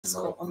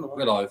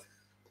We're live.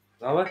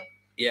 Are we?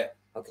 Yeah.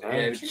 I don't know.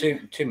 Yeah,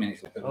 2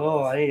 minutes.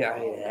 Oh, I need a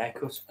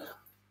haircut.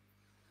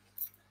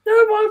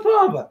 No, my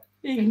barber.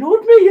 He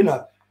ignored me, you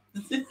know.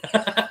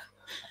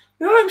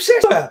 No, I'm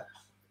upset with her.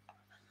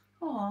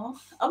 Oh,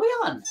 are we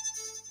on?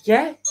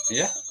 Yeah,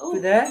 Yeah. Oh,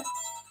 we're there.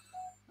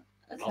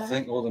 okay. I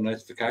think all the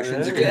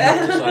notifications are Yeah.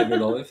 getting up to say we're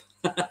live.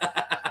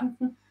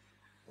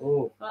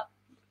 Oh,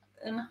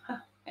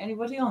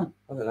 Anybody on?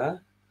 I don't know.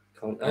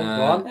 Can't go Uh,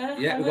 on.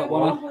 Yeah, we've hello, got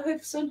one on. oh,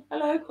 Hobson,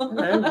 hello.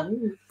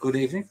 Hello. Good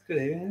evening. Good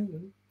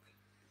evening.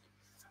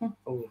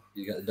 Oh,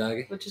 You got the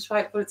doggy. We'll just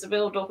wait for it to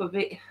build up a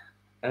bit.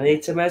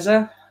 Anita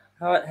Meza.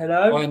 Hi,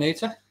 hello. Hi,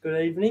 Anita.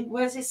 Good evening.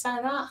 Where's it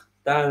say that?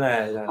 Down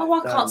there. Oh,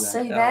 I can't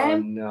see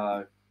them.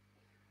 No.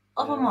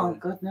 Oh my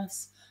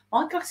goodness.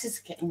 My glasses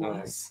are getting No,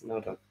 worse. no,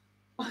 don't.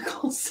 I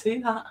can't see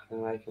that.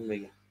 Can I make them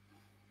bigger?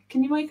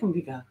 Can you make them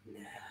bigger?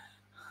 Yeah.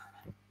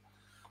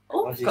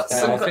 Oh, What's got his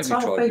some, name? got I think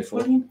we 12 tried people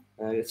before. in.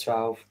 No, it's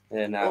 12.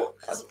 Yeah, no.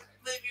 Oh,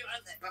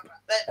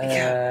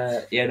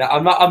 there Yeah, no,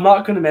 I'm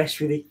not going to mess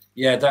with you.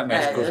 Yeah, don't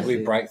mess because Yeah.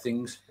 we break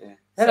things. Yeah.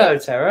 Hello,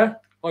 Tara.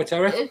 Hi,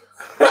 Terry.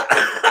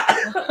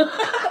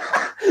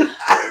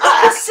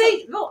 I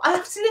see. Look, I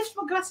have to lift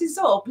my glasses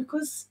up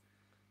because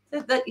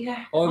yeah.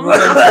 Hi, we're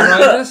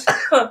going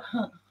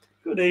to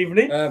Good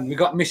evening. Raiders. We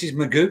got Mrs.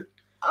 Magoo with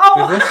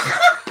Oh,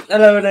 us.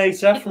 Hello,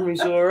 Anita from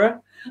Missouri.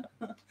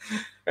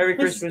 Merry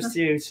Christmas to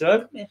you,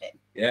 sir.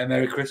 Yeah,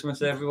 Merry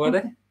Christmas,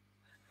 everybody.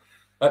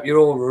 Hope you're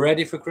all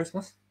ready for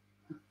Christmas.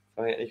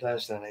 I get you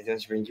close then, I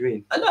don't bring you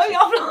in. I know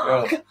I'm not.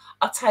 Right.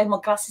 I'll take my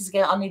glasses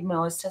again. I need my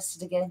eyes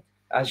tested again.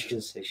 As you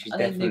can see, she's I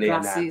need definitely new in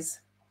that. glasses.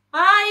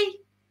 Hi.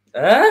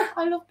 Huh?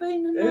 I love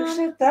being a Who nan.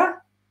 said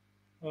that?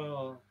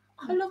 Oh.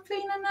 I love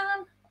being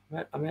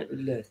a I meant with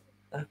Liz.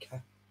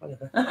 Okay,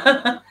 whatever.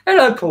 nan.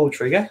 Hello, Paul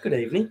Trigger. Good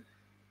evening.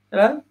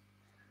 Hello.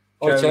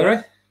 Hi, Joe, Terry.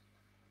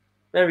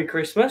 Merry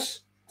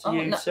Christmas to Oh,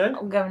 you, no, sir.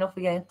 I'm going up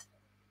again.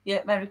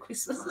 Yeah, Merry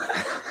Christmas.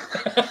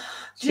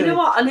 Do you know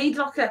what? I need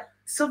like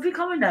something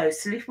on my nose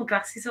to lift my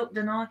glasses up,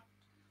 don't I?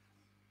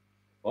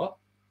 What?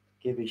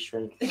 Give me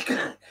strength.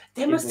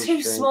 They must me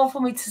too strength. small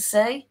for me to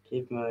see.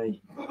 Give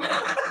me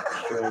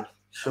strength.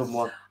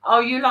 Someone. Oh,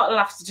 you lot will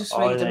have to just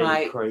I read them need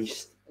a out.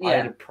 priest. I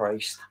Yeah. need a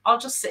priest. I'll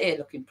just sit here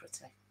looking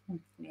pretty.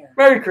 Yeah.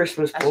 Merry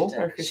Christmas, As Paul. you do.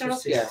 Merry Shut Christmas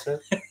up, to you, yeah. sir.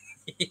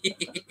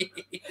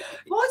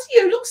 Why do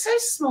you look so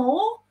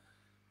small?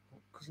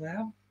 Because I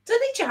am.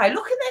 Doesn't he, Jay?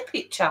 Look in their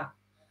picture.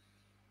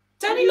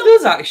 Don't He he look?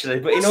 does actually,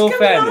 but What's in all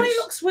going on? fairness, He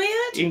looks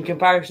weird. in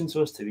comparison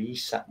to us two,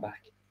 he's sat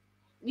back.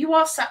 You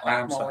are sat I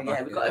back am more, sat yeah.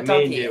 back, We've yeah. got a And dog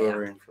me and you here.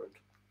 are in front.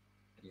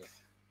 Yeah.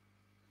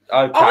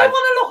 Okay. I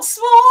want to look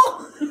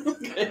small.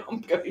 Okay, I'm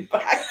going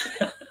back.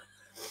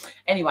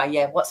 Anyway,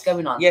 yeah, what's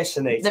going on? Yes,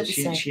 Anita. Let me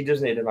see. She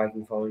does need a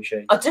microphone,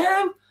 she. I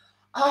do.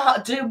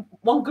 I do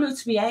one glue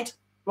to my head,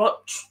 right,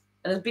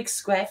 and a big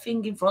square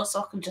thing in front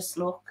so I can just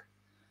look.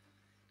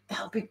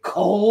 That'll be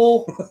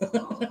cool.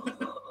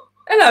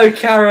 Hello,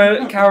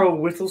 Carol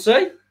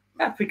Whittlesey.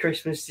 Happy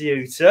Christmas to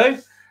you too.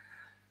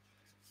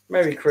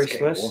 Merry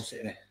Christmas.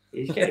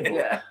 He's getting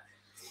Yeah.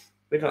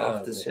 We don't Oh,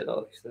 have to dear. sit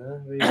like this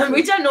there. We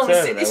don't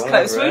normally sit this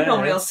close. We're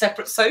normally Yeah. on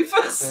separate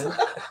sofas.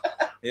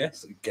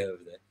 Yes, get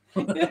over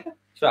there.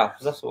 So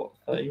that's what,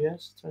 30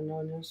 years,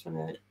 29 years,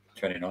 28,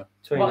 29.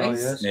 29 What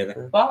is- years. Nearly.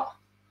 Yeah. What?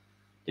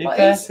 You What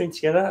care? is- Been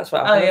together? That's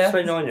what Oh, happened. yeah.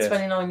 29 years.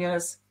 29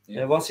 years.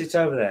 Yeah, what's it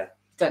over there?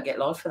 Don't get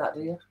live for that,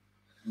 do you?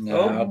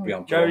 No, Oh, I'd be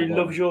on. Jody Brummies.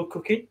 loves your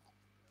cooking.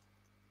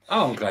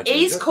 Oh, I'm glad you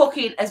His enjoyed it.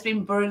 cooking has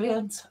been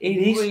brilliant. It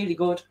is. Really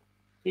good.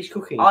 He's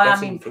cooking. I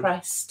That's am anything.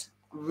 impressed.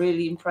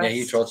 Really impressed. Yeah,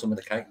 you tried some of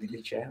the cake,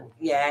 didn't you?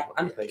 Yeah,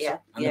 And the pizza. yeah,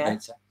 And yeah. the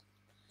pizza. You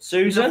loved the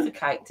Susan,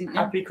 cake, didn't you?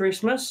 happy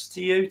Christmas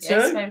to you too.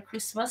 Yes, Merry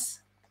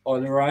Christmas. Hi,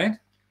 Lorraine.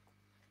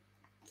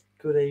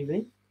 Good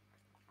evening.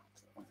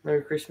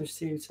 Merry Christmas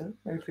to you too.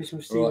 Merry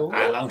Christmas to you all.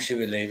 Right, how long should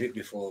we leave it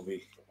before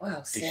we...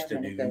 Well, see Dish how the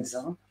many news. goes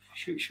on.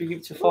 Should we give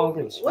it to 5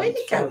 minutes? Where are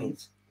you 5 going?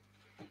 minutes.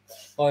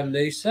 Hi,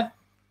 Lisa.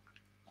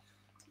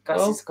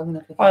 Glasses coming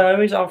up again. Hi,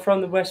 Louise. I'm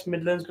from the West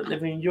Midlands, but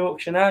living in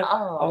Yorkshire now.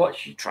 I Oh.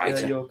 watch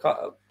Traitor. your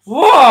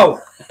Whoa!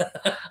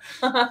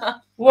 I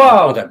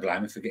Whoa! don't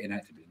blame her for getting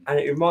out to be. And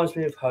it reminds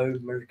me of home.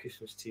 Merry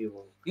Christmas to you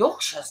all.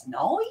 Yorkshire's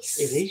nice.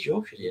 It is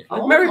Yorkshire. Yeah.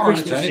 Oh, Merry my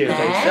Christmas to you,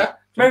 goodness. Lisa.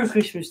 Merry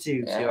Christmas to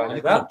you Yeah. too, I'm kind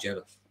Annabelle. of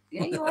jealous.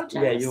 Yeah, you are Yeah,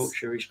 jealous.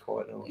 Yorkshire is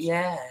quite nice.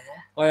 Yeah.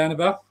 Hi,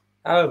 Annabelle.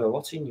 However,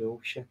 what's in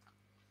Yorkshire?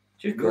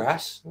 Just York-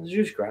 grass. There's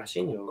just grass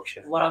in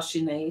Yorkshire. What else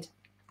you need?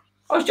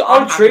 I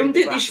I'm trimmed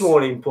happy it with this grass.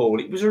 morning, Paul.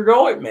 It was a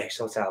right mess,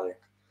 I'll tell you.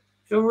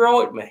 It was a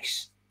right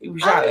mess. It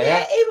was out Oh, yeah,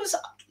 there. it was.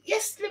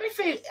 Yes, let me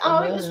feel.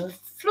 Oh, it was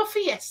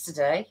fluffy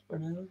yesterday. I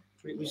know.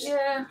 It was,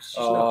 Yeah. it was just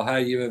Oh, not- how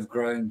you have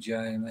grown,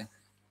 Jamie.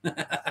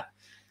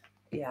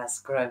 He has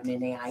grown in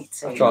the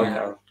 80s. I'll try, Yeah.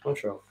 Carol. I'll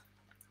try.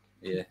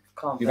 Yeah.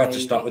 Can't You've had to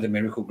believe start it. with a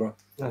miracle grow.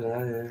 I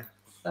know,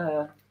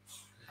 yeah.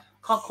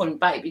 Can't call him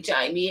baby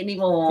Jamie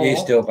anymore. You're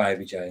still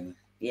baby Jamie.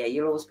 Yeah,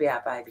 you'll always be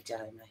our baby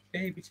Jamie.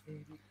 Baby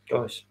Jamie.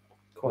 Guys,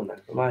 come on now.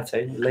 I'm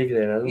 18. Leave it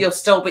there. You'll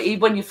still be,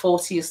 when you're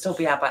 40, you'll still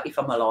be our baby if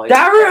I'm alive.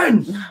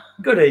 Darren!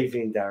 Good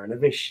evening, Darren. I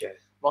miss you.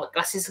 Right,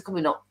 glasses are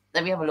coming up.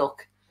 Let me have a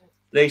look.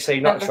 Lisa,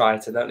 you're not a Remember-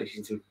 traitor. Don't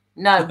listen to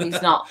No,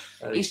 he's not.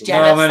 Oh, He's he's No,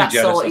 I'm jealous. only That's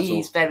jealous, all. that's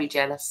He's very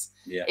jealous.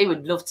 Yeah. He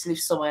would love to live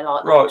somewhere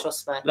like that. Right.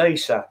 Trust me.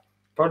 Lisa,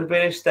 probably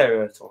been a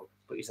stereotype,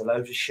 but he's a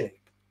loads of sheep.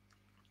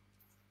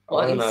 I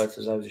What don't know is- if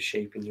there's loads of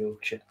sheep in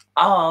Yorkshire.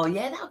 Oh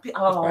yeah, that'd be.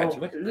 Oh, great,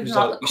 isn't it? living Because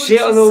like like, the you see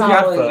it on all the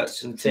countryside.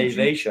 adverts and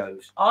TV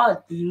shows. I'd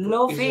but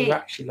love there's it.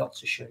 actually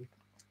lots of sheep.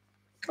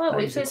 Well, That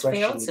if is a there's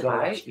question fields you've got to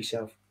about, ask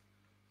yourself.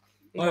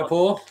 you Right, know,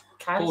 Paul.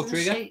 cows Paul and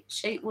Trigger.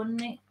 sheep,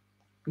 wouldn't it?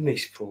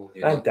 Miss Paul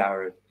Yeah. and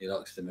Darren. He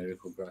likes the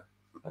miracle grow.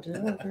 I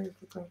don't know.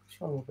 What's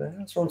wrong with that?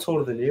 That's one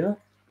taller than you.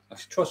 I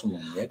should try some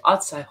on the head.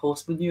 I'd say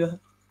horse manure.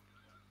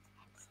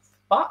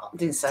 What? I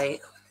didn't say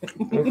it.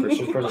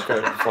 Christmas presents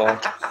going to fire.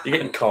 You're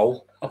getting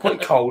coal. I'll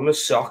put coal in a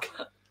sock.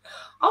 I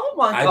don't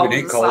mind I gold haven't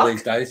and eat coal sock.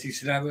 these days. You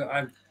should have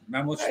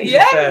how much? Hey,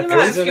 Yeah, fair you play.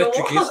 might Is it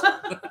electric fuel. is?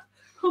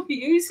 I'll be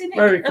using it.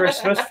 Merry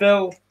Christmas,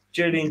 Phil,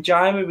 Julie, and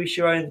Jamie. Wish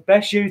you only the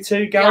best. You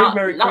too, Gary. Yeah,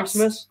 Merry lots-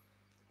 Christmas.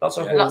 Lots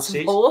of Yeah. Lots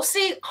horses. of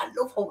horses. I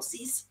love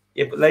horses.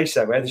 Yeah, but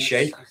Lisa, where the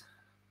sheep?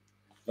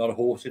 Not a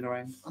horse in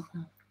around.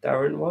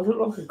 Darren, why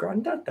look like a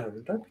granddad,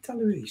 Darren? Don't be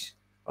telling me this.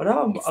 I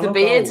know. It's the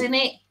beard, isn't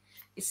it?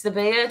 It's the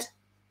beard.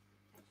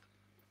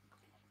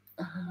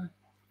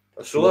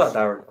 I saw that,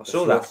 Darren. I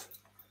saw that.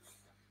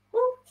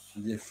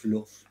 The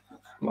fluff.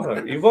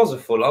 Well, he was a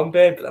full-on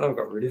beard, but then I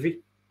got rid of it.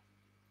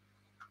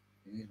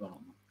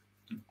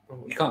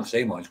 You can't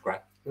see mine's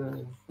crap.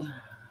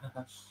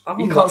 I'm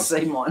You not- can't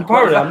see mine.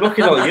 Apparently, I'm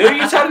looking at you.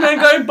 You're telling me I'm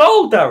going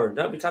bald, Darren.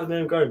 Don't be telling me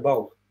I'm going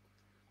bald.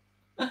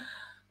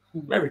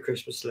 Merry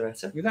Christmas,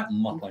 Loretta. With that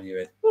mop on your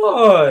head.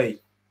 Oi!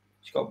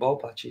 She's got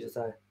bald patches,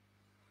 I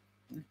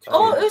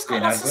Oh, who's Been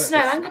got lots of advert. snow?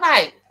 Hang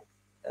about.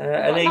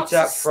 Anita lots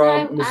of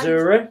snow from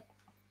Missouri.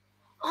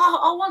 Oh,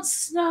 I want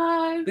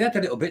snow. We had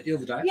a little bit the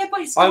other day. Yeah,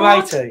 but it's I'm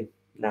gone. 18.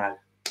 No.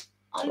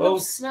 I Oh.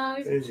 love snow.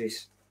 Who's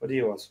this? What do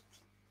you want?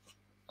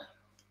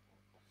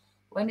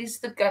 When is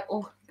the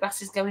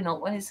glasses going up?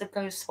 When is the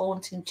ghost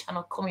haunting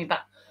channel coming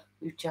back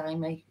with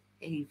Jamie?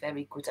 He's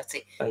very good at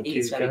it. Thank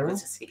He's you, very Darren.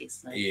 good at it,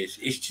 isn't he? He is.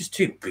 He's just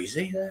too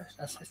busy there.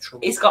 That's the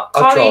trouble. He's got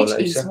I'll try, college,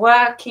 he's Lisa.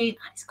 working, and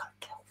he's got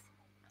a girlfriend.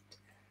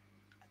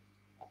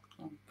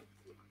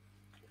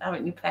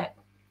 Haven't you, pet?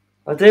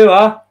 I do,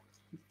 huh?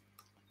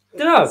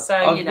 Don't know. So,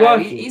 I'm you know,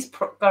 working he's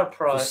got a for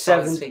prize.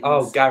 7.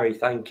 Oh, Gary,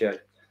 thank you.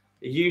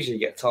 You usually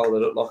get told I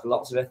look like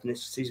lots of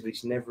ethnicities, but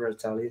it's never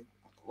Italian.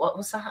 What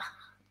was that?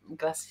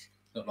 Glasses.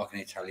 Not like an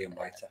Italian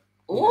waiter.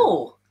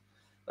 Oh,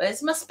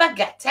 where's my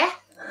spaghetti?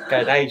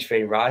 Okay, the age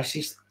thing,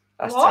 racist.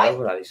 That's What?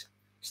 terrible, that is.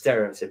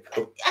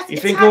 Stereotypical. That's You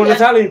think all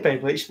Italian. Italian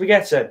people eat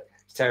spaghetti?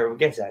 It's terrible.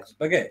 Get out.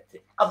 Spaghetti.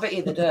 I bet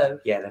you they do.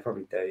 Yeah, they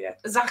probably do, yeah.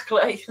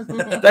 Exactly.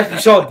 That's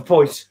beside the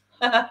point.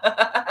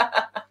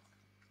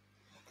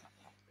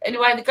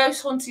 Anyway, the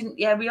ghost hunting,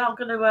 yeah, we are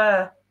going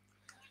to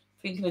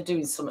thinking of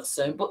doing something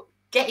soon, but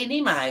getting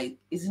him out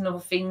is another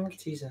thing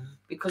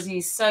because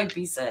he's so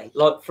busy.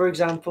 Like, for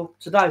example,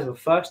 today's my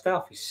first day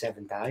off. It's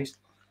 7 days.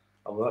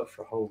 I work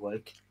for a whole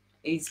week.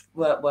 He's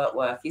work.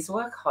 He's a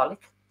workaholic.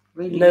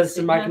 Really. Never is,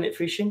 to isn't magnet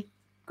fishing.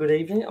 Good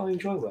evening. I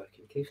enjoy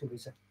working. Keeps me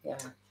busy. he? Yeah.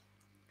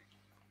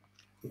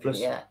 And plus,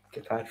 Yeah.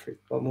 get paid for it.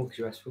 What more could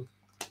you ask for?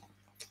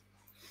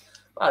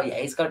 Oh, yeah,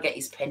 he's got to get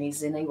his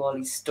pennies in while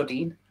he's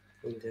studying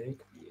Indeed.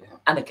 Yeah.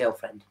 and a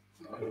girlfriend.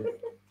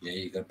 Yeah,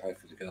 you got to pay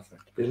for the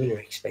girlfriend. Women are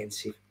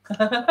expensive.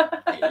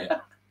 Yeah.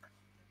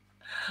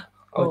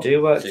 I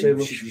do work See, too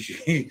much.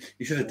 you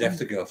should have left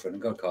the girlfriend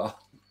and got a car.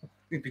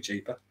 It'd be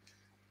cheaper.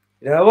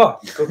 You know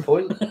what? Good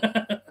point.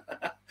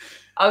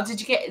 Oh, did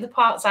you get the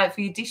parts out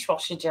for your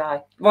dishwasher,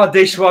 Jay? My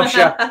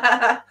dishwasher.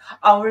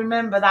 I'll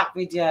remember that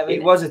video.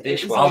 It was a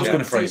dishwasher. I was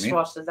gonna frame it.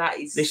 dishwasher. That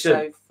is Listen,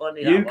 so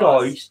funny. You that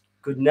was. guys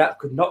could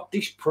not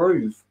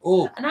disprove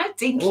Oh, And how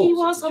dinky Oh, he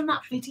was on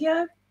that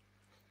video.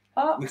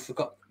 Oh, we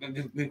forgot.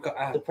 We've got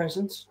our the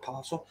presents.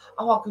 parcel.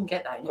 I can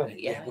get that in a Go minute.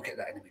 ahead, Yeah. We'll get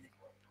that in a minute.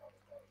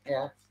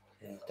 Yeah.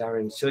 Yeah,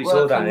 Darren. So it's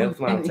Working all downhill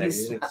from our in team, his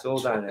isn't it? It's all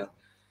downhill.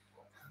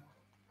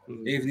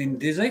 Evening,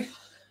 Dizzy.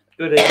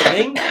 Good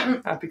evening.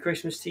 Happy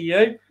Christmas to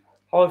you.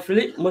 Hi,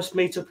 Philip. Must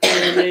meet up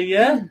in the new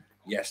year.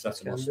 Yes,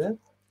 that's a must. Can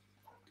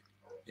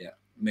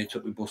Meet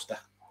up with Buster.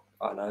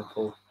 I know,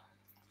 Paul.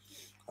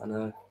 I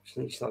know.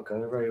 It's not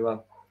going very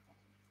well.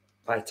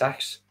 Pay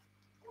tax.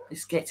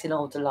 He's getting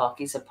older, like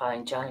he's a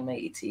pain,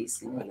 Jamie. It is.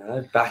 Isn't I it?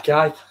 know.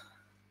 Backache.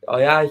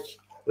 Eye ache.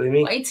 What do you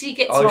mean? Wait till you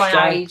get Oh, to my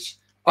shame. age.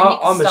 then you can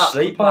I'm start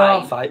asleep by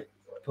complaining. half 8,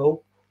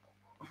 Paul.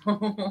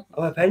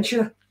 I'm a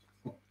pensioner.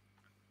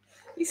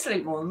 You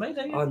sleep more than me,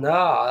 don't you? I know.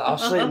 I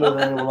sleep more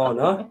than anyone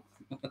I know.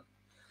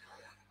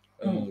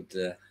 Oh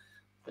dear.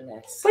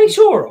 Bless. But it's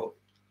all right.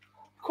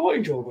 Quite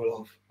enjoy my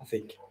life, I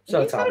think. So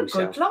I You've had tell a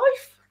myself. good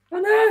life. I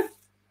know.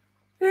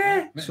 Yeah.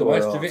 Make It's the all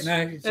most right. of it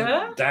now. It's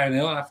Yeah.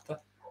 downhill after.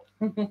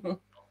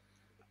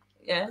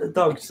 Yeah. The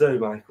dogs do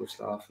make us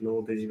laugh and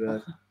all Dizzy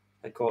Bird.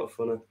 They're quite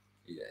funny.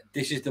 Yeah.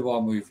 This is the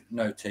one with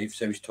no teeth,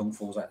 so his tongue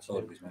falls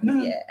outside of his mouth.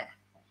 Yeah.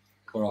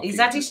 Poor old He's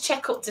kid. had his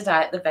checkup today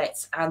at the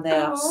vets, and they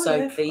are Oh, so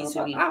yeah. pleased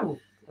with him. Ow.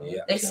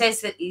 Yeah. They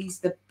says that he's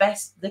the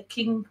best, the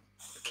King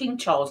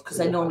Charles, because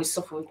they normally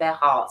suffer with their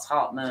heart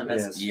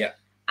murmurs. Yes. Yeah.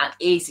 And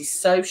he's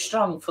so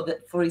strong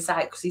for his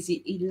age, because he's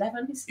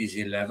 11. He's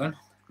 11.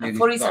 And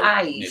for his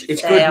age,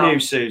 It's good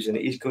news, Susan.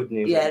 It is good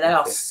news. Yeah, they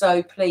are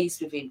so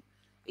pleased with him.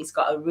 He's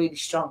got a really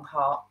strong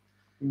heart.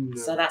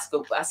 So that's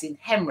good. But as in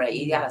Henry,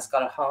 he has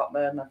got a heart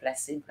murmur,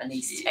 bless him, and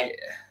he's 10.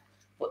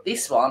 But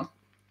this one.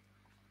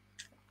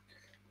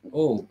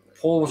 Oh,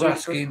 Paul's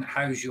asking,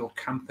 how's your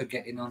camper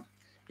getting on?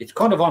 It's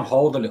kind of on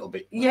hold a little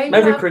bit. Yeah,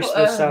 Merry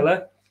Christmas,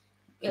 Sally.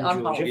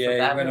 On hold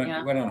yeah,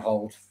 it went on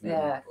hold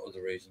for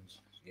other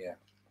reasons. Yeah,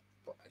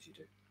 but as you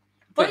do.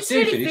 But it's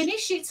really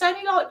finished. It's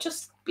only like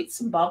just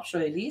bits and bobs,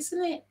 really,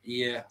 isn't it?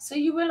 Yeah. So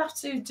you will have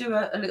to do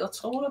a little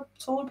tour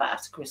about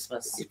after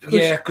Christmas.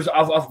 Yeah, because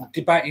I've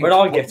debated when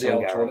I get the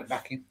old toilet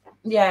back in.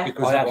 Yeah.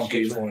 Because that one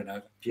keeps falling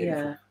over.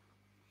 Yeah.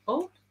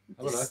 Oh.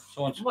 I don't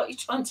know. What are you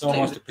trying to do? Someone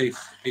wants to peep.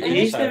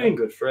 He's doing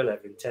good for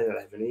 11, 10,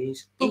 11.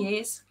 He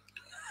is.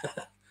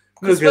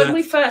 Because when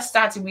we first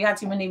started, we had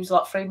him when he was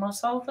like 3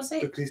 months old, was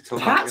it?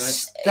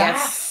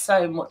 That's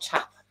so much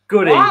happy.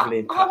 Good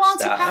evening, Pat.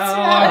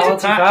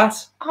 Auntie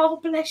Pat. Oh,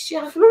 bless you.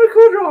 Can we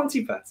record her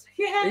Auntie Pat?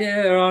 Yeah.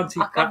 Yeah, Auntie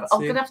Pat. I'm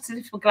going to have to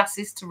lift my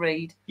glasses to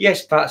read.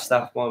 Yes, Pat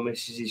Staff, my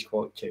missus is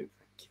quite cute.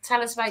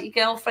 Tell us about your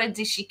girlfriend.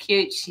 Is she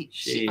cute?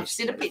 I've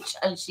seen a picture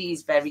and she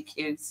is very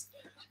cute.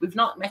 We've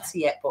not met her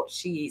yet, but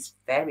she's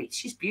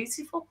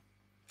beautiful.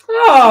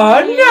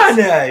 Oh,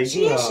 Nanny!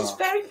 She is. She's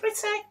very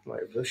pretty.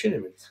 Like blushing a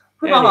minute.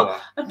 Anyway.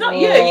 I'm not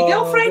you, your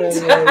girlfriend.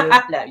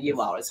 No, you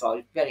are as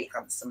well. Very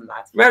handsome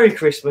lad. Merry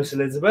Christmas,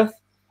 Elizabeth.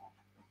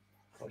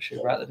 What should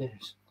we write the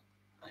news?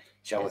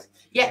 Shall we?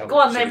 Yeah, go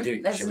on then.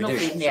 There's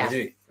nothing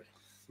there.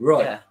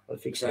 Right. Yeah. I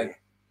think so.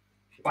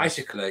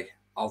 Basically,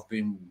 I've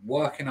been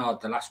working hard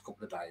the last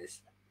couple of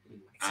days,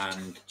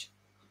 and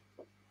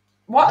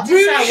what did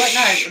you say? What?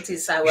 No, it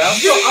didn't say well. I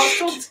was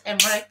talking to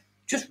Henry.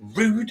 Just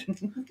rude.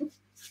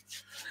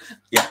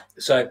 Yeah.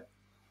 So,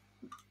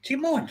 do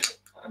you mind?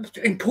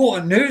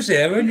 Important news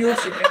here, and you're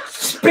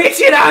spit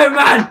it out,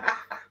 man.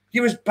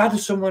 You're as bad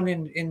as someone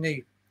in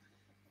the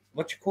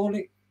what do you call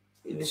it?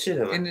 In the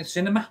cinema. In the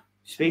cinema.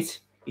 Spit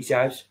it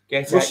out.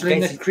 Get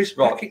rustling it. the crisp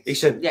right. packet.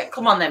 Listen. Yeah,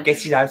 come on then.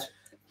 Get it out.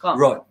 Come on.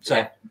 Right.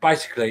 So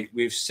basically,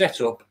 we've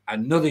set up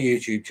another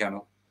YouTube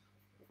channel,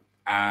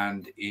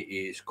 and it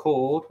is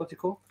called what's it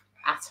called?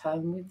 At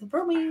Home with the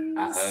Brummies.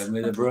 At Home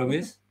with the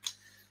Brummies.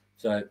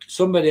 So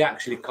somebody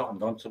actually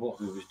cottoned on to what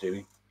we was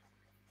doing.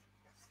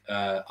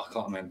 I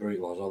can't remember who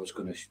it was. I was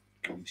going to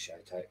give him a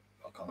shout out.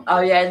 I can't remember. Oh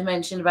yeah, they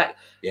mentioned about.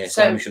 Yeah,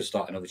 so we should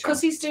start another channel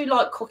because he's doing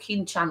like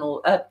cooking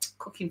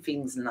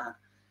things and that.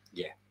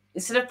 Yeah.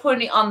 Instead of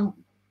putting it on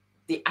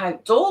the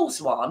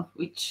outdoors one,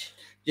 which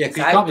because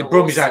you can't be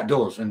Brummies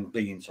outdoors and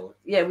be inside.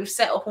 Yeah, we've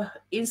set up an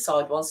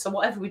inside one, so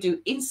whatever we do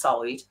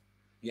inside,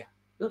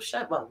 we'll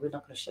show. Well, we're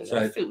not going to show you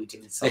everything we do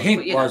inside. The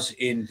hint was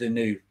in the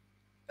new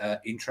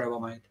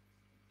intro I made.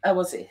 Oh,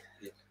 was it?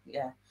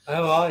 Yeah.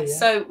 Oh, yeah.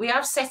 So we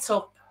have set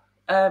up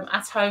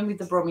At Home with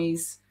the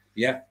Brummies.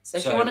 Yeah. So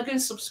if you want to go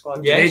and subscribe,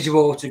 I need you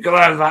all to go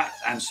over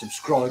and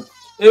subscribe.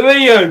 Who are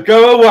you?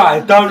 Go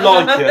away. Don't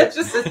like it.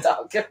 Just a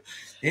dog.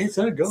 It's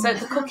a go. So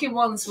the cooking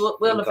ones will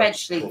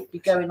eventually be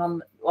going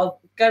on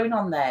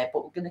there,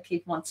 but we're going to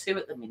keep them on 2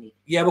 at the minute.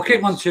 Yeah, we'll keep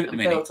them on 2 at the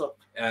minute. Build up.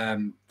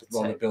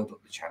 While we build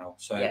up the channel.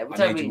 So yeah, we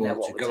I need you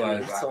all to go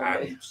over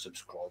and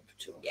subscribe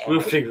to them. Yeah, we'll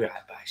figure it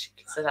out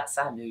basically. So that's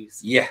our news.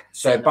 Yeah.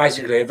 So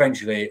basically,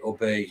 eventually, it'll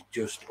be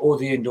just all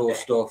the indoor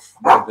stuff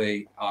will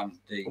be on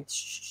the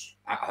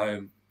At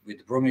Home with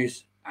the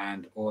Brummies,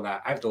 and all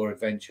our outdoor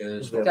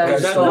adventures,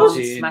 ghost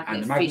hunting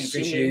and the magnet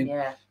fishing.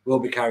 Yeah. We'll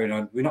be carrying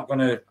on. We're not going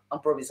to on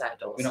Brummies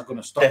Outdoors. We're not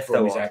going to stop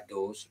Brummies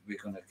Outdoors. We're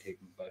going to keep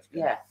them both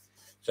going. Yeah.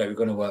 So we're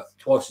going to work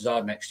twice as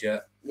hard next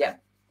year. Yeah.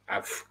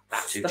 Have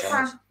that's 2 the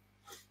channels. plan.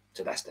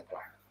 So that's the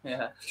plan.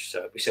 Yeah.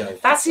 So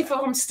that's if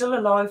I'm still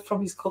alive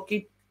from his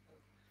cooking.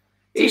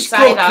 His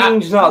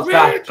cooking's not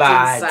that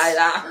bad. Say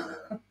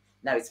that.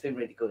 No, it's been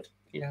really good.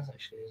 It has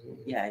actually, isn't it?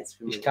 Yeah, it's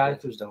been his really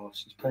cake good. was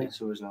nice. His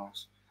pizza was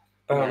nice.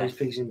 Apparently his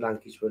pigs in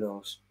blankets were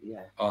nice.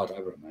 Yeah. Oh,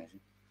 they were amazing.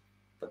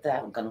 But they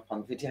haven't gone up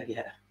on video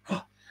yet.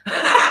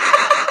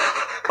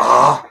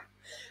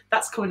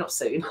 That's coming up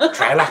soon.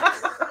 Trailer.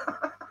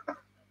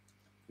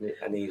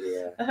 I need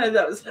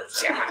that was.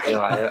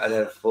 I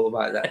never thought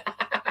about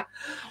that.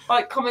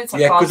 Right, comments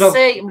I can't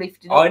see. I'm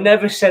lifting I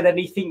never said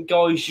anything,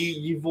 guys.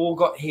 You've all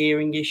got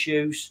hearing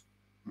issues.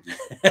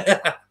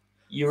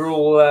 You're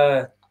all.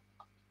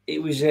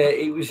 It was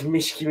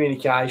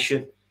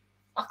miscommunication.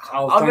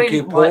 Thank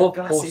you, Paul.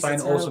 Paul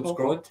saying all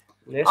subscribed.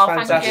 Yes,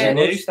 fantastic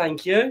news.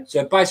 Thank you.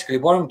 So basically,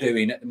 what I'm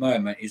doing at the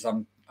moment is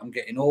I'm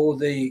getting all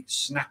the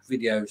snap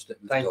videos that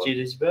we've done. Thank you,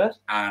 Elizabeth.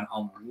 And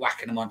I'm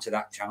whacking them onto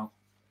that channel.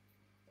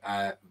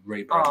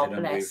 Rebranding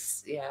them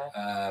with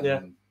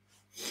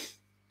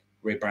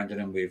rebranding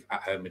them with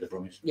At Home with the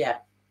Brummies. Yeah.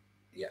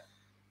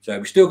 So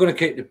we're still going to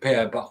keep the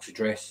PO box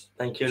address.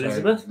 Thank you,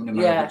 Elizabeth. No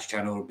matter which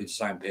channel, will be the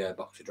same PO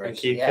box address.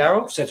 Thank you,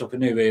 Carol. I've set up a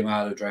new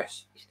email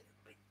address.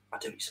 I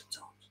do it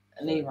sometimes.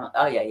 An email.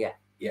 Oh yeah.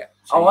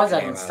 So I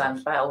don't understand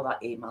about all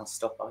that email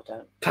stuff. I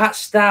don't. Pat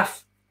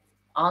Staff.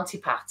 Auntie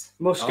Pat.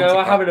 Must go.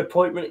 I have an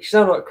appointment. She's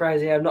not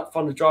crazy. I'm not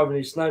fond of driving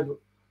in snow, but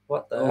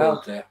what the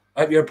hell? Dear.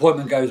 I hope your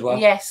appointment goes well.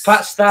 Yes.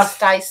 Pat Staff.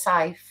 Stay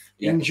safe.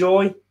 Yeah.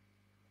 Enjoy.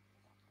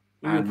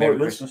 And Merry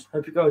Christmas.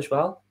 Hope it goes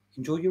well.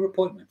 Enjoy your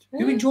appointment.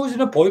 Yeah. Who enjoys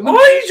an appointment?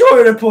 I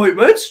enjoy an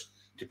appointment.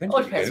 Depends All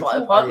what you depends go what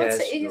for. appointments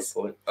Yes, it good is.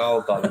 point.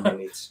 Oh, God, a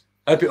minute.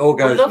 Hope it all I'd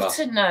goes love well.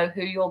 to know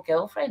who your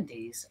girlfriend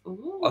is.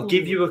 Ooh. I'll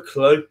give you a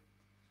clue.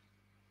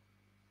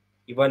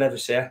 You won't ever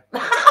see her.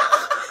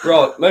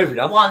 Right, moving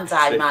on. One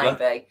day, Swiftly.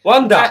 maybe.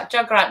 One day.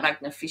 Go Great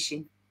Magna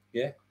fishing.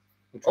 Yeah.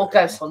 Or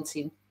ghost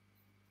hunting.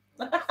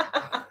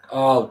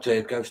 Oh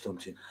dear, ghost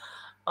hunting.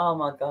 Oh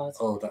my God.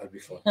 Oh, that would be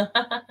fun.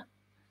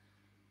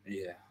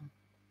 Yeah.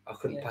 I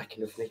couldn't Yeah. pack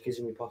enough knickers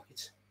in my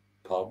pockets.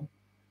 Pardon?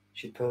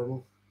 She'd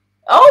purple.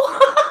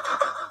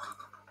 Oh!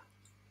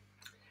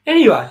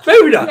 Anyway,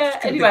 moving on. Yeah,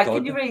 anyway,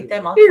 can you read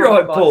them off? You're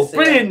right, Paul.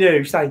 Brilliant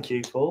news. Thank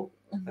you, Paul.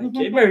 Thank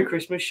you. Merry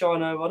Christmas,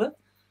 Shino on it.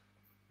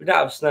 We don't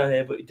have snow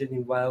here, but it did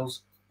in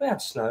Wales. We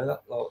had snow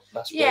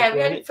last week. Yeah, we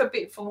had wasn't it for a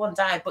bit for one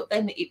day, but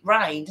then it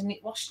rained and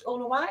it washed it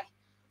all away.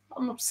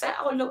 I'm upset.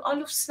 I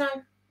love snow.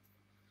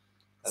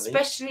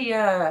 Especially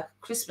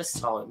Christmas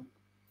time.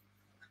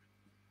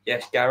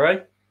 Yes,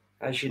 Gary.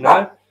 As you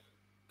know,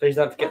 please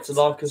don't forget to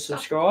like and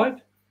subscribe.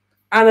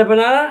 Anna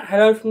Banana,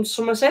 hello from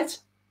Somerset.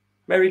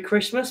 Merry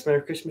Christmas.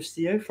 Merry Christmas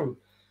to you from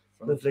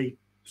lovely,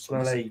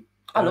 smelly.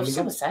 I love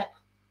Somerset.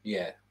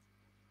 Yeah.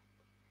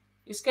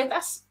 It's good.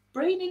 That's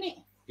Breen, isn't it?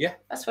 Yeah.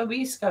 That's where we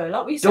used to go a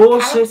lot. We used to have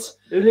Dorset.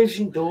 Who lives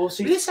in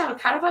Dorset? We used to have a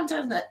caravan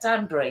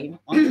down Breen.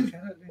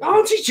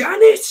 Auntie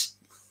Janet.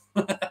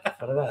 What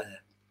about her?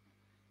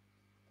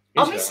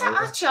 I miss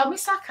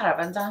that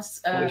caravan down.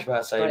 I was about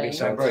to say you miss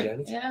Breen.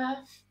 Auntie Janet. Yeah,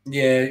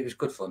 Yeah, it was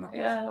good fun.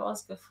 yeah, it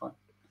was good fun.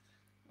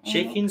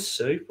 Chicken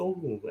soup.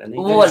 Oh,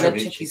 Oh, I love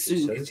chicken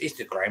soup. It's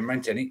the grain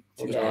rent, isn't it?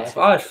 Yeah.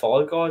 I had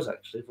 5 guys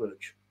actually for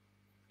lunch.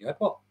 You had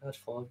what? I had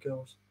 5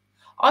 girls.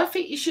 I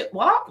think you should.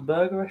 What? The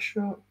burger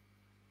restaurant.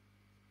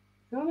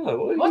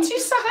 No, What did you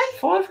say?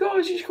 5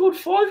 guys. He's called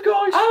 5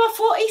 guys. Oh, I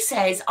thought he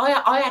says I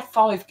had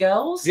 5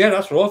 girls. Yeah,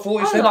 that's what I thought I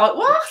you was said. like,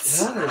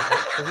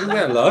 what? No.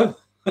 Yeah, hello.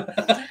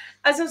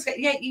 As I was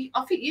going, yeah,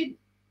 I think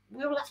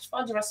we'll have to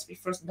find a recipe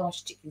for a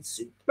nice chicken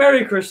soup.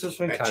 Merry Christmas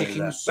from Chicken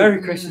Canada. soup.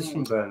 Merry Christmas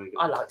from Birmingham.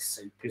 I like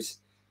soup. Because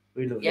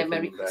we love Yeah, it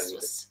Merry in Birmingham,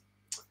 Christmas.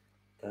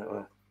 don't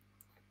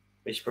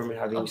we? Is Birmingham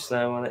having Oh.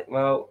 snow on it?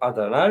 Well, I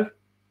don't know.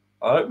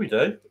 I hope we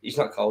do. It's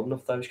not cold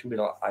enough though. It's going to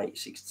be like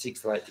 6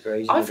 to 8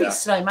 degrees. I in think the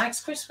snow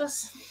makes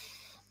Christmas.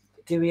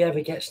 Do we ever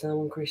get snow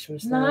on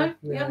Christmas? No,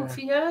 we haven't for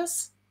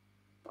years.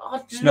 But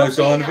I'd Snow love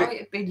sign it. of it.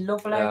 It'd be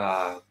lovely.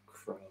 Ah,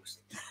 Christ.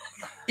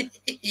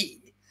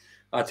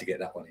 I had to get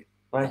that one in.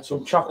 Make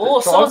some chocolate Oh,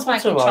 someone's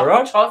trifle making tomorrow.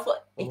 chocolate trifle.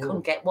 He Oh.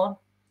 couldn't get one.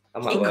 I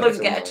He might work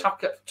couldn't get a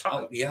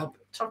tomorrow.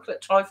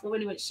 chocolate trifle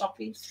when he went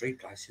shopping. 3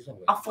 places.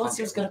 I thought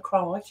he was going to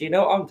cry. Do you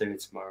know what I'm doing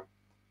tomorrow?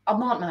 I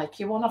might make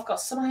you one. I've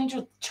got some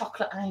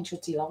chocolate angel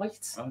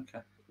delight. Okay.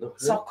 Look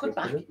at So I it, could look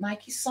at it.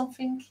 make you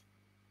something.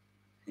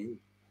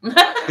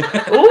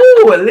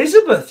 Oh,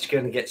 Elizabeth's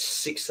going to get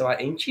 6 to 8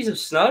 inches of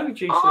snow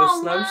due to a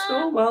Oh,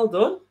 snowstorm. man. Well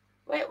done.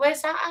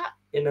 Where's that at?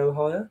 In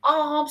Ohio.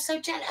 Oh, I'm so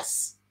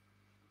jealous.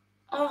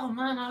 Oh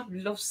man, I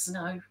love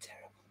snow.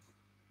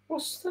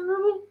 What's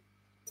terrible?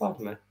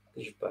 Pardon me.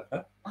 There's your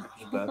bird.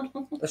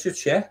 I should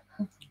share.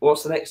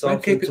 What's the next Don't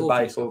item keep it to all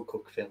bake to or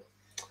cook, Phil?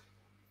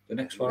 The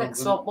next one.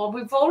 Next one. Well,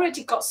 we've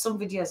already got some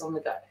videos on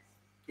the go.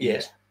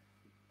 Yes.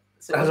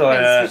 So it As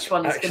depends I, which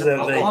one is going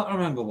accidentally- I can't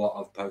remember what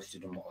I've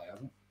posted and what I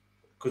haven't.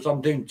 Because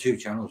I'm doing 2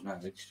 channels now.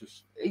 It's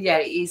just. to. Yeah,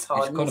 it is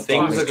hard. It's kind of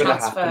Things are going to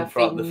Transfer happen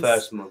throughout the things.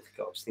 first month,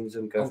 guys. Things are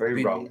going to go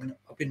very wrong.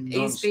 I've been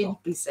He's been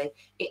non-stop. busy.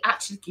 It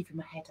actually gave him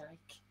a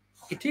headache.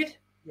 It did?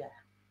 Yeah.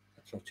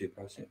 That's not too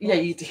bad. Yeah,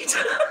 you did.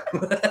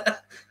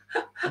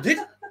 I did?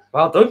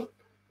 Well done.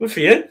 Good for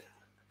you.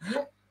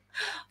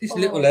 This Oh,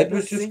 little head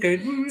was bless just him.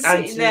 going. And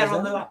Sitting there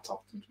on the Susan.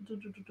 laptop.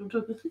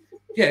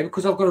 Yeah,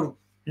 because I've got to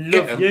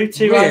Love you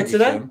too,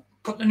 Anthony.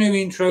 Put the new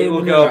intro. It will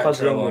and go the up as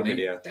a outro normal on it.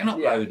 video. Then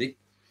upload Yeah. it.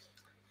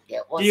 Yeah,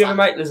 Do what's you ever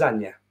that? make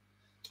lasagna?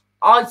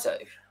 I do,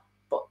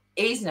 but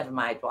he's never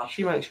made one.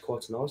 She makes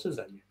quite a nice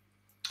lasagna.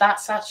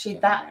 That's actually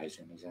that.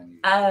 Amazing, isn't it?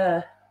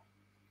 I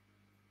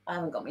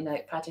haven't got my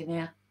notepad in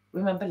here.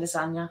 Remember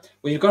lasagna?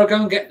 Well, you've got to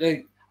go and get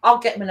the. I'll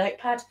get my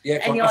notepad. Yeah,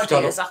 Any come on, start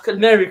ideas? I can.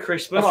 Merry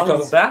Christmas Right. from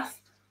the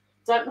bath.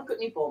 Don't look at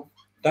me bum.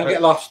 Don't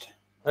get lost.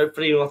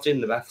 Hopefully you're not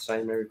in the bath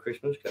saying Merry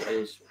Christmas. Get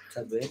those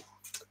tad weird.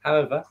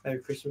 However, Merry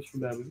Christmas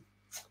from Birmingham.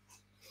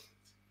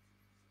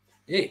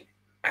 Yeah, There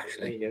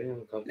actually.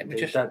 you go. Let me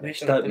just- Don't miss.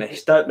 don't- Don't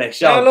miss. Don't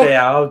miss. Yeah, Oh look.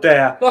 dear. Oh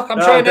dear. Look, I'm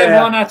Oh, showing dear.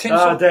 everyone our tinsel.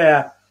 Oh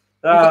dear.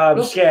 Oh, got- I'm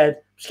look. scared.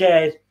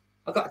 Scared.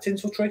 I've got a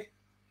tinsel tree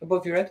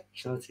above your head.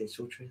 It's not a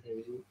tinsel tree. There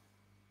we go.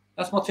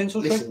 That's my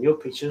tinsel tree. Listen, your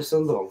pictures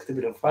on the long. They've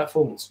been on 5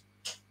 4 months.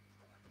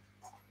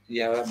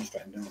 Yeah, I haven't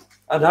spent them.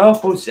 I know. I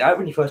pointed it out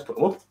when you first put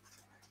them up.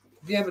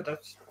 Yeah, but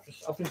that's.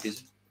 I've been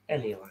busy.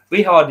 Anyway,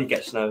 we hardly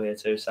get snow here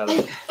too,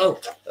 Sally. Oh,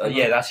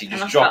 Yeah, that's it. And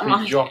Just I've got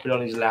my- drop it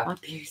on his lap, My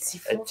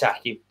beautiful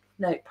attack him.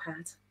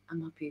 notepad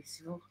and my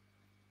beautiful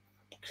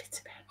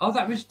glitter pen. oh,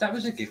 that was a gift.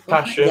 wasn't it?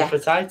 Passion Yeah,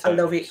 potatoes. I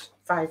love it.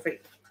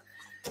 Favourite.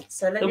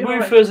 So let The me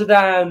write. woofers are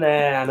down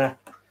there, Anna.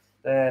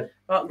 They're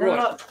Right,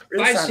 Right.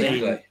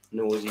 Basically,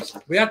 noisy.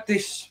 we had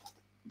this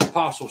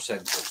parcel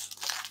sent us,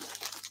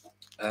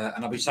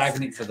 and I'll be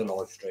saving it for the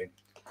live stream.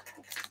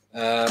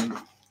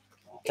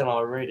 Can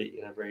I read it?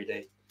 You know, read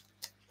it.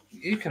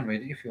 You can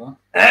read it if you want.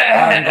 I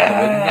haven't got the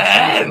reading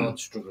glasses, so I'll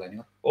struggle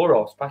anyway. All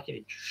right, back it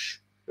in. Shh.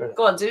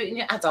 Go on, do it in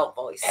your adult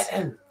voice.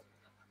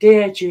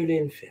 Dear Julie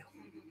and Phil,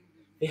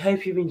 we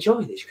hope you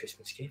enjoy this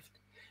Christmas gift.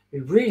 We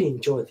really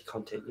enjoy the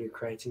content you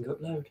create and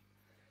upload,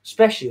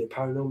 especially the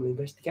paranormal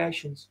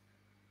investigations.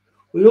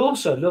 We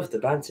also love the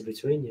banter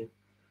between you.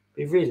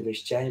 We really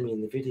miss Jamie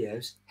in the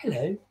videos.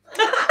 Hello.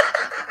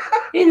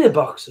 In the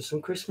box are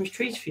some Christmas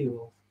treats for you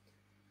all.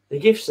 The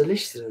gifts are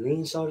listed on the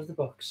inside of the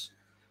box.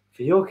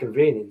 For your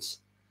convenience,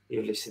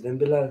 you've listed them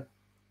below.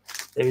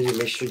 There is a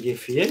mystery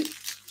gift for you,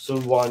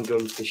 some wine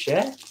gums to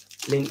share,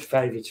 mint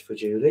favourites for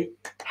Julie,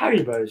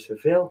 Haribo's for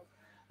Phil,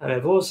 and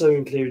I've also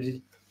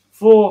included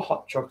 4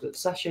 hot chocolate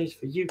sachets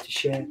for you to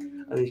share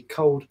on these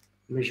cold,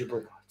 miserable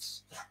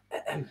nights.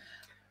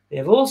 We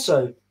have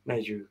also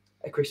made you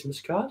a Christmas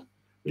card.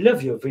 We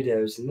love your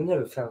videos and they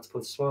never fail to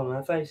put a smile on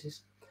our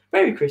faces.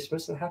 Merry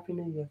Christmas and Happy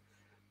New Year.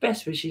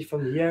 Best wishes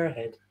from the year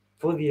ahead,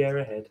 for the year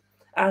ahead.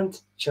 And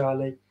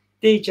Charlie,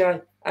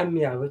 DJ and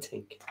Meow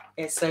Tink.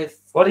 Yeah, so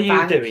what are you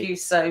doing? Thank you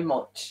so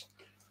much.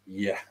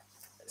 Yeah.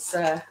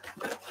 So,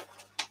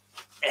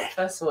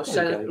 first of all,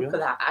 look at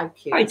that. How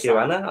cute. Thank you,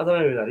 Anna. I don't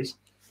know who that is.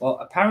 Well,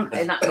 apparently...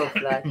 Isn't that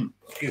lovely?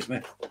 Excuse me.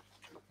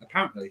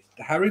 Apparently,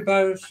 the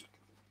Haribos...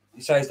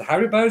 He says the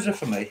Haribos are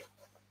for me.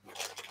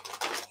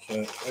 So,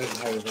 where's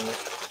the Haribos?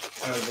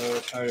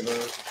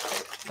 Haribos.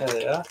 There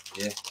they are.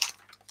 Yeah.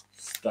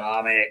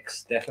 Star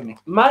Mix, definitely.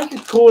 Make a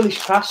Cornish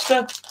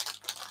pasta.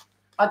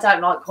 I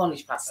don't like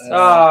Cornish pasta.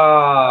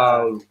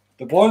 Oh.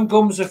 The wine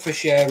gums are for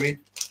sharing.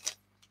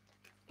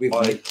 With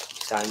me.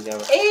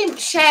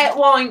 Share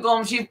wine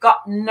gums, you've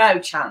got no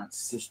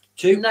chance. There's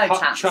 2 no hot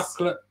chance.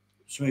 chocolate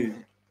smooth.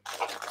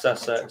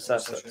 That's English.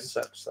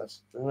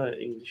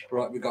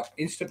 Right, we've got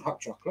instant hot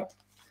chocolate.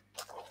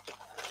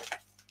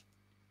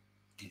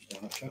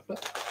 Instant hot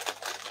chocolate.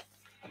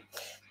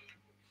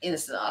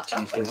 Instant hot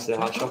chocolate. Instant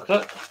hot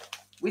chocolate.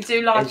 We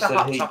do like the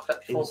hot chocolate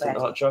before instant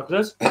bed. hot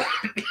chocolate.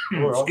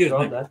 Excuse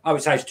me. I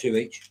would say it's 2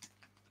 each.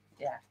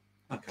 Yeah.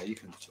 Okay, you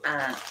can.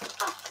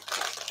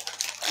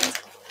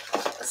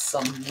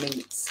 Some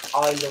mints.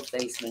 I love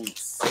these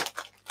mints.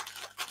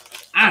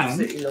 And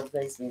Absolutely love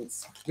these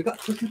mints. We got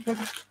Christmas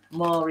present.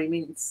 Maury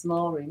mints,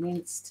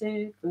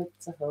 too good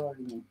to hurry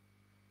mint.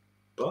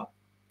 What?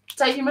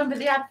 So you remember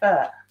the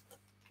advert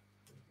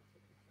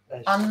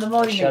on the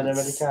Maury Shadow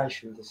mints?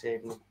 medication this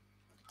evening.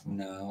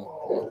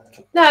 No.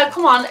 No,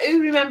 come on.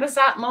 Who remembers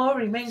that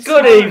Maury mints?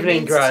 Good Maury evening,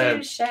 mints, Graham.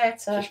 too share to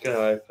Just going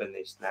to open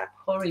this now.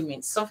 hurry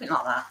mints, something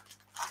like that.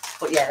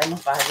 But yeah, they're my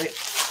favourite.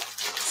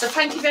 So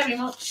thank you very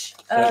much.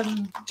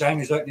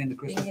 Jamie's opening the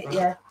Christmas present.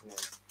 Yeah.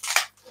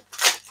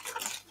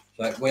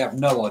 So we have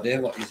no idea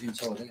what is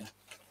inside here.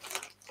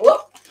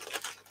 Whoop.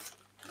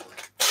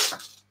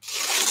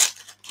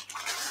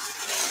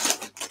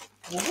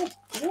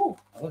 Ooh.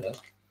 Oh, look.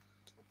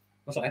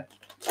 What's that?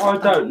 I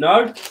don't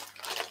know.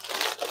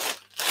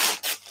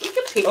 You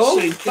can pick Oh,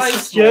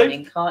 thank you.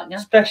 morning, can't you?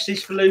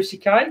 Specialist for Lucy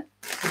K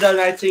for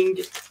donating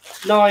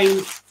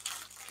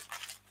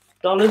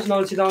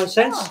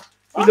 $9.99.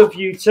 We love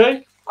you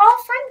too.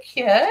 Oh, thank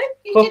you.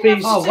 You Puppies.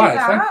 didn't have to Oh, do wow.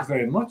 that. Thank you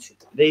very much.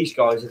 These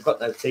guys have got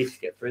no teeth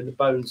to get through. The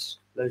bones,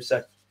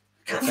 Lucy.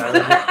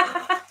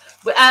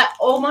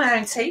 All my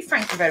own teeth,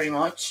 thank you very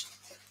much.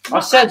 I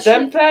said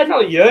them, Claire,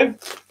 not you. You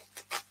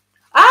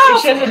Oh,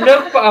 said the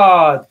look,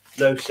 but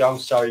Lucy, I'm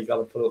sorry you got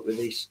to put up with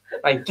this.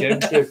 Thank you.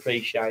 Do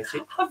appreciate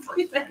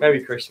it.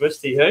 Merry Christmas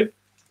to you.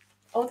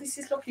 Oh, this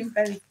is looking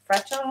very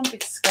fragile. I'm a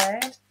bit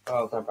scared.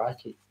 Oh, don't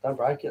break it. Don't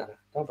break it, Anna.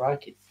 Don't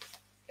break it.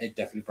 It'd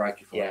definitely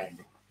break you for Yeah. it.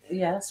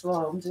 Yeah, that's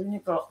why I'm doing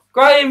it. But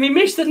Graham, you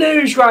missed the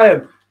news,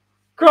 Graham.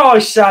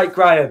 Christ's sake,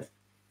 Graham.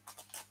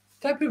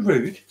 Don't be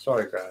rude.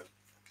 Sorry, Graham.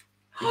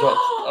 You got,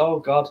 oh,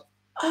 God.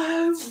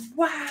 oh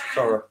wow!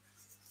 Sorry.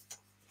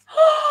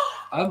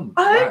 Oh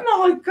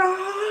my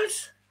god!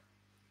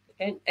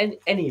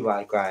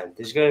 Anyway, Graham,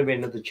 there's going to be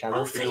another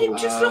channel. I for think the-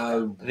 just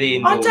look.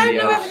 the I don't know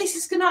indoor- whether this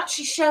is going to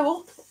actually show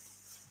up.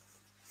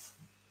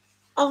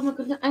 Oh my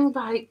goodness, hang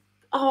back.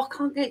 Oh, I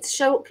can't get it to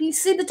show up. Can you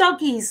see the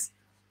doggies?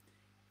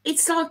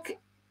 It's like,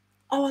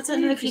 oh, I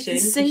don't know if you can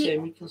see.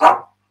 You can see.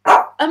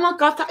 Oh my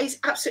god, that is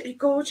absolutely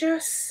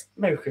gorgeous.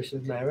 Merry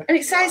Christmas, Mary. And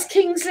it says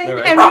Kingsley and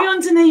Right. Henry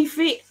underneath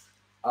it.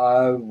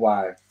 Oh,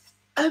 wow.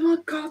 Oh my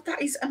god,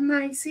 that is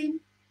amazing.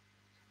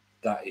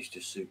 That is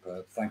just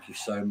superb. Thank you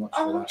so much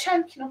Oh, for I'm that.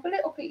 choking up a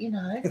little bit, you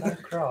know.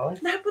 Don't cry.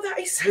 No, but that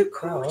is so Don't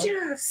cry.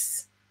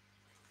 gorgeous.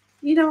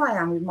 You know I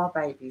am with my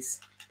babies.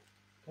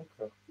 Don't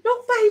cry.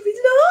 Look, baby,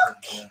 look.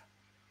 Yeah.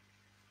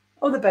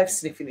 Oh, they're both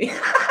sniffing it.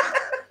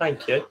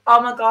 Thank you.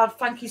 Oh my god,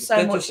 thank you so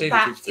Good to much. see the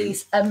That kids too.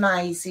 is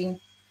amazing.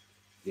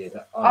 Yeah,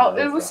 that, Oh,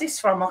 who was this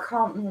from? I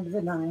can't remember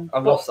the name.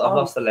 I've lost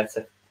the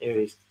letter. Here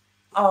it is.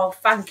 Oh,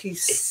 thank you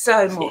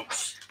so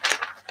much.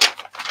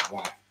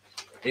 Wow.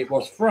 It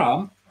was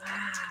from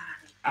Wow.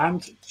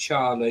 and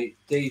Charlie,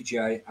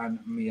 DJ, and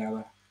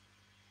Meow.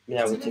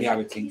 Yeah, Can we you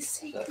Meow see,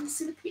 Tink. can you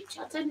see the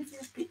picture? I don't know if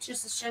those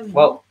pictures are showing.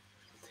 Well,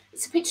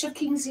 it's a picture of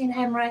Kingsley and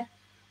Henry.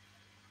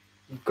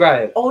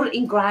 Graham, All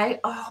in grey.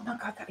 Oh my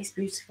god, that is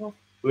beautiful.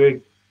 we're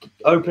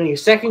opening a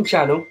second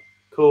channel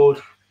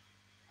called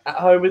At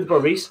Home with the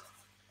Brummies.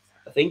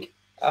 I think.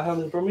 At Home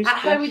with the Brummies. At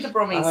Home with the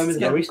Brummies. At Home with it's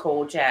the gonna be Brummies.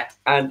 called, yeah.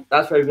 And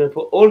that's where we're going to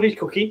put all of his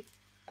cooking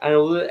and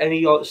all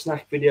any like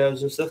snack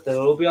videos and stuff.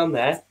 They'll all be on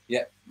there.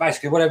 Yeah,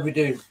 basically, whatever we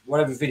do,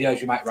 whatever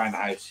videos you make around the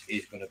house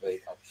is going to be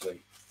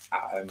obviously at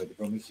home with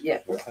the Brummies. Yeah.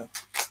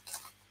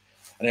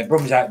 And then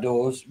Brummies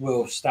Outdoors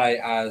will stay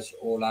as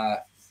all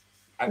our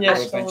outdoor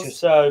Yes, adventures.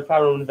 so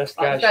paranormal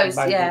investigation, Those,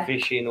 banking, yeah.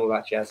 fishing, all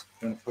that jazz.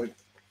 Do you want to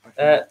put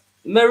it-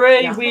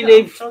 Marie, Yeah, we I'm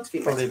live trying to be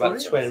probably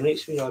responsible, about 20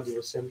 minutes. We know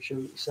the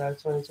cemetery, so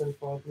 20,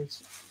 25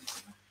 minutes.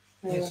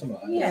 Yeah, something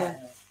like that. Yeah.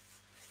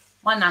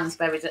 My nan's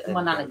buried at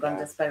my nan and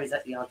granddad's buried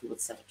at the Argywood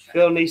Cemetery.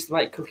 Phil needs to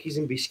make cookies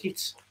and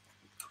biscuits.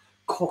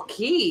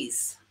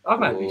 Cookies. I've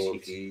made Cookies.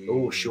 biscuits.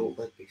 Oh,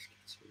 shortbread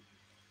biscuits.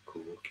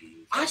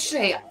 Cookies.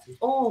 Actually,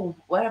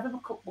 wherever my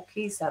cookbook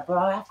is there, but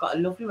I have got a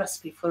lovely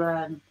recipe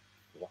for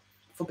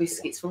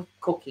biscuits, for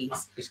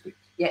cookies. Biscuit.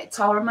 Yeah,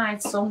 Tara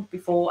made some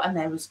before and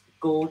they was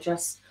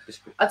gorgeous.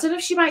 Biscuit. I don't know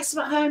if she makes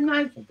them at home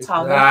now. biscuits.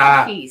 Tara,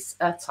 Ah. cookies.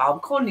 Tara, I'm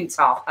calling him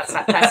Tara.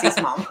 That's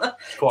his mum.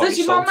 Quite Does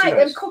your mum salty, make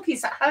them those.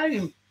 cookies at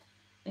home?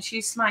 And she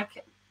used to make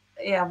it,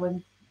 yeah,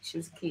 when she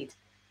was a kid.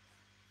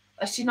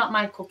 Has she not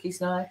made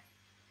cookies now?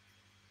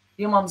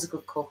 Your mum's a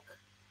good cook.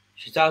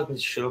 She tells me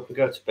to shut up and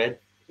go to bed.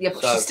 Yeah,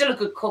 but So, she's still a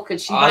good cook,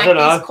 and she I made don't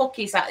know. these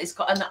cookies that it's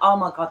got. And oh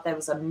my god, they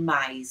was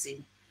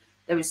amazing.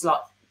 They was like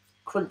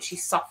crunchy,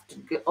 soft,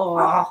 and good.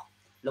 Oh,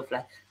 lovely.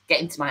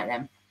 Getting to make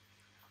them.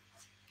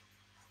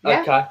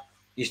 Yeah. Okay.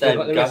 You still There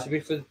got we the go. recipe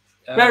for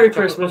Merry chocolate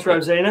Christmas, cookie?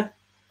 Rosina.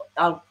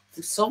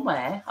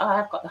 Somewhere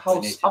I've got the whole.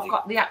 We need to I've do-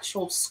 got the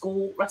actual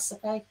school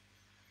recipe.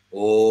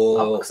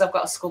 Oh, Because I've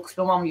got a school. Because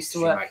my mum used to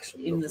She work makes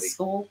some in the lovely-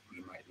 school.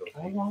 you make Oh,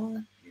 lovely. wow.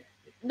 Yeah,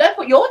 yeah. No,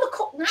 but you're the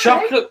cook now.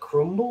 Chocolate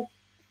crumble.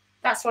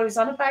 That's what he's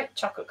on about.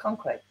 Chocolate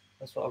concrete.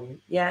 That's what I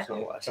mean. Yeah. That's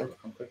not what I said.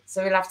 Chocolate concrete.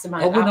 So we'll have to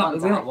make Oh, that one we're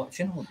day. not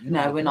watching.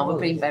 No, we're not. We're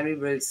being very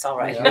rude.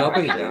 Sorry. Yeah, I'll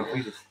be there.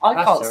 We just- I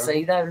That's can't terrible.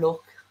 see though.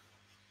 Look.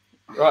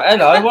 Right,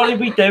 hello. What are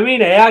we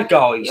doing here, Love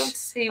to guys?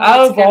 see you How all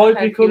have together. I Hope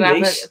become you have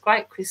this? a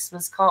great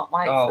Christmas. Can't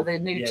wait for the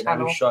new yeah,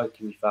 channel I'm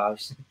shaking my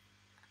face.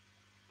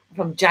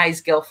 from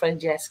Jay's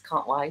girlfriend. Yes,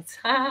 can't wait.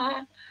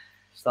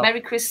 Stop,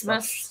 Merry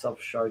Christmas. Stop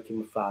shaking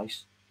my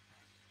face.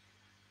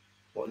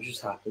 What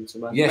just happened to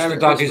me? Yes, Merry the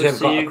doggies Christmas have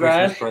to got you, a Christmas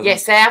Graham. present.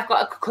 Yes, they have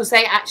got because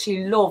they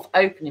actually love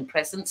opening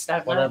presents,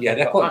 don't What they? have Yeah,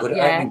 they're quite good at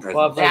Yeah. opening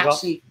What have presents. They they got?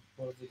 actually,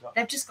 What have they got?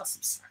 they've just got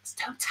some snacks.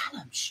 Don't tell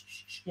them. Shh,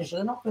 shh, shh. Yeah, but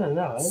they're not going to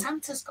know.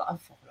 Santa's got them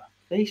for them.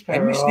 These Henry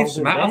parents sniffs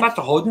them out. I've had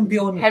to hold them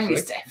behind the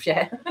Henry's fridge. deaf,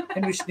 yeah.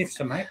 Henry sniffs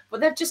them out.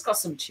 But they've just got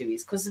some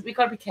chewies because we've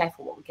got to be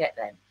careful what we get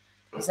them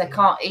because they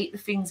can't eat the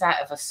things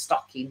out of a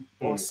stocking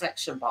or a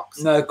selection box.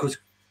 No, because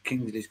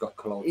Kingsley's got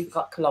colitis. He's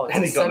got colitis.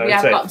 And he's got So no we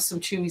have teeth. got some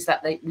chewies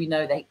that we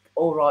know they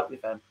all right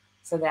with them.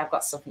 So they have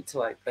got something to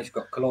open. He's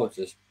got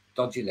colitis,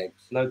 dodgy legs,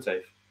 No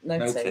teeth. No,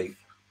 no teeth. teeth.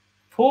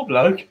 Poor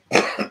bloke.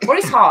 But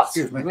his heart's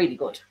Excuse me. really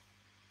good.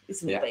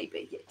 Isn't Yeah. it,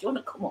 baby? Yeah. Do you want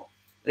to come up?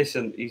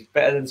 Listen, he's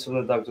better than some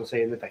of the dogs I'll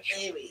see in the pet shop.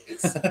 There he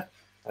is.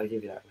 I'll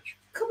give you that much.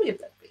 Come here,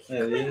 baby. There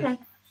Come he is. here.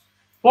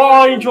 What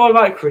I enjoy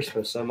about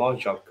Christmas and my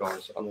job,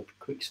 guys, on a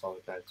quick side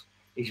note,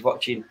 is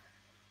watching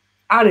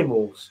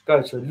animals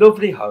go to a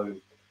lovely home,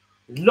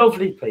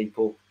 lovely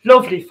people,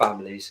 lovely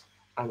families,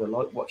 and I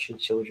like watching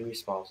children with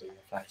smiles on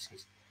their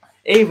faces.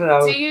 Even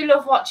though, Do you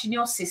love watching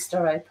your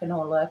sister open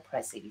all her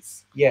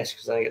prezzies? yes,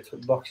 because I get to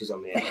put boxes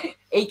on the head.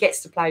 He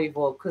gets to play with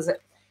all because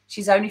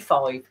she's only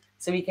 5,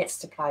 so he gets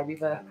to play with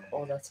her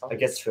all the time. I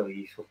get to feel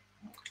useful.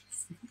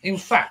 In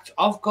fact,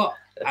 I've got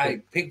a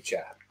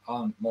picture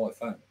on my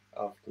phone.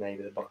 Of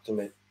maybe the box on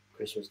my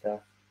Christmas Day.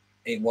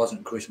 It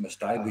wasn't Christmas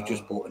Day. We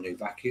just bought a new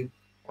vacuum.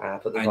 I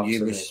put the And box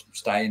you on was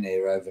staying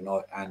here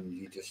overnight and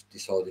you just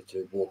decided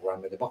to walk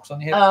around with the box on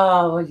your head.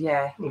 Oh,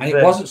 yeah. and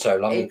it wasn't so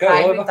long He ago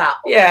played either. with that.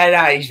 Yeah,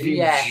 that is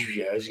Yeah.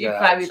 years You ago.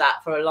 play with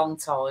that for a long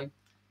time.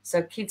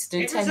 So kids do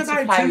It was tend to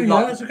about play 2 with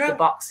like, years ago. the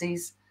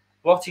boxes.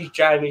 What is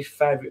Jamie's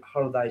favourite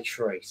holiday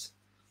treat?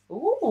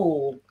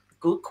 Ooh,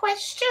 good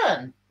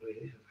question.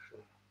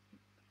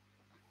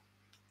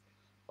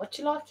 What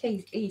do you like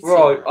eating?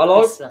 Right, at I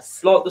like-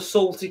 Christmas? Like the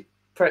salty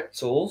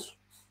pretzels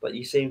that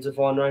you seem to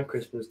find around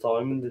Christmas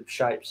time in the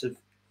shapes of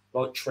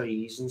like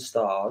trees and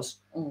stars.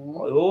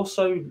 Mm. I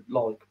also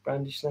like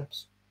brandy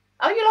snaps.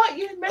 Oh,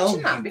 you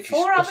mentioned that you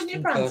before, haven't you,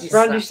 disgusting Brandy? person.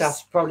 Brandy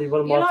snaps probably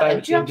one of You my like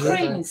favourite do you have things.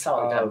 cream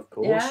inside Oh, them? of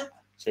course. Yeah.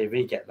 So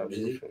we get loads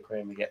of different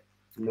cream. We get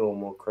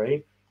normal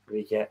cream.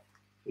 We get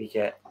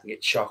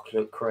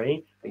chocolate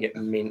cream. We get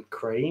mint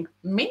cream.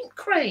 Mint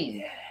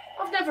cream.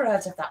 I've never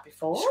heard of that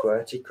before.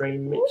 Squirty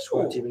cream, mint, Ooh.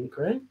 squirty mint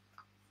cream.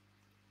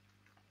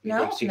 No,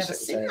 You I've can never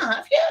see seen something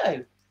that. Have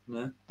you?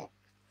 No.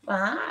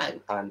 Wow.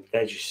 and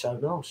they're just so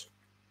nice.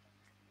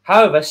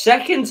 However,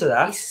 second to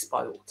that, He's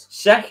spoiled.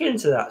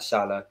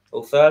 salad,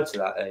 or third to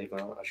that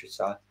even, I should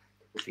say,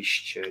 would be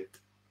stew.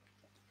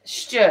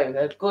 Stew,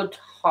 a good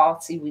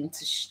hearty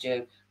winter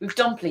stew with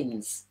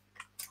dumplings.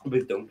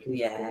 With dumplings. of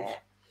Yeah. course.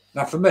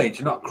 Now, for me,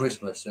 it's not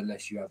Christmas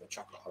unless you have a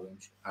chocolate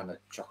orange and a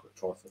chocolate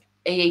trifle.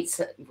 He eats.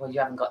 Well, you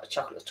haven't got a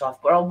chocolate trifle,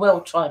 but I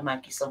will try and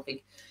make you something.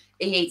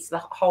 He eats the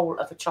whole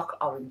of a chocolate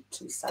orange to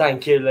himself.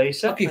 Thank you,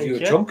 Lisa. I'll give Thank you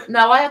a chunk.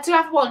 No, I do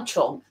have one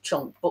chunk,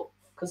 but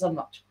because I'm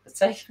not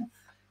chocolatey,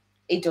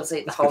 he does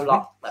eat the whole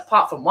lot.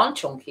 Apart from one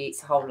chunk, he eats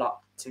the whole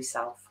lot to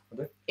himself.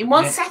 In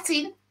one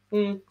setting.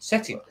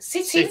 Setting.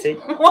 Sitting.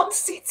 One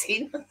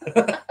sitting.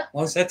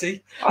 One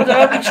setting. I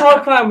don't know. We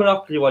tried playing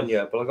Monopoly one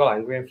year, but I got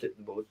angry and flipped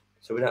the board,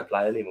 so we don't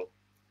play anymore.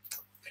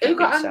 Who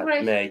got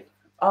angry? Me.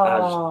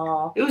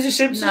 Oh. It was a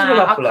Simpsons Nah,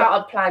 Monopoly. I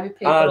can't play with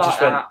people I like just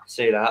that. went,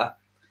 see that.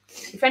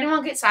 If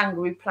anyone gets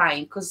angry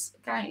playing, because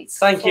again, it's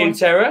Thank fun. you,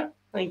 Tara.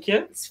 Thank you.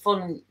 It's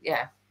fun,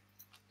 yeah.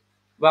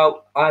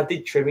 Well, I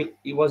did trim it.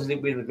 It was a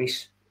little bit of a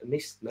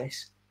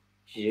mess.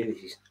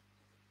 Jesus.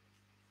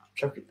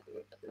 Chocolate.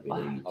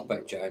 I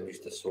bet Jamie's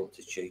the sort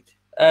to cheat.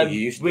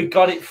 We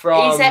got it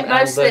from. He said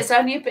mostly there's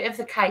only a bit of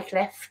the cake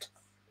left.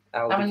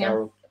 Aldi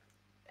Carroll.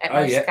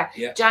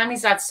 Yeah.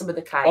 Jamie's had some of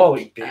the cake. Oh,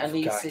 it's and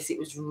he cake. says it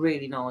was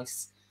really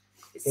nice.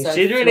 It's so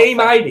Considering fluffy. he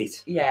made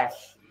it. Yeah.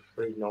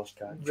 Really nice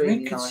cake. Really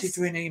nice.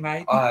 Considering he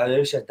made it.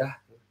 Who said that?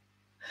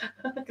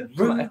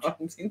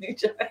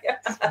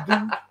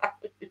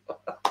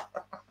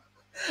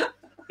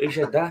 Who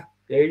said that?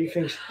 The only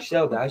thing she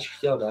still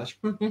does.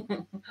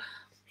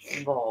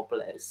 Oh,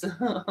 bless.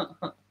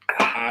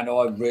 And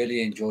I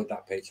really enjoyed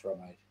that pizza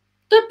I made.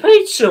 The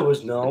pizza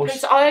was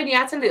nice. I only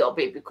had a little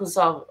bit because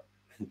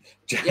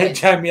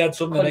Jamie had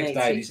some the Couldn't next eat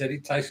day and it. he said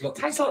it tastes like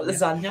tastes like I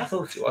lasagna.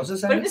 thought it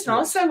was a But it was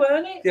nice though,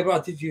 weren't it? Yeah, but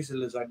I did use the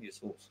lasagna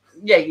sauce.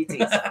 Yeah, you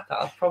did.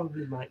 That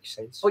probably makes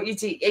sense. But you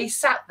did. He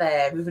sat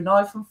there with a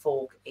knife and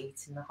fork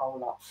eating the whole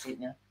lot,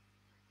 didn't you?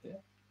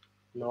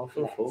 Knife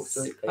and fork.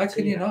 How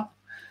can you not?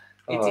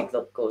 It did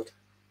look good.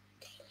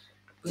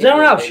 Does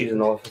anyone else use a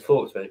knife and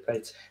fork to make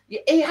pizza? Yeah,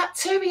 he had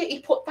to. He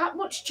put that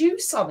much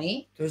juice on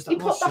it. There's He that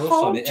put much the sauce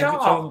whole on it every jar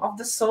time. of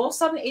the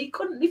sauce on it. He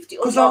couldn't lift it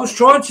up. Because I was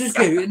trying to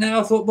do it and then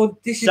I thought, well,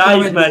 this is Dave,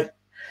 going mate.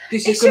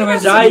 This He is should going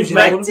have to had end up some using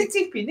bread all to of it.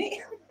 dip in it.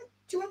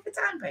 Do you want the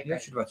time, baby? Yeah, I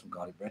should have had some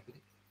garlic bread with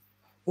it.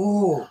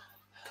 Oh,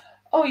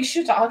 Oh, you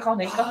should have. I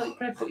can't eat garlic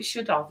bread, but you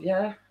should have.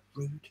 Yeah,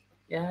 rude.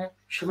 yeah. You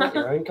should make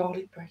your own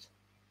garlic bread.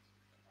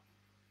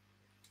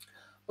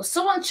 Well,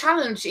 someone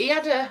challenged. He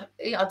had I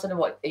don't know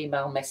what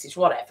email message,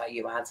 whatever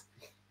you had,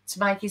 to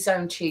make his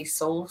own cheese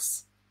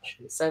sauce.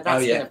 So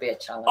that's yeah. going to be a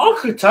challenge. I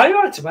could tell you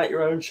how to make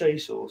your own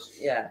cheese sauce.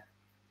 Yeah.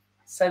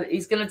 So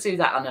he's going to do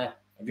that on a.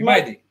 Have you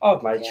made it?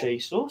 I've made Yeah.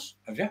 cheese sauce.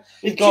 Have you?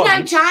 With Do you know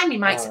garlic. Jamie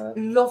makes Oh,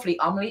 lovely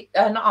omelette,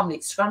 not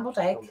omelette, scrambled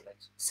egg.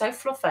 So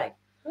fluffy.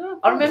 Oh,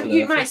 I remember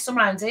you fluffy. made some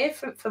round here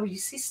for your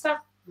sister.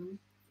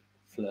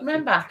 Fluffy.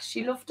 Remember?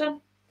 She loved them.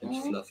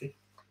 It's fluffy.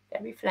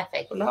 Very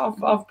fluffy. But no,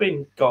 I've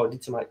been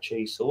guided to make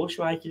cheese sauce.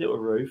 You make your little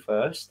roux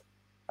first.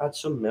 Add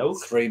some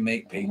milk. 3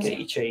 meat Get pizza.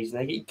 your cheese and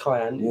then get your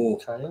cayenne. Whoa.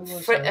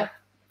 What's Free, that?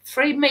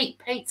 free meat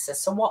pizza.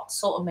 So what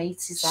sort of meat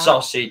is that?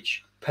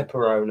 Sausage,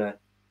 pepperoni,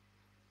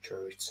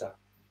 chorizo.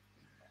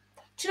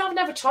 Do you know I've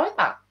never tried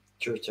that?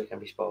 Chorizo can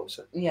be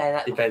spicy. Yeah,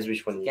 that Depends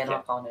which one you again, I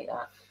get. can't eat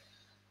that.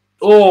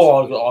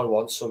 Oh, I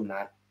want some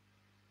now.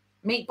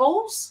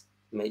 Meatballs?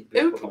 Meat.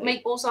 Who put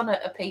meatballs on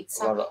a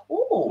pizza? Well,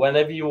 Oh,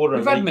 Whenever you order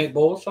We've a had meat,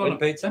 meatballs on a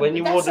pizza. when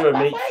you That's order a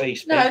not meat bad.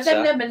 feast no, pizza,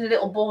 them in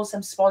little balls,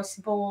 them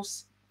spicy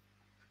balls.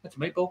 That's a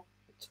meatball.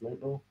 it's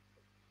meatball.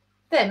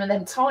 Them and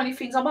them tiny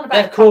things. I'm on about.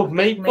 They're the called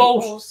big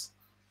meatballs.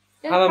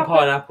 Yeah, Ham and proper.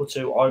 pineapple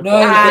too. I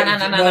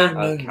No,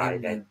 no. Okay,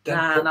 then. Don't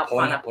Nah, put not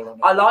pineapple on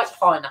it. I like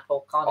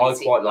pineapple. Can't I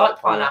eat it. quite like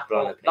pineapple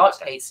on a Like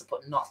pizza. pizza,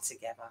 but not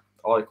together.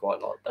 I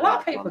quite like. A lot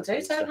of pineapple people on a do,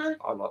 pizza. don't they?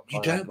 I like. You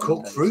pineapple don't on cook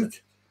a pizza.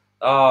 fruit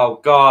Oh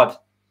God!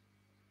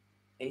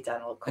 You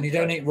don't like and you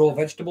don't eat raw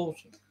vegetables.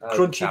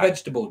 Crunchy Okay.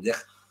 vegetables. Yeah.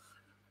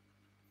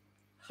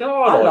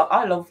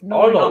 I love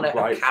gnawing on a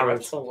grapefruit.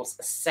 carrot or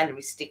a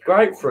celery stick.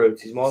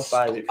 Grapefruit is my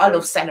favourite. I fruit.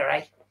 love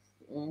celery.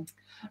 Mm. No,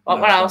 What I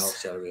don't like else?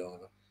 celery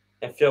either.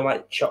 I feel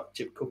like chopped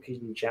chip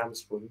cookies and jam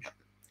sponge.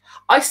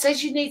 I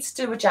said you need to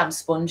do a jam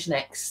sponge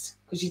next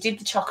because you did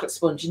the chocolate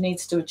sponge. You need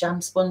to do a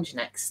jam sponge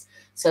next.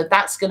 So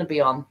that's going to be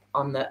on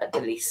the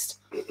list.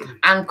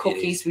 And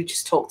cookies. We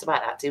just talked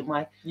about that, didn't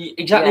we?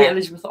 Exactly, Yeah.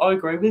 Elizabeth. I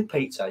agree with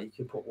pizza. You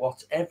can put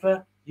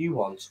whatever you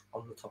want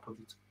on the top of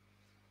it.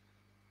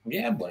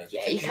 Yeah, whatever.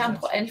 Yeah, you can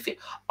put anything.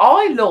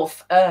 I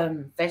love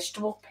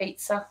vegetable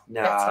pizza.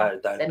 No, better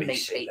don't than be meat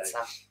silly. pizza.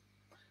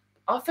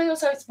 I feel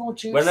as though it's more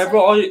juicy. Whenever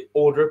I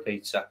order a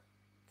pizza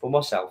for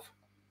myself,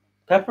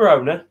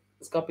 pepperoni,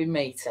 It's got to be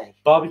meaty.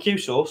 barbecue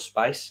sauce,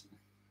 base,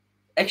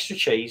 extra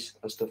cheese,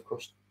 and stuffed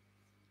crust.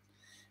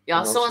 Yeah,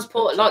 And someone's also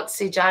put, pizza. like to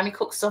see Jamie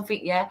cook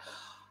something. Yeah,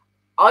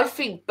 I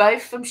think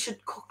both of them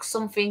should cook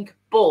something,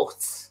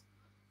 but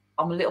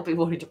I'm a little bit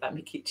worried about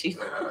my kitchen.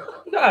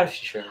 You got house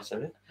insurance,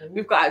 haven't you?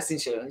 We've got house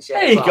insurance. Yeah,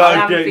 There you but go, I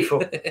am a bit-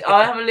 beautiful.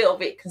 I am a little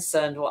bit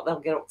concerned what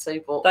they'll get up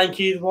to, but Thank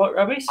you, the White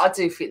Rabbits. I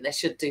do think they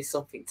should do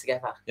something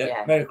together. Yeah.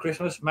 Yeah. Merry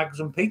Christmas, Mags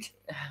and Pete.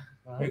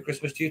 Right. Merry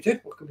Christmas to you too.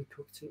 What can we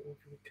cook to?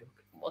 What can we cook?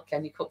 What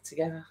can you cook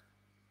together?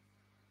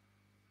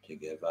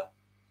 Together.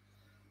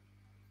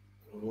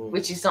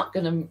 Which is not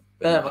going to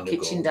burn my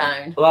kitchen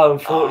down. Well,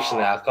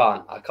 unfortunately,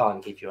 I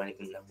can't give you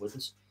anything that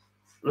wouldn't.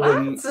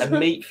 A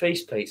meat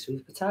feast pizza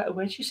with potato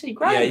wedges. See,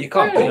 great. Yeah, you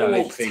can't great. beat a Oh,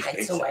 meat feast potato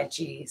pizza.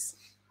 wedges.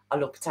 I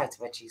love potato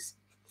wedges.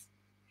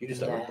 You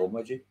just have a bum,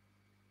 would you?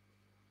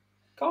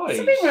 Guys.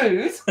 It's a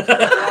bit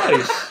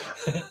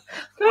rude.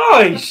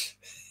 Guys.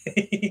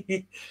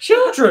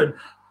 Children.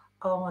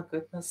 Oh my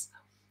goodness.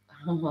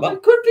 That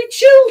could be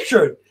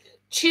children.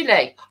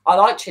 Chili. I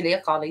like chili. I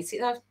can't eat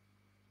it though.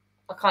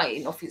 I can't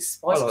eat enough. It's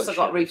spicy I like because I've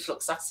got chili.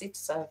 reflux acid.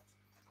 So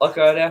Like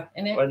earlier,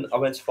 Innit? when I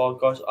went to Five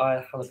Guys, I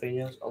had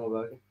jalapenos on my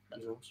burger. It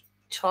was awesome.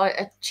 try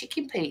a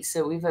chicken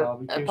pizza with a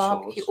Barbecue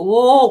barbecue. sauce.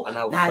 Oh, And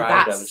now Alfredo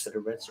that's instead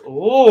of red sauce.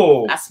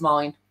 Oh. that's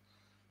mine.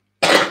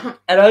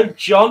 Hello,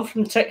 John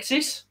from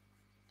Texas.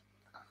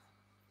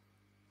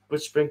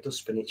 With sprinkled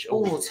spinach.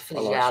 Oh, to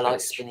finish, I like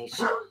spinach.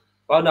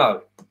 Oh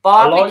no,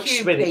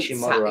 Barbecue spinach in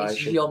pizza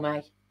moderation. is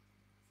yummy.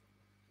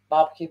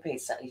 Barbecue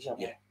pizza is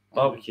yummy. Yeah.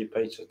 barbecue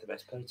pizza is the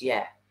best pizza.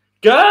 Yeah.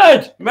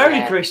 Good. Merry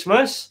Yeah.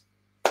 Christmas.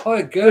 Oh,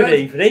 Good good.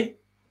 evening.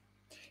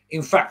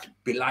 In fact,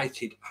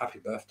 belated happy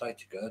birthday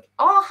to Gerd.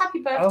 Oh, happy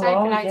birthday,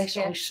 Oh, belated, yes,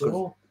 yeah. I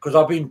saw. Because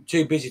I've been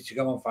too busy to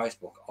go on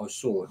Facebook. I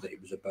saw that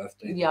it was a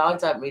birthday. Yeah, I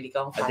don't really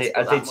go on Facebook.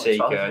 I that did see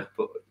much, Gerd,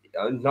 but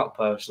not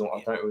personal. I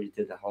don't really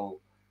do the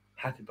whole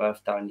happy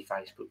birthday on your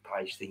Facebook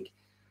page thing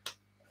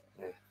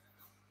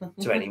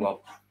to anyone.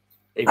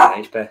 Even though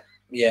it's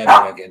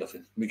Yeah, we don't get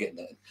nothing. We get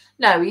nothing.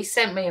 No, he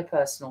sent me a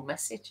personal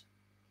message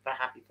for a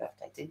happy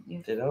birthday, didn't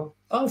you? Did I?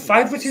 Oh,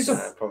 favouritism.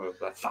 Probably.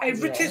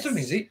 Favouritism,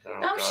 Yes. is it? Oh,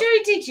 I'm God. sure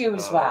he did you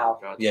as Oh, well.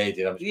 God. Yeah, he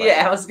did. I'm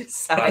Yeah, I was going to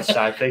say. That's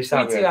sad. Please We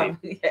tell me. do I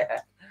have- did. yeah.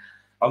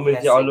 I'm with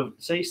Yes, you. I it- love.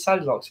 See,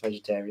 Sally likes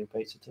vegetarian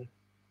pizza too.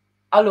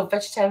 I love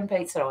vegetarian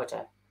pizza, I do.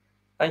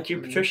 Thank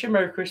you, Patricia.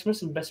 Merry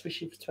Christmas and best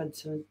wishes for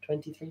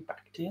 2023.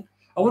 Back to you.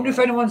 I wonder if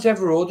anyone's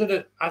ever ordered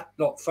it,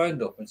 like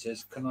phoned up and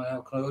says, "Can I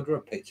order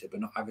a pizza but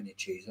not have any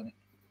cheese on it?"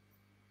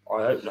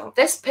 I hope not.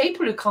 There's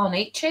people who can't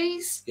eat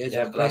cheese.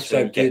 Yeah, but they that's so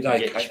when you do get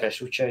they? your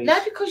special cheese.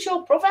 No, because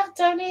your brother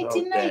don't eat, Oh,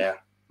 didn't he? dear.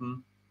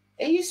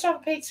 He used to have a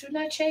pizza with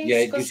no cheese. Yeah,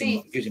 it because gives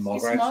him it's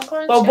migraines.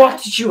 migraines, Well, yeah.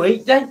 what did you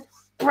eat then?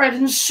 Bread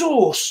and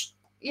sauce.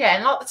 Yeah,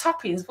 and like the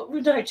toppings, but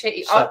with no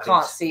cheese. Stop I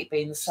can't it. see it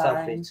being the same.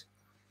 Stop it.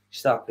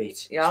 Stop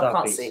it. Yeah, Stop I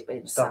can't it. see it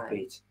being the Stop same.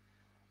 it.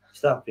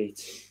 Stop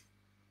it.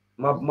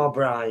 My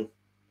brain.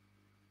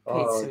 Oh,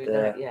 Pizza with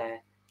dear. no, yeah.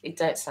 It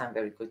don't sound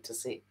very good,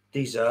 does it?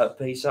 Dessert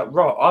pizza.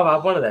 Right, I've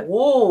had one of them.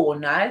 Whoa,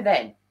 no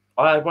then.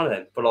 I had one of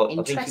them, but like, I think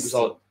it was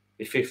Interesting. like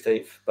my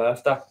 15th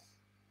birthday.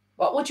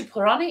 What would you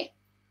put on it?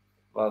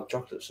 Well,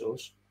 chocolate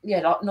sauce. Yeah,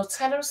 like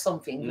Nutella or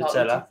something. Like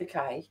Nutella. with the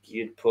cake.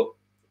 You'd put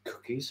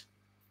cookies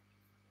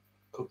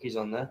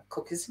on there.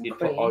 Cookies and You'd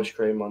cream. put ice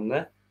cream on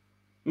there.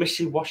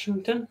 Missy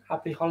Washington,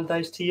 happy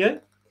holidays to you.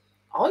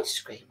 Ice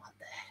cream on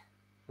there.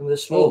 And the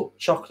small Oh.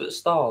 chocolate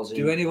stars.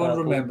 Do in anyone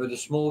purple. remember the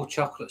small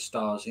chocolate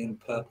stars in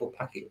purple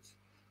packets?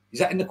 Is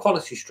that in the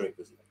Quality Street?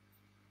 Was it?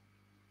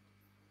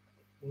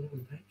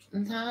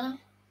 No.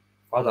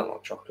 I don't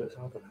like chocolates.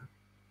 I don't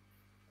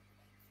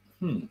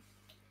know.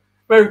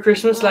 Merry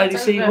Christmas, Well, I Lady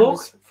don't Seahawk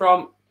remember.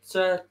 from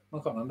I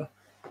can't remember.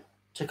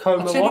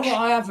 Tacoma I'll tell Wash. you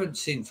what I haven't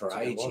seen for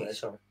That's a good one, ages.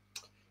 sorry.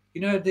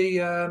 You know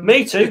the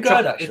Me too, the,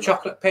 good, the actually.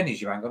 chocolate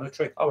pennies you hang on a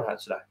tree. I would have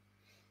today.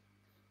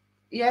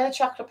 Yeah,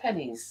 chocolate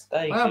pennies.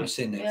 There you I go. haven't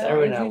seen it. Yeah.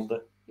 They're in Have you? Elder.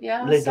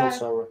 Yeah. Lidl, so-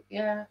 sorry.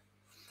 yeah.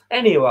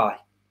 Anyway,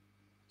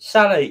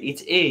 Sally,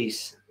 it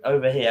is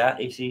over here.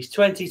 It is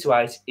 20 to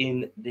 8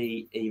 in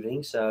the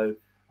evening, so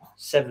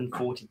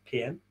 7:40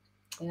 p.m.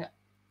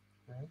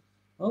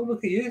 Oh,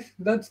 look at you!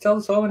 Don't tell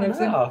the time and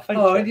everything. Oh, thank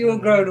Oh, you. you're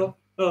grown up.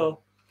 Oh.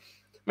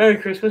 Merry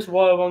Christmas,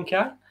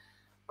 Y1K.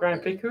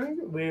 Grand Pickering.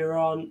 We're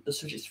on the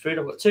subject of food.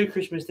 I've got 2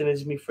 Christmas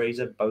dinners in my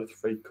freezer, both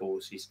free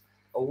courses.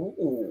 Oh,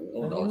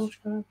 nice.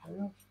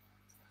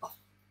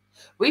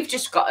 we've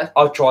just got a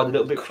I've tried a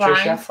little bit of Crime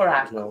Patricia. for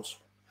our- It was nice.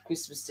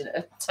 Christmas dinner,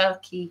 a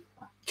turkey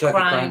Turkey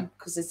crime, crime.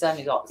 because there's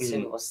only like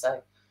 2 of us,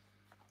 so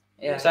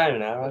yeah. Same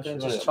now. We're going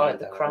to just try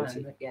the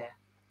crime, yeah.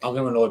 Oh. I'm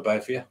going to annoy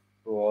both of you.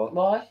 What?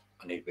 Why?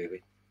 I need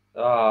baby.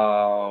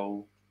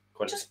 Oh.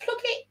 Just plug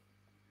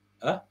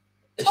it.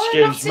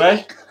 Excuse Toilet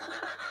me. it.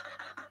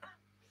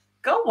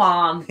 Go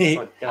on.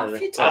 Right, go Off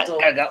then. you toddle.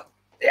 go.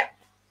 Yeah.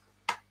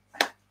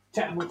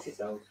 Chat amongst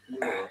yourselves.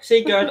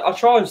 See, good. I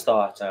try and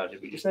start early,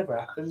 but it just never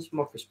happens for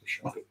my Christmas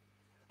shopping.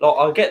 Like,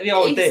 I get the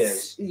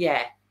ideas.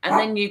 Yeah. And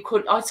then you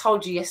could. I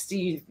told you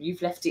yesterday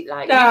you've left it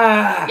late.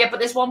 Nah. Yeah, but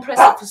there's one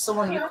present for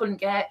someone you couldn't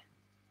get,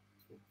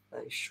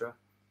 That is true.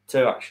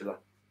 2, actually.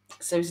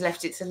 so he's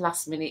left it to the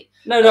last minute.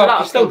 No, A I lot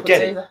can of still people get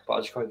do it, that. but I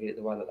just can't get it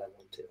the way that they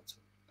want it. That's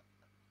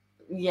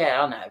all.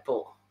 Yeah, I know,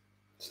 but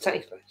It's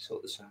technically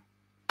sort of the same.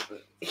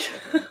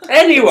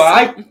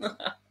 Anyway,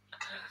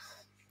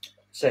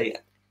 see,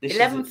 this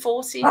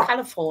 11:40 in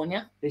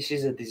California. This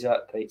is a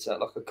dessert pizza,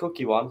 like a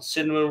cookie one,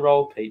 cinnamon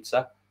roll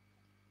pizza.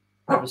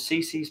 We have a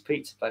CC's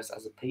pizza place that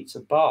has a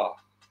pizza bar.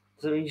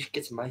 Does that mean you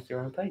get to make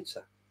your own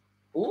pizza?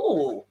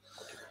 Ooh.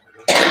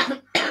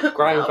 Graham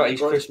That'll got be his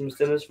good. Christmas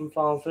dinners from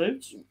Farm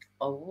Foods.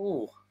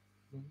 Oh.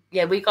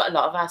 Yeah, we got a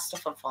lot of our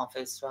stuff on Farm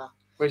Foods as well.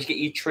 Where'd you get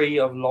your tree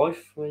of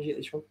life? Where'd you get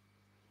this from?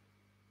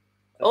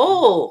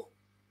 Oh.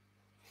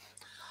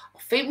 I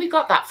think we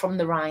got that from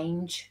the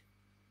range.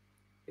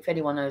 If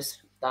anyone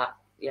knows that,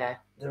 yeah.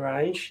 The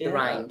range. The Yeah.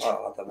 range.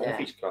 Oh, I don't know Yeah. if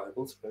it's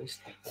global, to be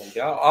honest. There you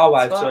go. I'll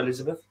wave That's to what-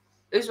 Elizabeth.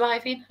 Who's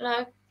waving?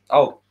 Hello?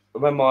 Oh,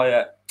 when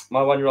my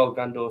 1-year-old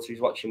granddaughter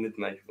is watching with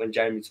me, when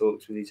Jamie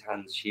talks with his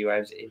hands, she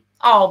waves at him.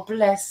 Oh,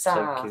 bless So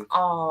her. cute.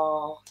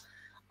 Oh,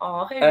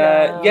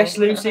 hello. Yes,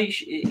 Lucy,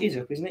 it is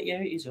up, isn't it? Yeah,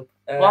 it is up.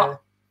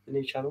 What? The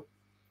new channel.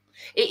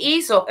 It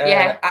is up,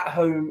 yeah. At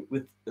home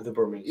with the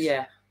Brummies.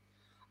 Yeah.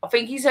 I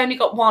think he's only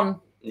got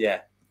one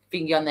Yeah.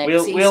 thingy on there.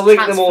 'cause he's We'll link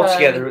them all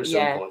transferring- together at some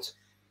yeah. point.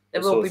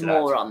 There We'll will be sort it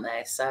out. more on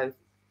there, so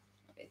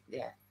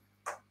yeah.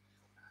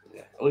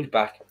 Yeah. Oh, he's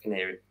back. I can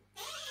hear him.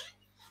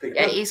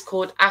 Yeah, it is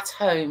called At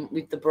Home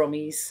with the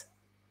Brummies.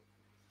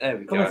 There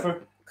we Coming go.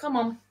 through. Come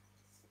on.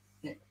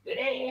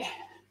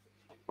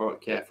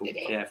 Right, careful.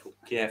 There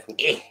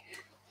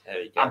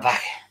we go. I'm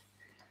back.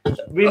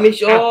 We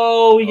miss.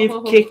 Oh,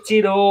 you've kicked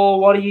it all.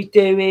 What are you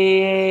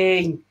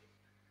doing?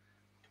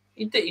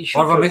 You should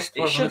What have I come- missed? It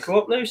What have I should missed? come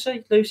up,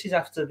 Lucy. Lucy's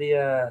after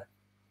the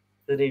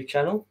new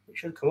channel. It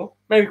should come up.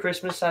 Merry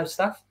Christmas, South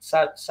staff.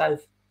 South.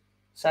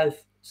 I can't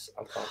say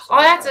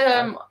I it.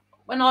 had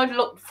when I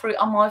looked through it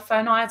on my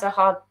phone, I had a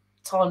hard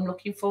time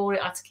looking for it.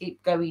 I had to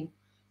keep going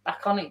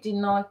back on it,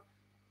 didn't I?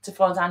 To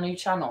find our new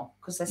channel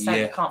because they say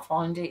Yeah. you can't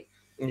find it.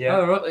 Yeah.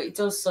 All right. But it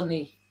does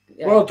suddenly.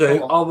 Yeah, What I'll do,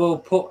 come up. I will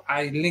put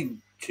a link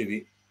to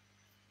it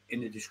in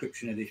the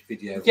description of this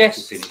video. once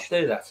Yes. we're finished.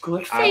 Do that. Good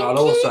And thinking. I'll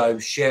also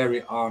share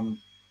it on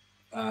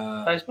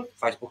Facebook.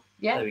 Facebook.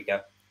 Yeah. There we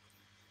go.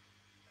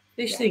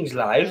 This Yeah. thing's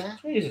live. Yeah.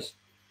 Jesus.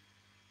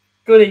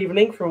 Good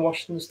evening from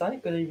Washington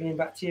State. Good evening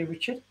back to you,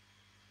 Richard.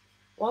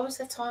 Why was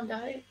there timed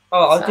out?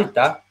 Oh, I So- did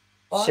that.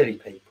 What? Silly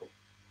people.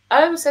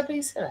 Oh, was there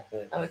being silly?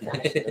 Yeah. Oh,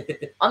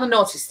 okay. On the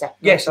naughty step.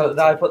 Yes, naughty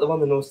I put them on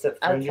the north step for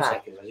 300 Okay.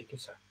 seconds, as you can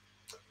see.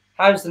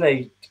 How's the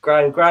knee?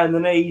 Graham, the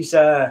knees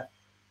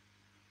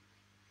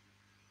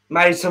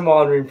made some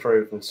minor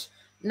improvements.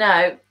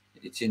 No,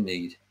 It's in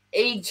need.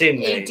 he It's in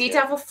he there, did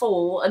yeah. have a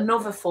fall,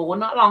 another fall,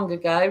 not long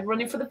ago,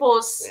 running for the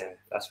bus. Yeah,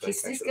 that's very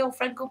Kissed his special.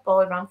 girlfriend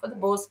goodbye, ran for the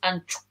bus,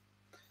 and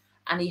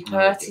he Oh,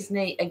 hurt dear. his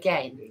knee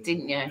again,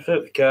 didn't you?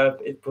 Hurt the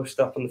curb, it pushed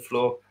up on the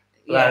floor.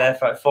 Lay Yeah. there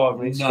for like 5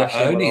 minutes. Not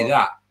scratching only my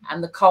that,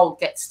 And the cold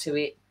gets to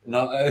it.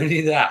 not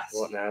only that,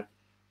 What now?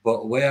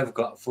 but we have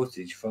got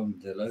footage from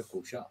the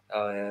local shop.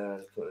 Oh, yeah,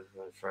 I put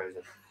it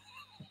frozen.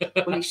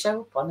 Will it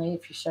show up on here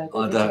if you show the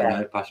I don't video?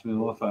 know. Pass me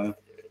my phone.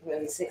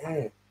 Where is it?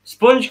 Yeah.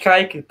 Sponge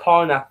cake and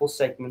pineapple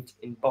segment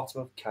in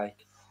bottom of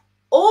cake.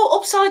 Oh,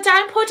 upside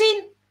down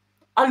pudding.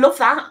 I love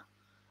that.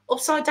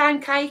 Upside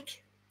down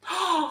cake.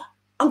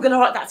 I'm going to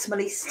write that to my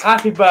list.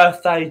 Happy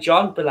birthday,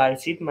 John.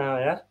 Belated, may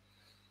I add.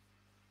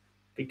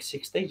 Big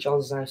 60.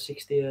 John's now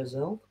 60 years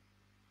old.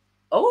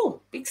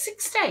 Oh, big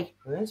 60.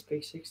 Yes,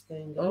 big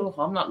 16. Oh,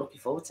 I'm not looking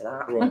forward to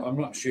that. Right, I'm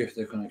not sure if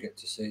they're going to get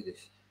to see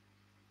this.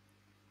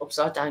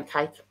 Upside down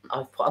cake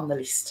I've put on the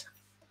list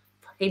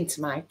for him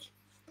to make.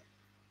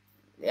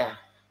 Yeah.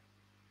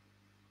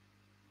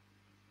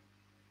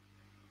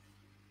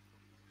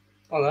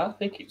 Oh, no, I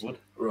think it would.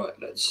 Right,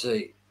 let's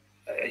see.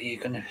 Are you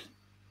going to...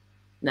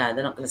 No,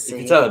 they're not going to You see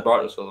can it. tell the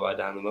brightness all the way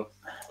down the middle.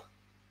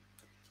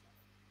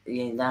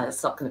 Yeah, no,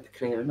 it's not going to be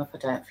clear enough, I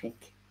don't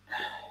think.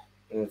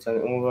 Yeah, turn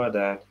it all the way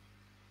down.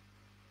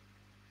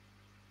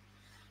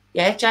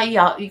 Yeah, Jay,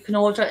 you can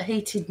order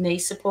heated knee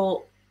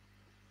support.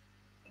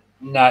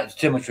 No, it's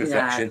too much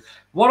reflection.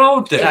 What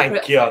I'll do,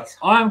 Thank you.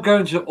 I'm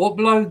going to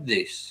upload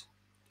this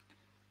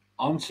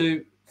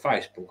onto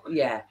Facebook.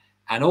 Yeah.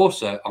 And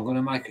also, I'm going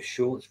to make a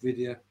shorts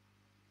video.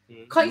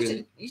 Can't you,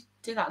 Really? you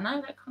do that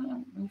now? That can't you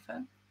on your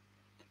phone?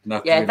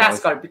 No, Yeah, you that's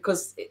know, got it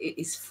because it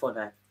is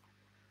funny.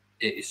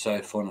 It is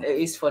so funny. It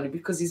is funny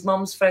because his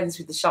mum's friends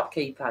with the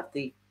shopkeeper,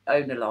 the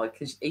owner, like,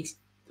 because is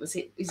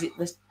it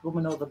the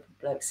woman or the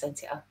bloke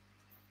sent it her?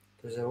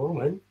 There's a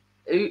woman.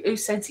 Who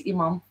sent it? Your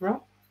mum?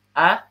 Rob.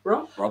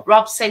 Rob? Rob.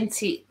 Rob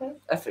sent it.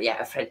 A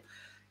friend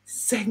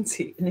sent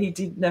it, and he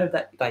didn't know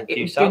that Thank it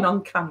you, was son. been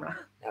on camera.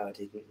 No, I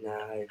didn't.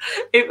 No.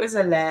 It was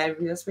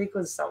hilarious. We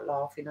couldn't stop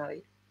laughing at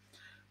it.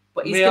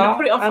 But he's We going to are,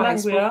 put it on Alan,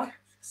 we Facebook are.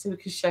 so we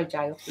can show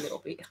Jay off a little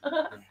bit.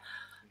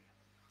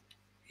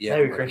 Yeah,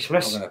 Merry I'm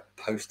Christmas. going to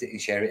post it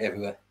and share it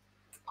everywhere.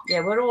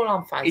 Yeah, we're all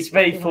on Facebook. It's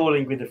very you know.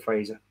 falling with the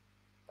freezer.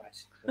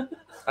 Basically.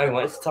 Hang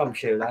on, it's Tom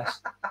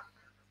Shoelace.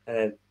 And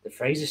then the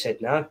freezer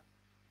said no.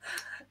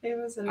 It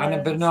was And a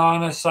hilarious.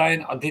 banana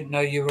saying, I didn't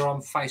know you were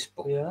on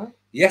Facebook. Yeah.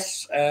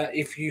 Yes,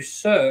 if you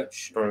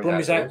search Brummies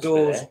Brummies Outdoors,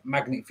 Outdoors yeah.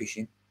 Magnet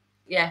Fishing,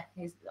 Yeah,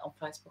 he's on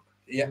Facebook.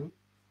 yeah,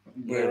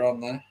 we're Yeah. on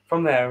there.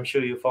 From there, I'm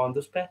sure you'll find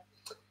us, Bear.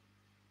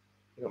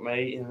 You got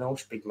me in an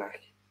old Big Mac.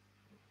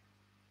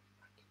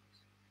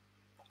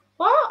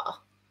 What?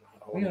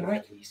 I want Yeah, a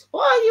right. Mackies.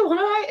 What are you on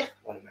about? I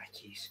want a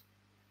Mackies.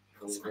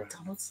 It's Hungry.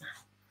 McDonald's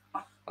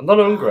now. I'm not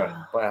hungry,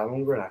 but I'm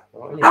hungry now.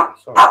 Right, anyway,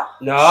 sorry.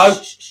 No.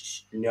 Shh, shh,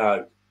 shh.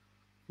 No.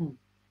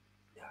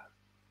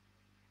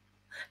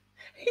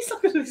 He's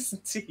not going to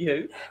listen to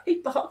you. He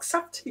barks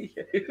after you.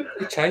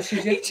 He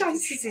chases He you.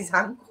 chases his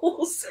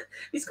ankles.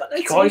 He's got no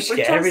It's quite teeth for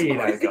scary, you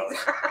know, transport.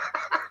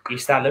 You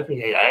stand up and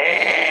you say,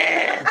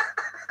 "Ah!"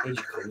 He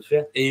just comes for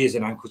you. He is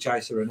an ankle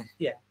chaser, isn't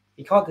he?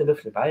 he can't do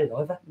nothing about it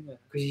either Yeah.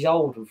 because he's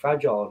old and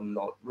fragile and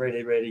like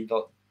really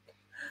like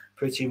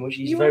pretty much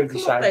he's You a very wanna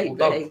come up, disabled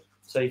dog. baby?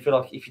 So you feel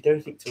like if you do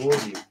anything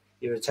towards you,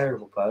 you're a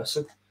terrible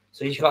person.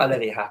 So you just got to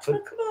let it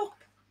happen. Come up.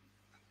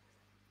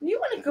 You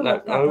want to come No,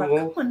 up, no, Papa?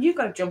 well- Come on, you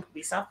got to jump up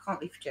yourself. I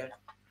can't lift you.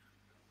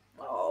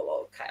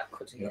 Oh, okay, I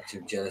could. You're not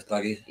too jealous,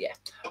 doggy.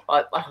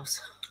 I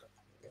was.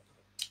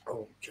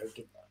 Oh,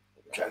 joking.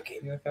 Joking.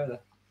 You okay there?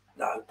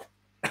 No.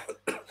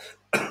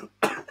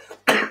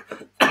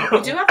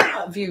 We do have a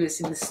lot of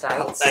viewers in the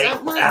States,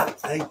 don't we?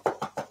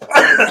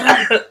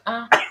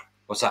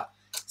 What's that?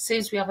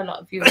 Seems we have a lot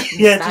of viewers in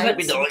the Yeah, States. just let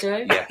me know. We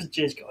do. Yeah.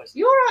 Cheers, guys.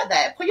 You're right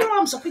there. Put your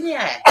arms up in the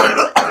air.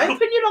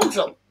 Open your lungs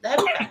up. There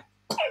we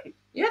go.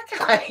 You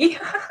okay?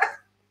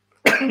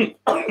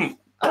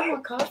 Oh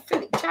my God,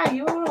 Philip J,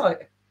 you all right?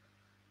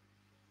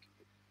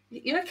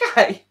 You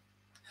okay?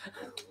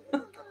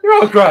 You're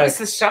all great. It's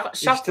the shock.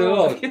 still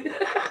on?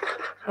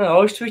 Oh,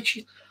 I was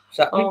twitching. What's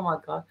happening? Oh my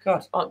God.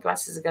 God. Oh,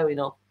 glasses are going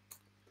up.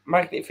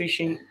 Magnet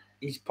fishing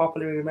is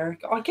popular in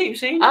America. I keep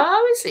seeing it.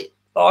 Oh, is it?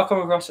 I come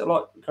across it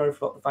like going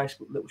for like the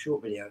Facebook little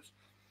short videos.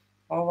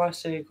 Oh, I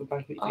see a good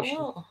magnet fishing,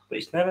 Oh. but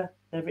it's never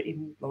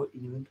in like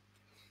England.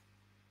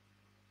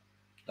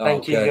 Oh,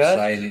 Thank you, Kurt's guys.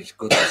 saying it's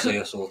good to see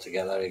us all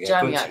together again.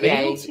 Jamie, Good to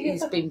yeah, be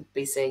he's been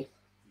busy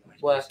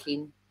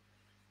working,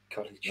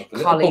 College. Like a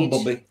little College.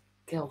 bumblebee.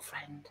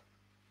 girlfriend,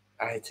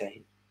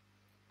 18.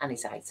 and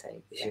he's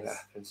 18. You see what Yes,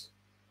 happens.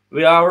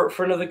 We are up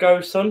for another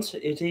ghost hunt.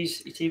 It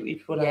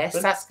will yes,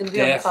 happen. that's going to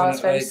be on the cards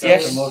very Definitely, soon.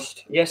 that's Yes. a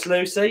must. Yes,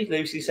 Lucy.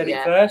 Lucy said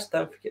Yeah. it first.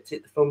 Don't forget to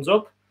hit the thumbs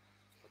up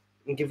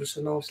and give us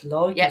a nice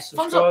like Yeah, and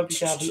thumbs subscribe up.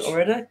 if you haven't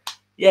already.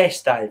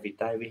 Yes, David.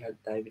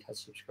 David has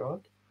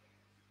subscribed.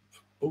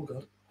 Oh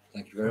God.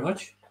 Thank you very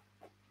much.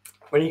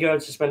 When are you going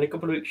to spend a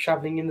couple of weeks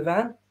travelling in the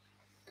van?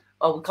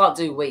 Oh, we can't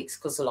do weeks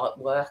because of like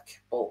work,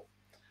 but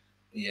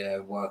Yeah,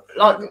 work.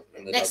 Like, and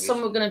the next doggies.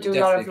 summer we're going to do a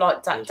lot of Definitely.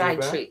 like that day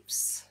Right.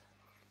 trips.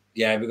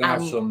 Yeah, we're gonna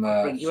have and some.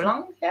 Bring you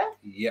along, yeah.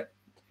 Yep.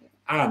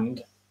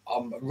 And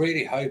I'm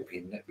really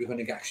hoping that we're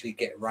going to actually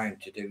get around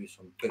to doing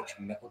some beach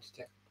metal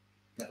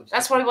detector.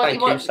 That's what I want. Thank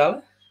You you, want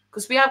Sally.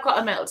 because we have got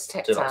a metal Do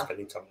detector. like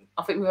spending time.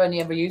 I think we've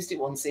only ever used it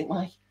once, didn't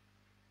we?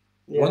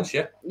 Yeah. Once,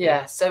 yeah.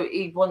 Yeah. So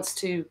he wants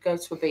to go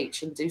to a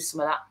beach and do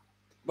some of that.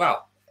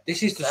 Well,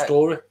 this is the So-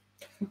 story.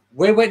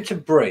 We went to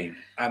Bream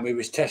and we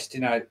was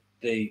testing out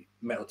the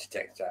metal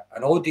detector,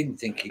 and I didn't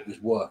think it was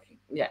working.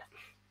 Yeah.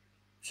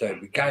 So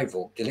we gave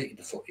up, deleted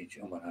the footage,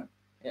 and went home.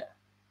 Yeah.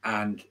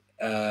 And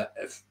a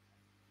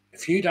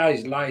few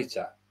days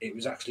later, it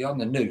was actually on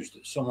the news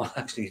that someone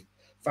actually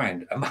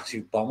found a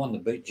massive bomb on the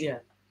beach. Yeah.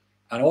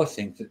 And I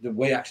think that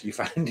we actually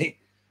found it.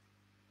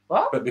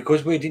 What? But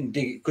because we didn't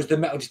dig it, because the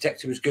metal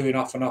detector was going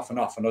off and off and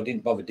off, and I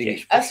didn't bother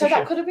digging, So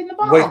that could have been the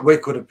bomb. we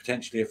could have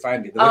potentially have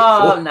found it. The week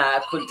Oh before. no,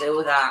 I couldn't deal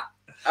with that.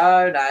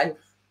 Oh no.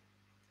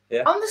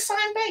 Yeah. On the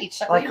same beach.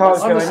 that I we can't was-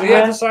 go Honestly, anywhere.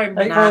 yeah, the same.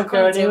 They Nah, can't I go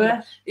couldn't deal with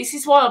anywhere. This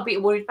is why I'm a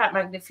bit worried about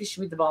magnet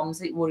fishing with the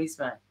bombs. It worries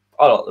me.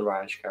 I like the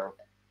range, Carol.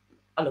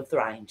 I love the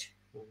range.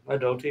 I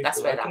don't even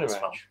That's where that the was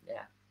from. range.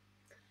 Yeah.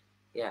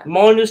 Yeah.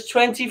 Minus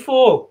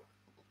 24.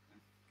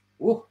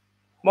 Ooh.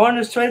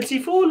 Minus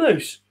 24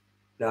 loose.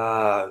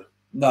 No.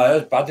 No, it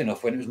was bad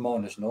enough when it was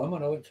 -9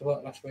 when I went to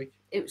work last week.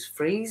 It was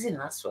freezing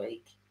last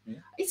week. Yeah.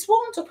 It's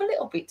warmed up a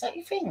little bit, don't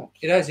you think?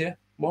 It has, yeah.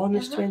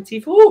 Minus Uh-huh.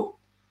 24.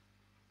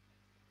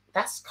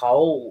 That's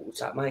cold.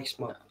 That makes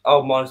my...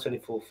 Oh, minus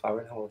 24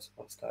 Fahrenheit.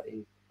 What's that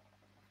in?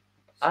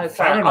 I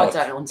Fahrenheit.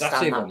 don't understand That's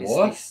that even business.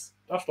 worse.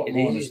 That's like It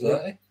 -30. is,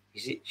 isn't it?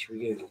 Is it? Should we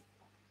Google?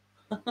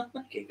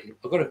 Google.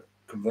 I've got a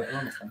converter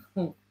on the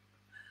phone.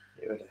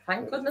 Here it is.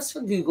 Thank goodness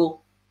for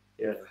Google.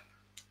 Here it is.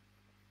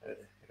 Here it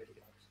is.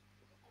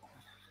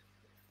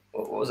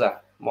 What was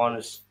that?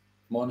 Minus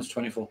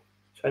 -24.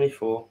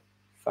 24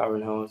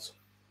 Fahrenheit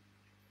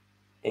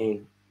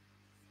in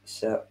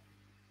so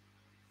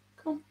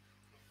Come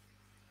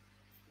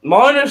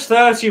minus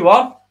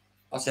 31.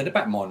 I said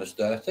about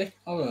 -30.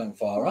 I wasn't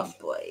far off.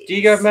 Boy. Do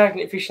you go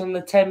magnet fishing on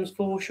the Thames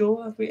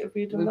foreshore? Have we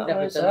done We've that? never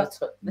Where's done that?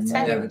 the No,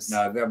 Thames.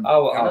 no, we haven't,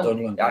 Oh, we haven't oh,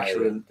 done London.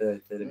 actually,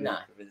 area. the No.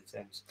 River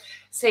Thames.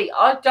 See,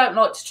 I don't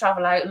like to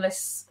travel out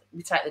unless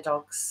we take the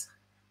dogs.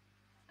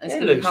 And it's Yeah,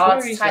 going to be Luke's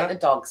hard very to take sad. the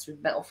dogs with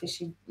metal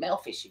fishing.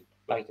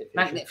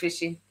 Magnet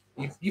fishing.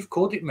 You've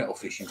called it metal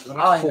fishing for the I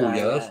last know, 4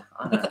 years. yeah,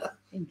 I know.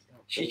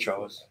 She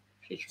tries.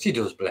 She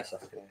does, bless her.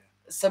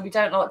 So we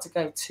don't like to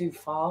go too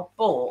far,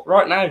 but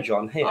Right now,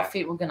 John, here. I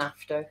think we're going to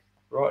have to.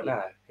 Right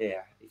now,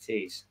 here. It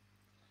is.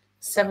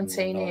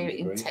 17 9 here in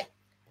degrees. Texas.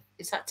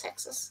 Is that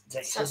Texas?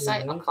 Texas, Does that say? I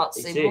isn't it? can't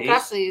It see. My is.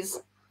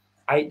 glasses.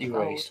 8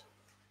 degrees.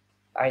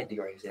 8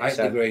 degrees. Yeah. 8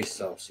 So degrees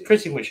Celsius.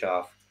 pretty much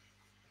half.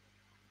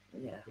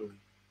 Yeah.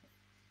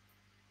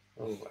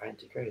 Oh, 8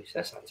 degrees.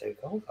 That's not too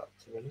cold,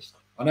 to be honest.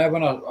 I know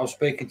when I was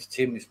speaking to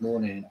Tim this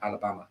morning in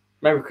Alabama,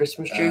 Merry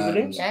Christmas,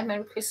 Jubilee. Yeah,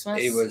 Merry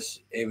Christmas. he was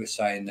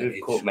saying that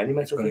We've caught many it's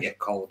metal going to fish. get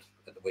cold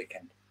at the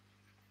weekend.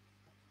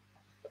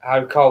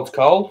 How cold's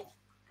cold?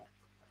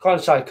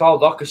 Can't say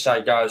cold. I could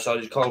say go outside.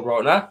 It's cold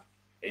right now.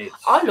 It's,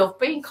 I love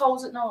being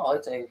cold at night. I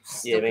do.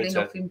 Yeah, me Stuggling too.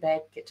 up in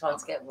bed, trying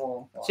to get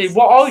warm. See,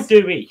 what I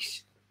do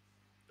is,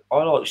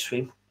 I like to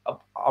swim.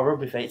 I rub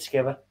my feet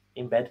together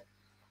in bed,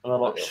 and I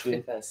like Little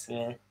swim. flippers.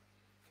 Yeah.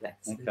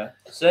 Let's- Okay.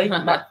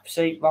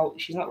 See, well,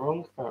 she's not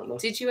wrong apparently.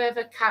 Did you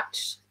ever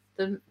catch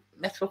the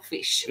metal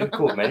fish? We've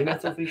caught many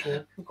metal fish.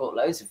 Yeah. We've got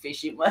loads of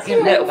fish in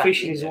Metal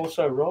fishing is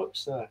also right,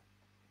 so.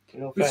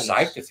 We've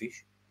saved the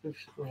fish.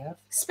 We have.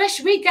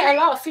 Especially, we get a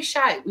lot of fish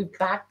out with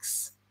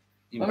bags.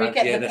 In When bags, we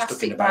get yeah, the they're stuck in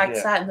plastic the bag.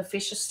 bags out and the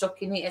fish are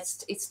stuck in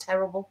it, it's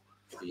terrible.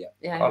 Yeah.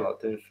 Yeah. I like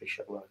doing fish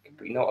at work,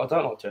 but I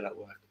don't like doing that at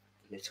work.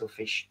 Little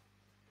fish.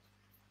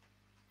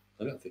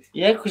 The little fish.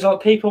 Yeah, because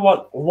like people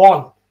want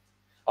one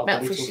of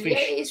Metal the little fish. fish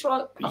Yeah, it is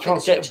right. You I think can't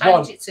they get should change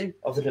one. it to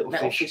of the little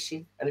metal fish,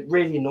 fishing. and it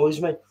really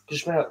annoys me because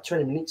it's been like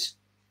 20 minutes.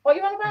 What are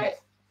you on about?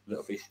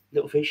 Little fish.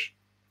 Little fish.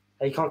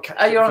 And you can't catch.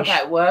 Oh, you're on little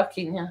fish. about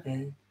working, yeah.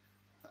 Yeah.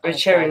 With a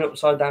cherry and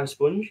upside down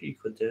sponge, you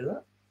could do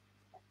that.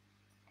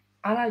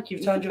 I like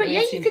you've turned your But yeah,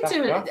 you routine could back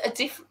do up. a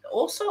different,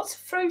 all sorts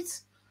of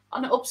fruit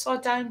on an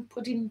upside down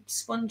pudding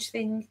sponge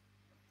thing.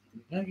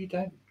 No, you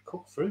don't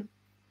cook fruit.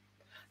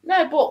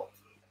 No, but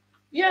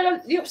you know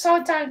the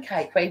upside down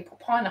cake where you put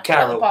pineapple at the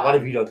Carol, what bottom.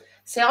 have you done?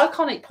 See, I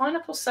can't eat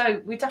pineapple,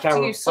 so we'd have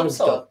Carol, to use some what have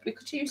you sort of. We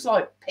could use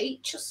like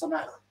peach or something.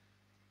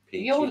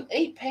 Peachy. You'll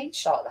eat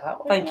peach like that.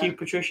 won't Thank you,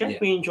 Patricia. Yeah.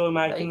 We enjoy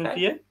making There them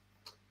you for you.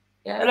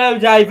 Yeah. Hello,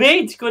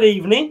 David. Good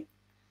evening.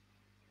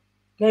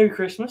 Merry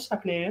Christmas.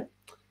 Happy New Year.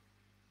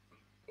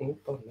 Oh,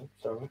 pardon me.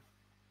 Sorry.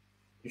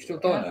 You're still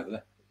dying over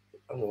there?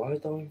 I don't know why I'm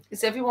dying.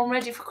 Is everyone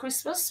ready for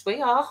Christmas?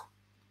 We are.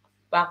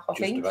 Well, I Just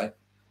think. about.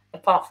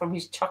 Apart from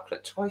his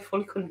chocolate trifle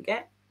he couldn't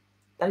get.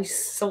 That he's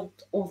sold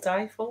all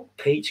day for.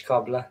 Peach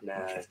cobbler.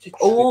 No.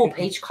 Oh,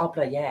 peach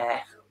cobbler, yeah.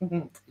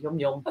 Yum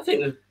yum. I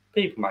think the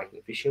people making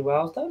the fishing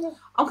wells, don't they?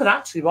 I'm gonna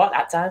actually write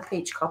that down,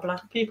 peach cobbler.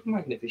 People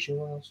making the fishing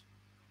wells.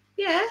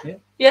 Yeah.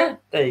 Yeah,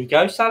 there you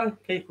go, Sally.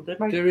 People did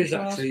make There the is fishing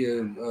wells. actually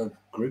a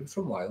group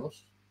from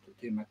Wales that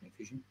do magnet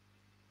fishing.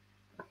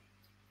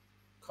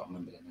 Can't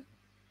remember their name.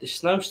 The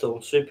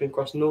snowstorm sweeping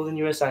across northern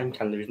USA and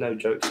Canada is no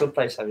joke. Some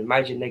places having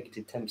major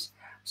negative temps.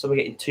 Some are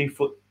getting 2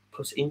 foot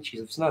plus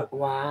inches of snow.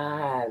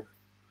 Wow.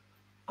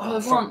 Oh,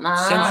 I From- want that.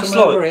 Send That's some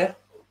like- over here.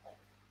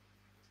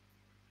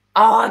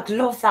 Oh, I'd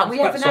love that. We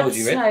That's haven't had about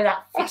soldier, snow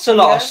that thick. That's a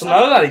lot of for years,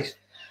 snow, ladies.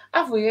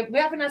 Have we? We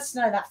haven't had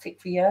snow that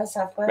thick for years,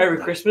 have we? Merry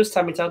Christmas,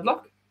 Tammy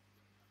Tadlock.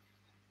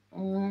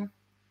 Mm.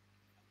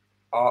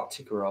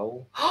 Arctic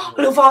roll.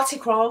 Love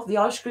Arctic roll, the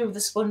ice cream with the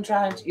sponge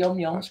round. Yum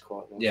yum. That's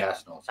quite nice. Yeah,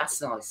 that's nice.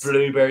 That's nice.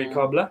 Blueberry Mm.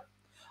 cobbler.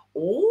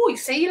 Oh, you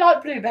see, you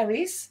like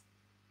blueberries.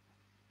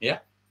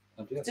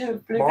 I do Do a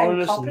blueberry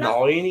Minus cobbler.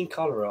 9 in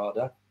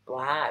Colorado.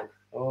 Wow.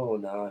 Oh,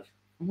 no.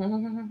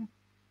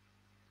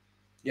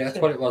 Yeah, that's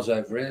what it was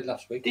over here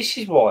last week. This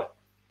is why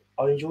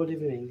I enjoy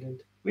living in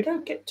England. We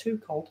don't get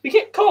too cold. We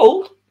get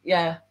cold.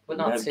 Yeah, we're We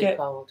not don't too get-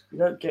 cold. We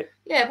don't get.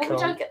 Yeah, but we cold.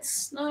 don't get the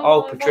snow.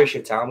 Oh, either.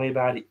 Patricia, tell me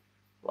about it.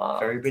 Wow.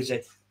 Very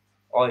busy.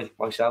 I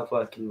myself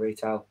work in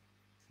retail.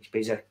 It's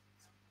busy,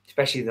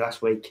 especially the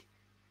last week.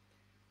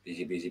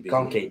 Busy, busy, busy.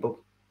 Can't keep up.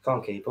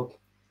 Can't keep up.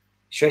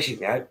 Stresses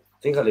me out.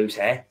 I think I lose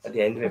hair at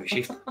the end of every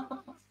shift.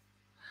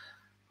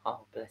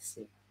 Oh, bless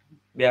you.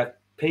 We have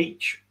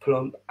peach,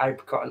 plum,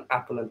 apricot, and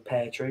apple and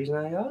pear trees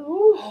now.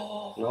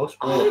 Ooh. Nice.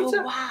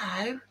 Oh,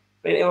 wow.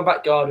 In my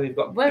back garden, we've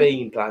got When-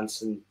 bean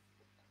plants and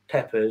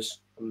peppers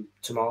and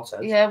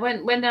tomatoes. Yeah,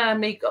 when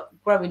me got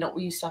growing up,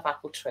 we used to have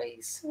apple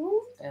trees.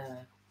 Yeah.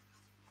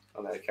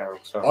 I know, Carol.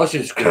 Sorry. I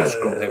should just go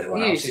scrub everyone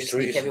You used else's to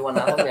stick trees. everyone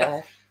else,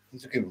 yeah.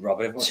 Just give Rob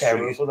everyone's trees.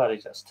 Terrible, that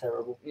is. That's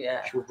terrible.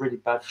 Yeah. She was really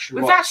bad. She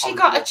We've was actually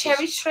got a horrible.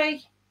 cherry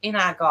tree in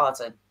our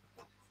garden,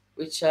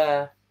 which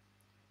my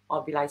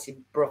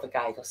belated brother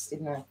gave us,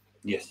 didn't they?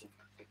 Yes.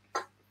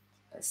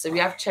 So we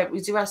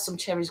do have some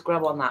cherries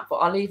grow on that, but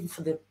I'll leave them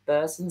for the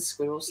birds and the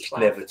squirrels. It's to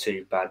have. never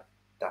too bad.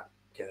 That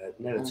good.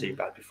 Never Mm. too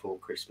bad before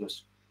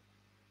Christmas.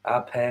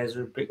 Our pears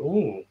are a bit.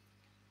 Ooh.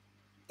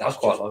 That's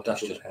quite just, like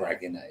that's a just good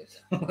bragging, that is.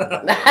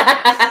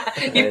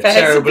 You Yeah, pears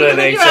terrible, are good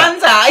in your Anita.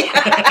 hands,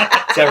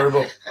 eh?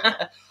 Terrible.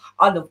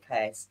 I love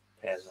pears.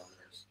 Pears are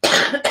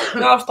nice. You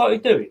know what I've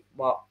started doing?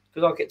 What?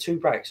 Because I get 2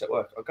 breaks at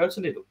work. I go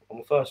to Lidl on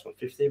the first one,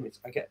 15 minutes.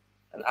 I get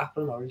an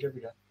apple and orange every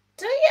day.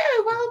 Do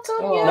you? Well done,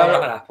 Oh. you. No,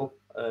 not an apple.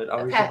 An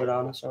orange Okay. and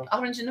banana, sorry.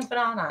 Orange and a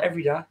banana.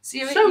 Every day. So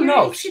you're, So you're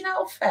nice. eating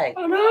healthy.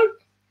 Oh, no.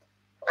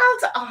 Well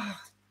done.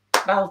 Oh,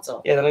 well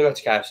done. Yeah, then I go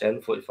to KFC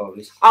in 45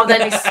 minutes. Oh,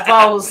 then he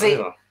spoils it.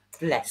 Anyway,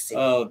 Bless him.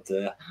 Oh,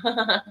 dear.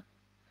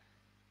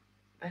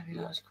 Very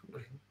nice.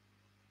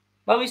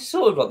 well, it's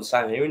sort of like the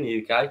same here in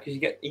the UK because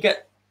you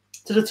get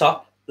to the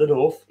top, the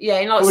north.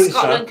 Yeah, you know, like Already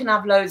Scotland so. can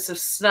have loads of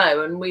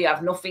snow and we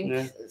have nothing.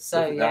 Yeah,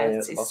 So nothing yeah, down here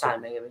it's at the the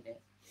bottom. same here, isn't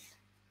it?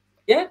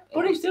 Yeah,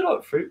 bunnies do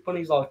like fruit.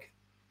 Bunnies like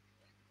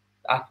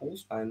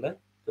apples mainly.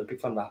 They're a big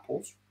fan of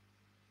apples.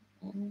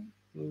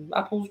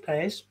 Apples,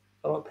 pears.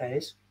 I like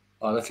pears.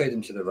 Oh, they feed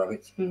them to the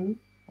rabbits. Mm-hmm.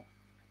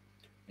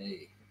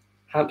 Hey.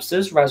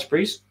 Hamsters,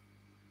 raspberries,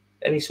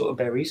 any sort of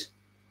berries.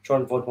 Try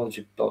and avoid ones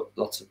with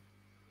lots of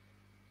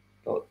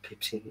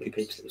pips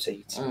little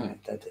seeds. Mm.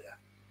 Don't do that.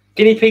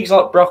 Guinea pigs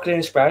like broccoli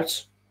and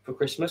sprouts for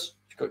Christmas.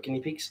 You've got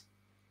guinea pigs.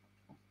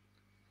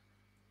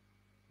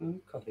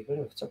 Can't think of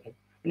it. Okay.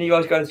 When you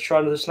guys going to try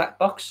another snack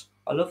box?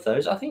 I love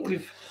those. I think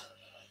we've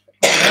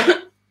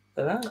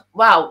Dunno.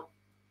 Well,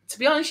 to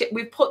be honest,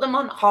 we put them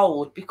on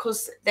hold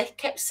because they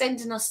kept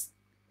sending us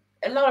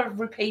a lot of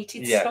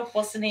repeated stuff,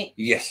 wasn't it?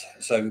 Yes.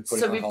 So we put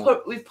it on hold.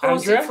 we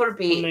paused Andrea it for a from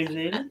bit. New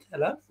Zealand.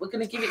 Hello. We're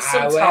going to give it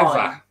some time,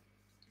 However,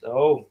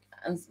 Oh.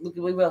 and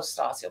we will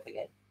start it up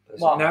again.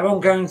 What? now I'm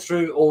going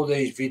through all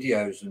these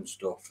videos and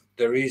stuff.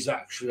 There is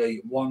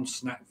actually one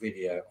snack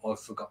video I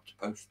forgot to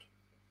post.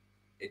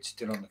 It's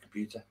still on the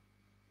computer.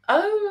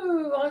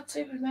 Oh, I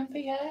do remember,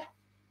 yeah.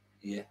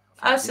 Yeah.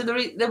 Oh, so there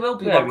will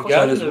be There one. we So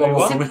go. there's one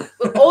more coming.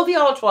 All the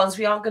old ones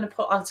we are going to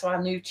put onto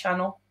our new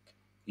channel.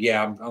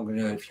 Yeah, I'm going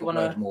to If you put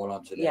wanna- loads more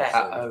onto there. yeah. so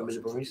At we've home got with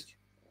the some Brummies. footage.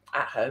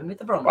 At home with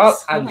the Brummies.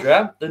 Well,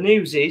 Andrea, the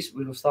news is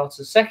we will start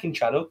a second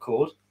channel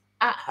called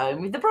At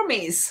home with the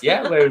Brummies.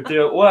 where we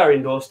do all our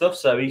indoor stuff.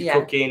 So he's Yeah.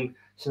 cooking,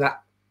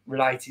 snack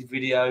related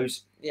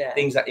videos, Yeah.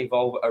 things that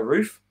involve a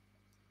roof,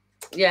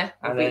 Yeah.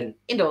 and we'll be then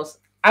indoors.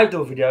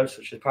 outdoor videos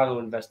such as paranormal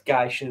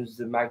investigations,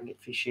 the magnet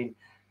fishing,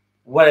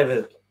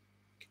 whatever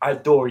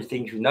outdoory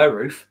things with no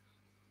roof.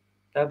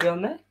 They'll be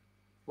on there.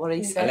 What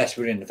he said. Unless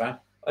we're in the van.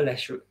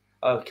 Unless you're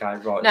okay,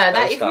 right. No, don't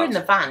that if we're start. in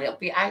the van, it'll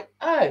be out.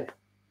 Oh,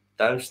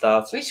 Don't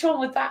start. which one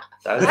was that?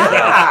 Don't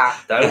Ah.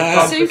 start. Don't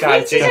So if we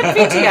complicate did a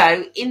it.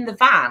 video in the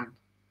van,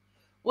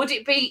 would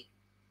it be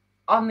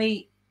on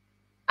the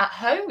at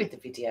home with the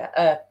video,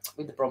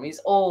 with the Brummies,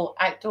 or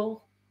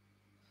outdoor?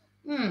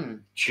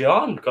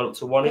 John got up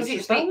to one Does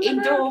inch. it be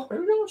indoor?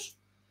 Who knows?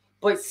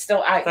 But it's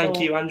still outdoor. Thank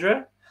you,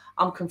 Andrea.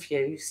 I'm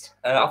confused.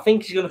 I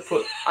think he's going to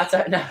put. I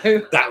don't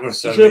know. That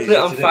was so He's going to easy put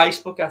it on to do.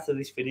 Facebook after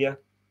this video.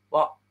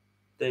 What?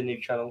 The new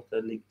channel,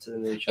 the link to the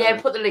new channel. Yeah,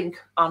 put the link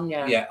on.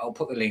 Yeah. Yeah, I'll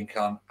put the link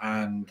on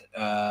and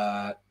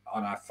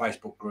on our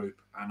Facebook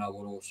group, and I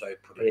will also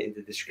put Put it it in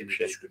the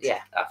description. Yeah.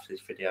 After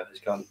this video has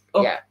gone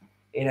up. Yeah.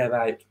 In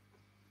about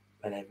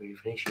whenever you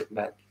finish it,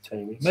 about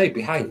 20 minutes.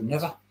 Maybe. Hey,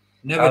 never.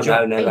 Never. Oh, no,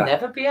 John. He never.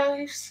 never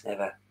behaves.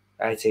 Never.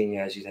 18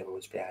 years, he's never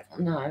once behaved.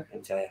 No. I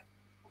can tell you.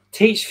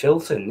 Teach Phil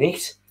to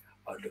knit.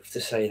 I'd love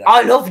to say that.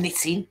 I love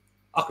knitting.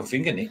 I can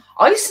finger knit.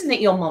 I used to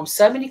knit your mum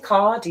so many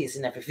cardies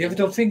and You everything. ever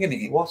done finger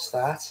knitting? What's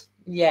that?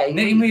 Yeah.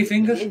 Knitting with your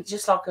fingers? It's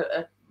just like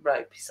a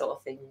ropey sort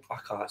of thing. I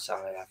can't say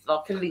I have.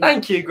 Like a link.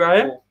 Thank you,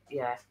 Graham.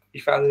 Yeah.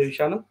 You found the new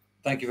channel?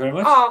 Thank you very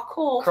much. Oh,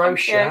 cool.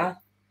 Thank you. Crochet.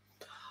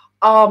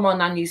 Oh, my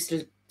nan used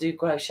to do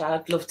crochet.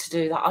 I'd love to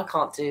do that. I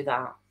can't do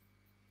that.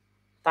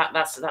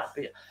 That'd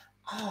be.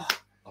 Oh,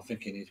 I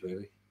think it is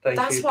really. Thank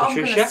that's you, what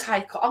Patricia. I'm going to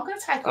take. I'm going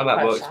to take. I'm up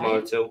at work crochet.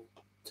 tomorrow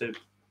too.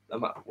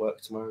 I'm at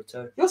work tomorrow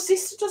too. Your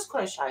sister does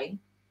crocheting.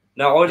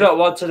 No, I don't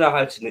want to know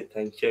how to knit,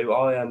 thank you.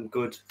 I am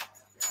good.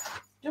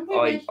 Don't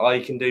worry. I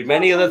can do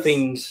many other Nice.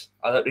 things.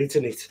 I don't need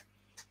to knit.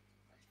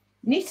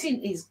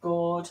 Knitting is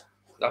good.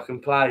 I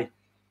can play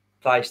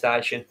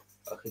PlayStation.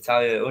 I can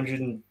tell you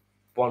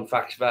 101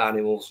 facts about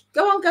animals.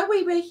 Go on, go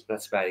wee wee.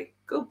 That's about it.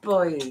 Good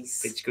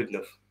boys. It's good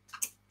enough.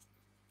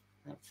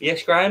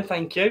 Yes, Graham,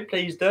 thank you.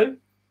 Please do.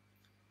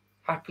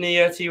 Happy New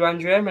Year to you,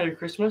 Andrea. Merry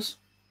Christmas.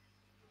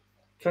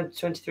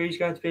 2023 is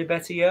going to be a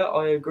better year.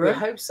 I agree. I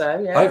hope so.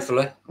 Yeah.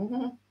 Hopefully,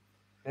 Mhm.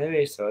 Maybe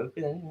it's so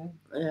open anyway.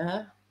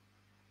 Yeah.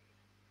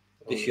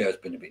 this year's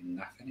been a bit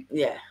naff, hasn't it?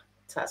 Yeah.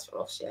 That's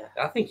for us. Yeah.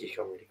 I think it's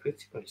gone really quick,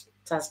 to be honest.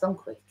 That's gone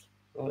quick.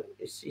 Well,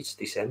 it's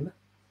December.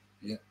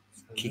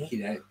 Kick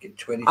it out, get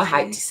 20. I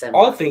hate December.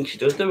 I think she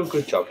does do a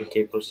good job of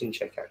keeping us in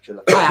check, actually.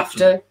 I have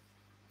to.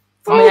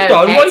 For my Hold own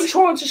on, what are head. you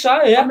trying to say?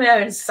 For Yeah. my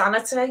own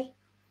sanity.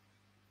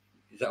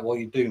 Is that what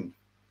you're doing?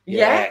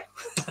 Yeah.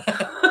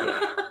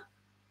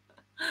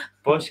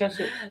 Boy Scouts.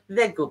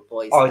 They're good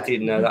boys. I though.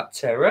 didn't know that,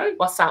 Terry.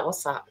 What's that?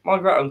 What's that? My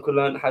great uncle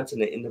learned how to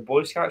knit in the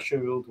Boy Scouts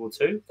during World War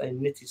II. They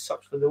knitted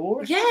socks for the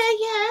war. Yeah,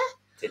 yeah.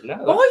 Didn't know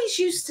that. Boys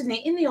used to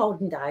knit in the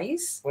olden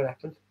days. What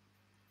happened?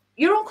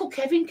 Your Uncle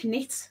Kevin can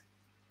knit.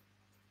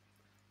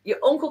 Your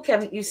Uncle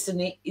Kevin used to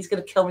knit. He's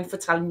going to kill me for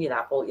telling you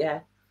that, but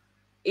yeah.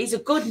 He's a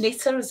good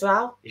knitter as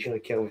well. He's going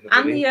to kill me for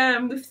And doing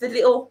the with the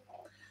little...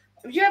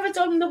 Have you ever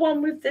done the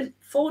one with the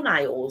 4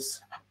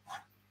 nails?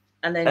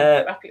 And then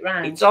wrap it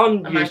round? It's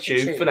on and make a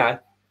YouTube tube? for now.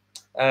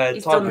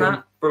 He's Type done in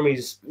that.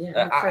 Brummies Yeah,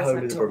 at press home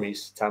that with the door.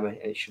 Brummies, Tammy,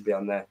 and it should be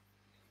on there.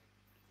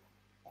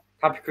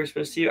 Happy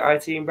Christmas to you,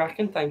 IT in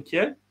Bracken. Thank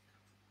you.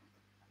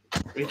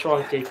 We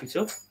try and keep it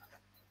up.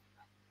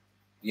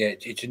 Yeah,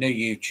 it's a new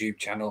YouTube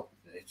channel.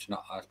 It's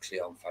not actually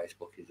on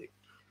Facebook, is it?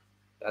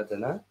 I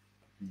don't know.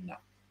 No.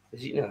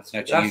 Is it not? No, it's a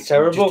That's YouTube,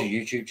 terrible. Just a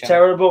YouTube channel.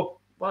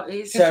 Terrible. What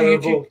is Just a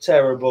Terrible.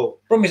 Terrible.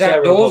 Brummies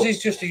Terrible. Outdoors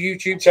is just a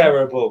YouTube channel.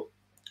 Terrible.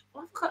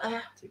 I've got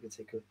a...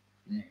 Tickle.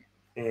 Yeah.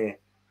 Yeah.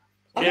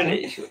 I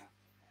Yeah,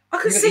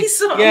 can see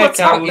something yeah, on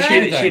top Carol,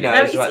 there. she No, knows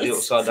it's- about the it's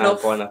upside down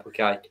fluff. pineapple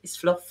cake. It's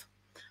fluff.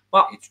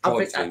 What? It's I'll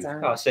dried put that food.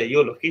 down. Oh, see,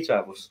 you're lucky to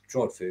have us.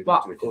 Dried food.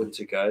 What? According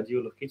to God,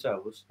 you're lucky to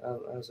have us.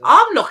 How's that?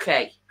 I'm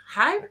lucky.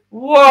 How?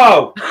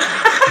 Whoa!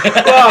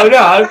 Whoa,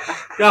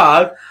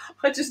 no.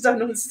 I just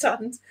don't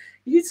understand.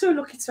 You two are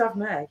lucky to have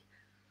me.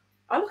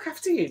 I look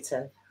after you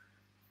two.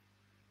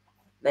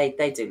 They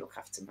do look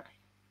after me.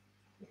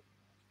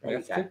 There you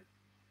We go. have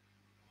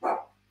I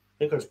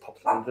think I just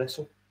popped on this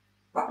one.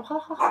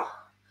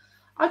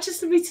 I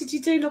just admitted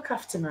you do look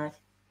after me.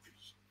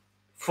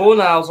 4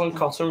 nails on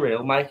cotton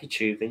reel, make a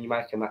tube, then you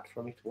make a mat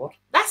from it. What?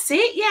 That's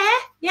it.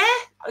 Yeah.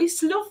 I used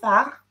to love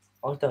that.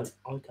 I don't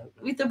know.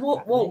 With the what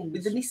that wall, with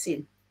means. the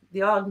knitting,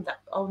 the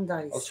old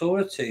days. I saw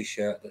a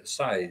T-shirt that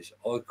says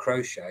 "I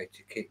crochet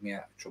to keep me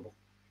out of trouble."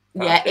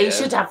 Yeah, he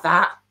should have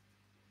that.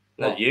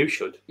 No, you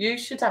should. You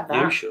should have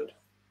that. You should.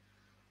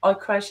 I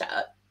crochet.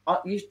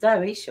 He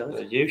should. No,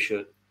 you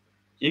should.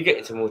 You get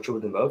into more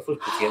trouble than both of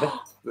us put together.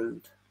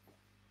 Rude.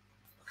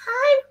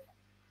 How?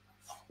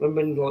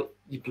 Remember when like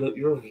you blew up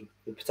your oven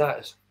with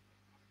potatoes?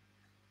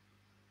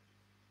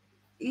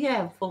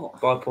 Yeah,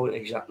 but My point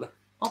exactly.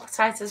 our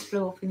potatoes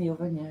blew up in the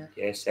oven. Yeah.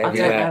 Yes, I don't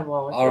everywhere. know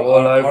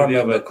why. I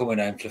remember coming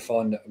home to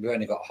find that we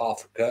only got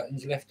half the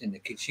curtains left in the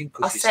kitchen.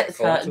 I set the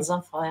curtains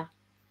on fire.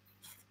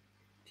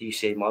 Do you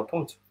see my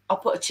point? I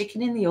put a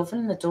chicken in the oven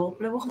and the door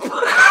blew up.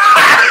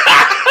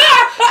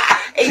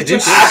 It It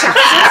just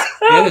shattered.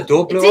 Yeah, the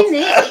door blew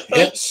Didn't up. it?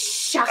 It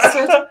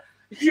shattered.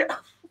 Yeah.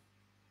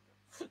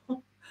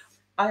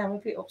 I am a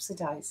bit upside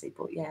daisy,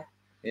 but yeah.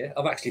 Yeah,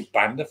 I've actually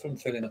banned her from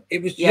filling up.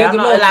 It was Yeah, I'm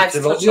the not allowed lights to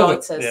are like touch the other-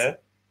 lighters.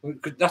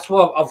 Yeah. That's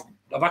why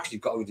I've actually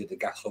got rid of the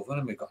gas oven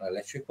and we've got an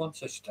electric one,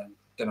 so she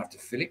don't have to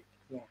fill it.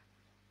 Yeah.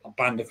 I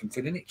banned her from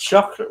filling it.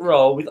 Chocolate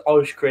roll with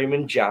ice cream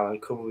and jam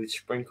and covered with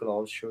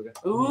sprinkled ice sugar.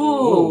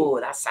 Ooh,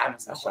 that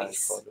sounds That nice.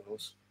 sounds quite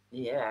nice.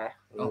 Yeah.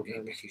 I'll get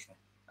a British one.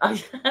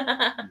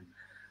 I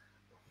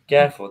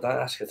Careful, don't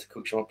ask her to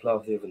cook. She might blow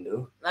off the oven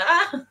door.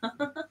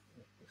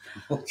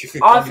 What do you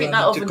think? think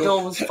that oven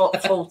door was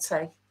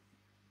faulty.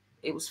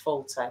 It was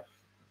faulty.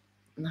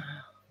 No.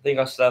 I think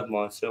I still have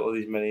mine still all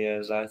these many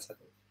years later.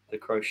 The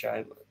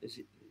crochet. Is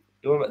it?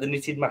 You want about the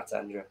knitted mat,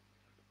 Andrew?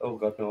 Oh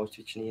God, no, I was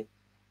teaching you.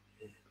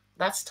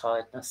 That's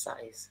tiredness, that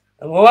is.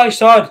 I'm always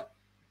tired.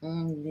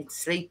 Need to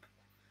sleep.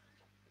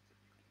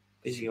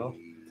 Busy on.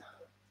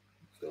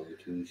 Go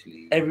to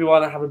sleep.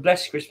 Everyone, have a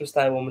blessed Christmas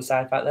Day, warm and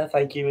safe out there.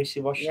 Thank you,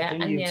 Missy Washington.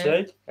 Yeah, and you you.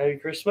 too. Merry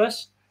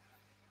Christmas.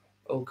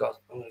 Oh God,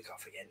 I'm gonna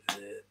cough again.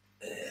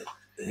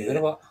 You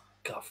gonna what?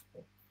 Cough.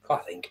 I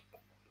think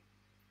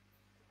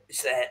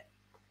it's there.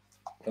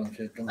 Are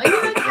you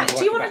okay?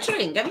 Do you want a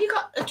drink? Have you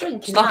got a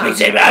drink in Stop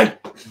it,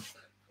 that? Timmy!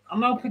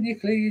 I'm helping you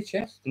clear your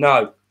chest.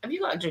 No. Have you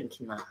got a drink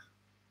in that?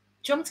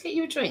 Do you want me to get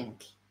you a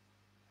drink?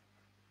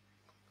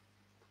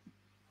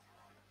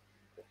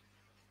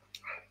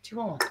 Do you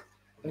want?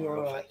 Are you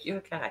alright? You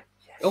okay?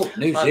 Oh,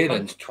 New Right,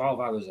 Zealand's 12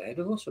 hours ahead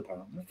of us,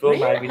 apparently. Thought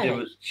maybe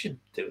Really? should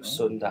do a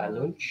Sunday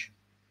lunch.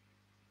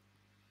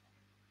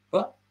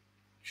 What?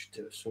 Should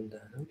do a Sunday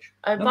lunch.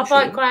 Bye No,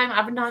 bye, sure. Graham.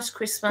 Have a nice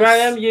Christmas.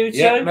 Graham, you too.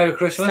 Yeah, Merry Stay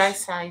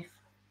Christmas. safe.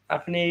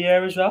 Happy New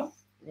Year as well.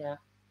 Yeah.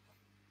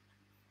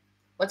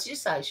 What did you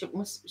say?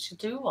 Should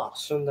do what?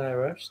 Sunday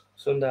roast.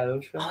 Sunday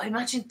lunch. Oh,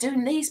 imagine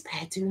doing these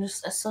pair doing a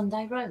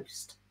Sunday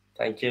roast.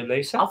 Thank you,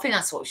 Lisa. I think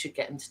that's what we should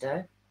get them to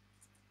do.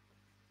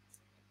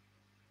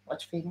 What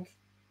do you think?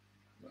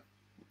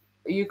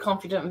 Are you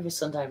confident with a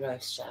Sunday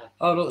roast, Joe?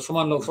 Oh, look,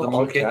 someone looks at the Oh,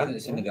 monkey. okay.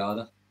 It's in the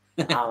garden.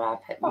 Oh, I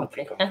pet I'll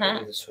monkey. pick up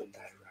the Sunday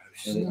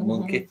roast. The little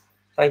monkey.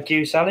 Thank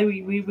you, Sally.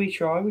 We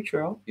try.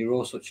 You're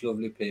all such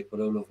lovely people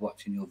who love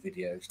watching your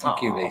videos.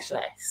 Thank you, Oh, Lisa.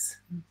 bless.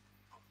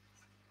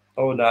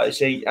 Oh no,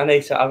 see,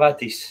 Anita, I've had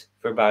this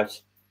for about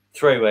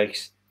 3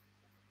 weeks.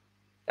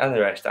 And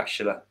the rest,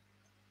 actually.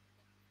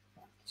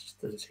 It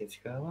just doesn't seem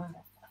to go away.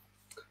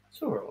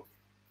 It's alright.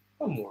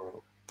 I'm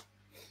alright.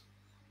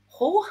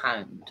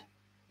 Whorehound.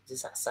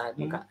 Does that sound?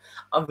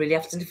 I really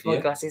have to lift my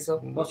Yeah. glasses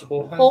up. What's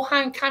whorehound?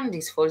 Whorehound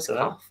candies for his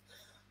Dunno. cough.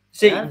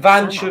 See, Yeah,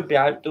 Van hang should on. be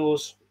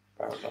outdoors.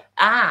 Apparently.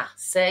 Ah,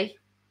 see?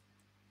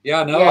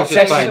 Yeah, I know. Yeah, I was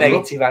just especially saying.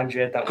 negative,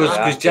 Andrea. Don't worry.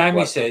 Because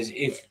Jamie says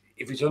if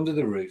it's under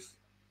the roof,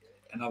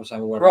 and I was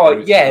saying, well, what about Right, the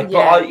roof? yeah, but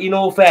Yeah. in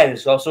all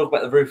fairness, I was talking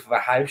about the roof of a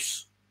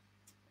house.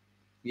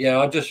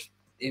 Yeah,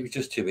 it was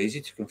just too easy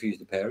to confuse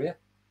the pair of you.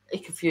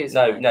 It confused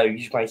No, me. no, you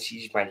just make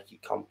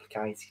it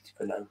complicated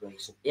for no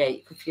reason. Yeah,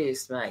 you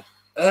confused me.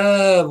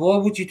 Why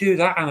would you do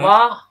that, Anna?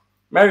 What?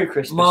 Merry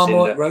Christmas,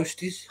 Marmite Cinder.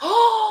 roasties.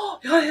 Oh,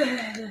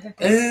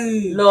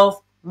 Ooh.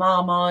 love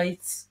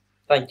Marmite.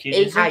 Thank you.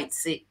 He Susan.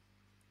 hates it.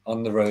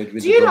 On the road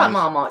with Do the you like Brummies.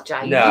 Marmite,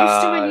 Jane? No. You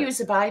used to when you was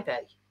a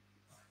baby.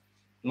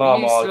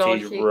 Marmite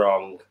like is it.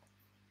 wrong.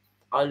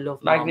 I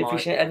love Marmite.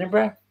 Magnificent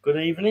Edinburgh. Good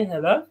evening.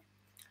 Hello.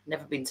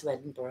 Never been to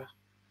Edinburgh.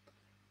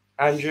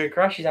 Andrew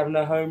Crash is having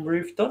a home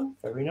roof done.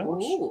 Very nice.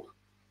 Ooh.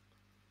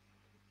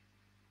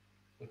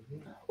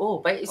 Mhm. Oh,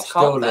 but it's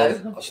cold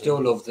though. I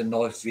still love the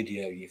knife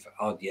video you've.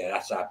 Oh yeah,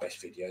 that's our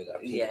best video.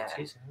 That Yeah.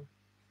 It is, huh?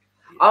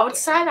 I would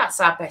say that's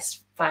our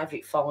best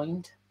favourite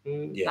find.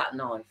 Mm. Yeah, That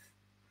knife.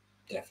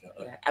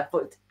 definitely. Yeah,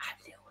 but I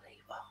really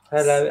was.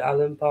 Hello,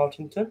 Alan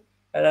Partington.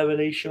 Hello,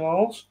 Alicia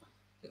Miles.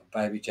 Little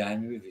baby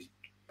Jamie with his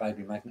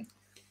baby magnet.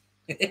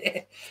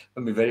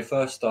 When we very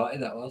first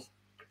started, that was.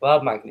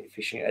 Well, magnet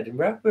fishing at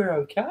Edinburgh. We're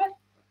okay.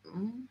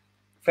 Mm.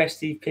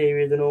 Festive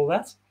period and all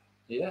that.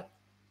 Yeah,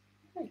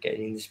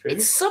 Getting in the spirit.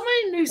 It's summer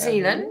in New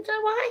Zealand,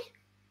 away.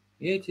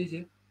 yeah, it is.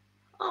 Yeah.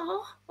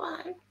 Oh, wow.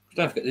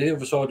 Don't forget the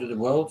other side of the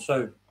world.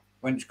 So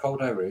when it's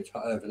cold over here, it's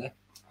hot over there,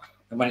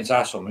 and when it's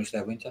our summer, it's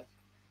their winter.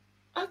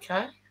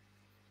 Okay.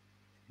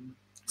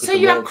 'Cause So the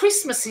you have world-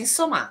 Christmas in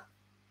summer?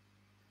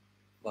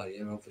 Well,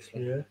 yeah,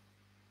 obviously. Yeah.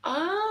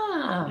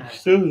 Ah.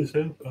 Still the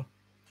same.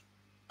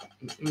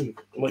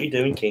 What are you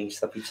doing, King?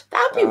 Stop it.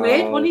 That'd be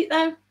weird, wouldn't it,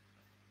 though?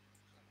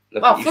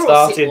 Look Well, what you for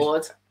us, it started.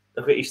 would.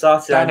 Look what you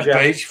started, Down the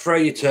Andrea. beach, throw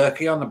your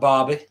turkey on the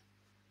barbie.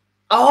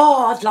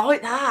 Oh, I'd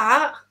like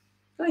that.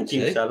 Thank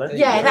you, See? Sally. There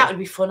you Yeah, go. that would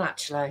be fun,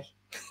 actually.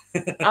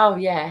 Oh,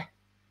 yeah.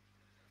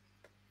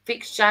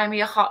 Fix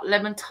Jamie a hot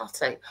lemon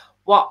toddy.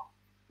 What?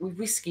 With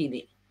whiskey in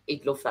it.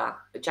 He'd love that.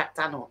 A Jack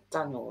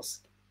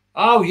Daniels.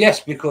 Oh, yes,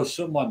 because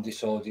someone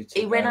decided to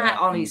He went go out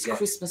on and his get-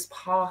 Christmas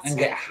party. and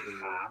get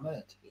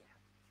hammered.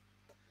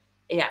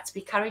 He had to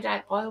be carried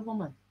out by a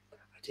woman. I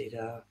did.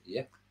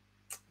 Yeah.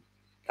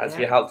 Had to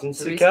be Yeah, helped into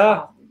to the his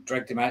car.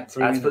 Dragged him out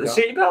through Had to in put the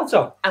the car. seatbelt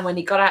on. And when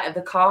he got out of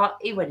the car,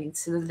 he went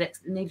into the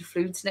next, nearly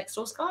flew into next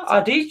door's car.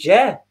 I did,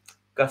 yeah.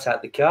 Got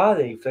out the car,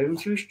 then he flew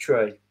into his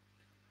tree.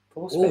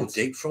 Poor Oh, Spence.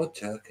 deep fried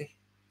turkey.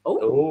 Oh,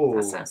 Oh.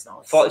 that sounds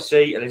nice.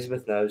 40C,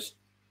 Elizabeth knows.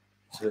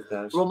 Elizabeth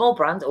knows. Rum or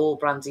brand? All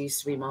brands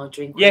used to be my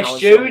drink. when I Yes, was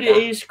Jude, it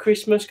younger. is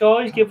Christmas,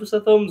 guys. Give us a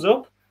thumbs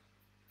up.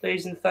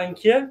 Please and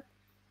thank you.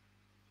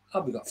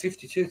 Oh, we got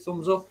 52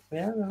 thumbs up.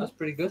 Yeah, That's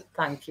pretty good.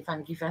 Thank you,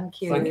 thank you,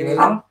 thank you. Thank you very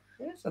much.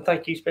 yes. And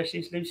thank you,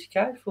 especially to Lucy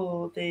K,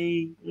 for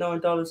the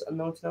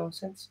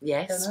 $9.99.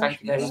 Yes, Donation.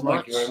 thank you very Yes, much.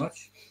 thank you very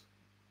much.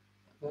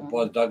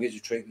 Buy the doggies a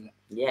treat with it.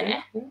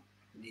 Yeah. Yeah.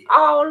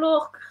 Oh,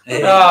 look.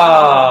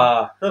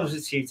 Ah, that was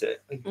a cheater.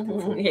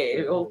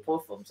 Yeah, all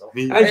four thumbs up.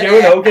 And you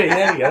know, okay,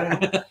 there we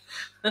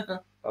go.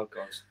 Oh,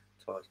 God,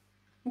 tired.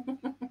 I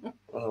don't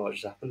know what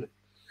just happened.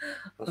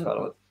 I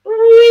felt like,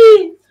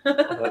 Whee!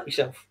 I like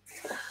myself.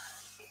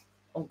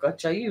 Oh, God,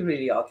 Joe, you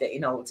really are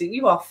getting old.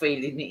 You are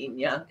feeling it in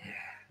you.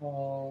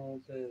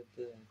 Oh,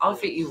 I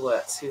think you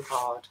work too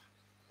hard.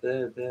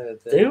 Do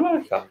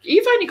I? God. Have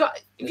you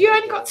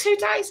only got 2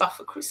 days off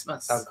for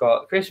Christmas? I've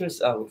got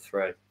Christmas, I've got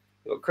 3. I've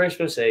got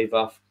Christmas Eve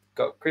off,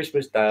 got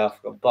Christmas Day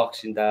off, got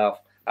Boxing Day off.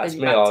 That's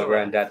Then me, you're back to our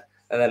granddad.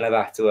 And then I'm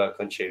back to work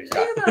on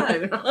Tuesday.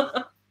 You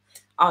know.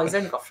 Oh, he's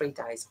only got 3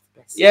 days off.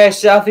 Bless him.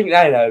 Yes, I think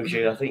they know,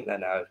 Jude. I think they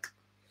know.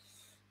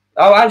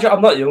 Oh, Andrew,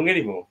 I'm not young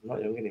anymore.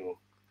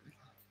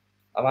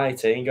 I'm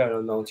 18, going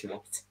on 91.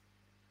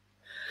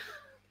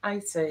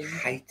 18.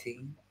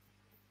 18.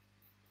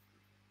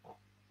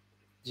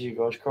 Did you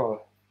guys cry?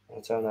 I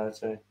turned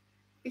 18.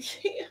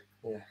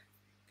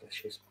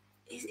 She's,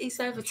 He's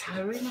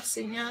overtowering us,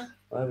 isn't he? I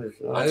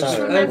I just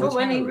know. remember Overtowering.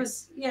 when he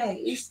was,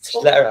 he's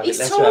tall. let her have it. He's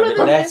Let her taller have it.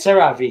 than Let you.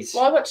 her have it.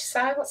 Why? What you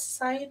say? What's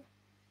the saying?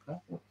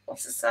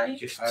 What's the saying?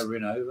 Just, Over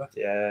and over.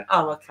 yeah.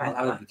 Oh, okay.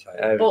 Not over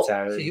to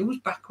Overtowering. See, he was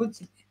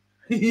backwards.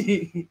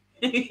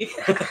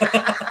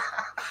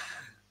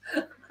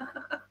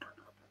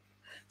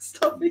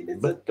 Stop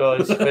it. But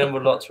guys, Ben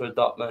would like to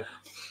adopt me,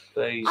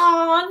 please.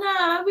 Oh,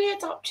 no, we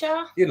adopt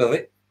you. You love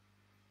it.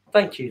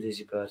 Thank you,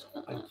 Lizzie Bird.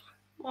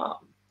 What?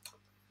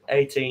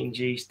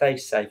 18G, stay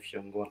safe,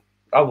 young one.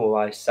 I'm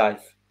always safe.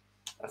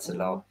 That's a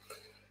lot.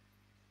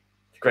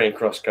 Green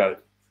Cross code.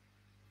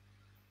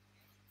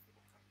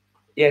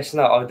 Yes,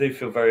 no, I do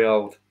feel very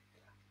old.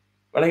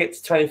 When I get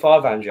to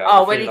 25, Andrew.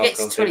 Oh, when he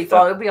gets to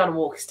 25, he'll be on a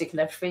walking stick and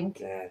everything.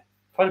 Yeah.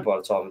 Probably by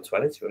the time I'm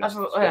 20, to be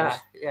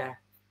honest. Yeah.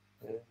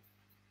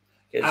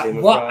 Get At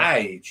Zimmer what Fry.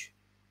 age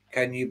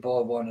can you buy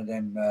one of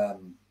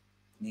them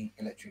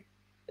electric?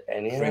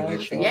 Any Free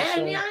age, will. Yeah, I'd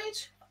any say.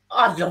 age.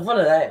 I'd love one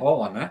of them.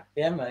 Oh, on that.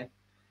 Yeah, mate.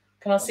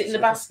 Can I sit in the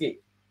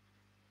basket?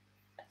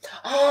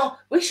 Oh,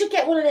 we should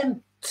get one of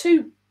them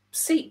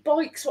 2-seat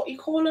bikes, what you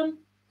call them.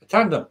 A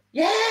tandem.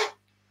 Yeah.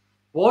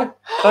 What?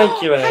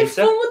 Thank you, How Anita.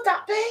 fun would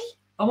that be?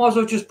 I might as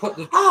well just put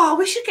the. Oh,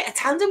 we should get a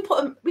tandem.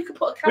 We could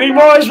put a camera. We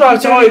might as well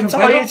You don't even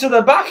tie pedal. you to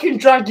the back and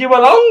drag you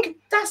along.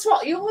 That's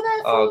what you're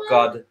there for. Oh,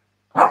 God.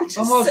 I could I just.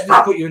 might as well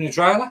just put you in a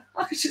trailer.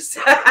 I could just.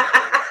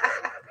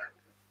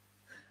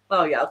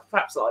 Oh yeah, I'll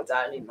perhaps lie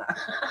down in that.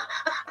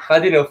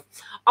 Had enough.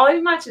 I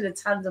imagine a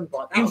tandem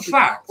bike. That In would be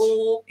fact,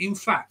 cool.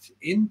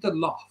 in the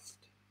loft,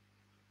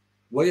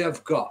 we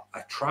have got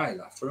a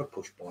trailer for a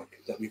push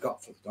bike that we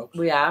got for the dogs.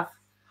 We have.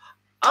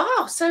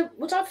 Oh, so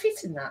would I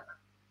fit in that?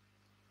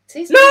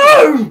 See,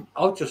 No!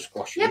 I'll just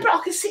squash you. Yeah, in. but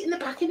I can sit in the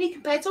back and he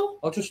can pedal.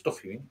 I'll just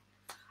stuff you in.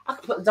 I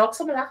can put the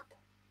dogs on my lap.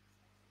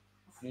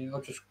 Yeah,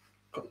 I'll just.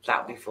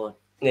 That would be fun.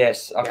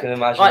 Yes, I can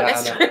imagine Right, that.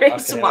 let's Anna. do I it. can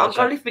So I've got to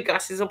imagine. lift my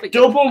glasses up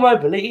again. Double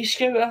mobility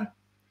scooter.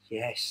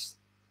 Yes.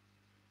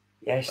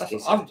 Yes,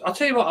 this. I'll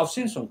tell you what, I've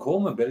seen some cool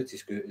mobility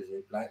scooters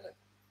lately.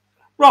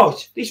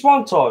 Right, this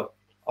one time,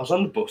 I was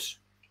on the bus.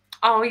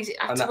 Oh, he's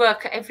had And to that-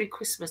 work at every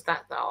Christmas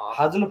that I though.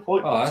 had an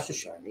appointment. Oh, that's a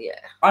shame. Yeah.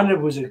 And there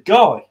was a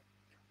guy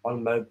on a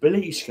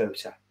mobility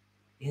scooter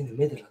in the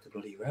middle of the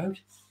bloody road.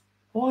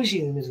 Why is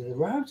he in the middle of the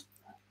road?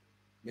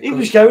 He Because-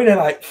 was going at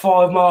like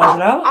 5 miles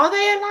an hour. Are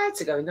they allowed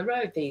to go in the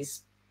road?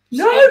 These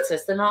No.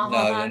 scooters? They're not. No,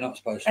 are they're they? not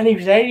supposed to. And he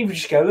was there, he was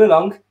just going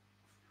along.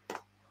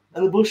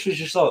 And the bus was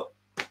just like,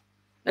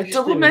 A just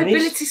double doing this.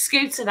 mobility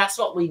scooter. That's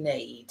what we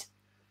need.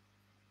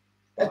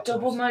 A What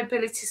double was-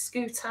 mobility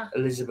scooter.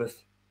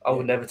 Elizabeth, I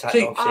would never take See,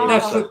 that off oh,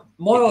 that's seriously.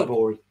 what- It's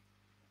boring.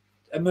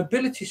 a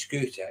mobility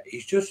scooter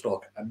is just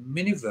like a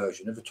mini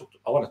version of a tuk-tuk.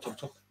 I want a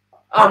tuk-tuk.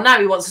 Oh, now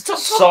he wants a tuk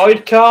tuk.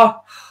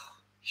 Sidecar.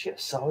 She got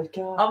a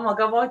sidecar. Oh my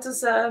God, why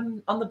does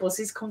on the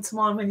buses come to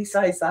mind when he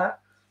says that?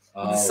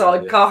 Oh, The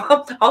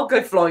sidecar. I'll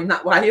go flying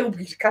that way. He'll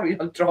be carrying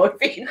on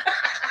driving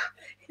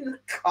in the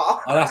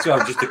car. I'll have to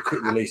have just a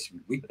quick release.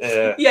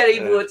 Yeah, he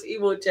would. He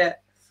would, yeah.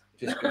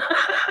 Just go.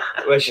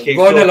 Where she keeps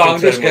Run talking along,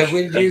 so just go, much.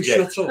 will you Yeah.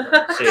 shut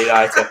up? See you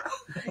later.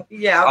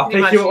 Yeah, I'll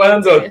can pick you up imagine when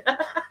I'm doing-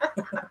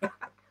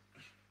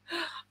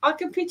 I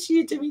can picture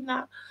you doing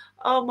that.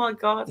 Oh my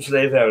God. Just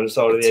leave there on the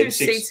side of the Two M6.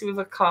 seats with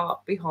a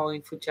cart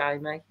behind for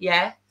Jamie.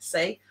 Yeah,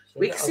 see?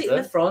 We can sit in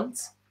the front.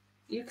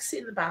 You can sit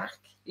in the back.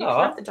 You can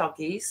have the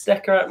doggies.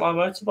 Decorate my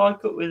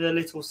motorbike up with a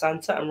little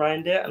Santa and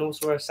reindeer, and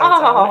also a Santa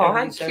Oh, helmet how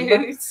every December.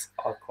 cute.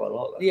 I quite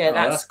like that. Yeah, Oh,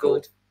 that's that's cool.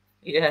 good.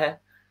 Yeah.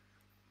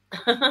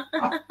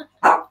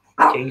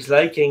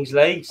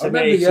 Kingsley. I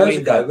remember years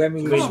ago when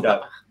we was,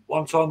 window.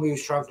 one time we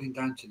was travelling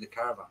down to the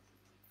caravan.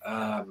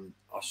 I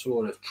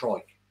saw a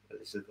trike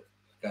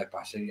go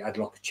past, and it had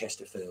like a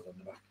Chesterfield on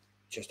the back,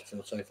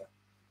 Chesterfield sofa.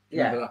 Do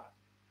you remember that?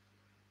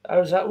 How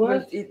does that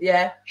work?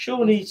 Yeah.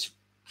 Surely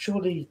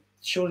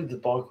the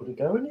bike wouldn't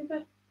go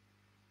anywhere.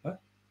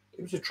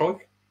 It was a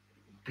trike.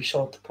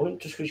 Beside the point,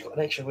 just because you've got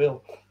an extra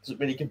wheel doesn't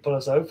mean you can pull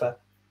us over.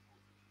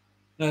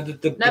 No, the No,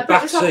 but it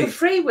back was like a seat.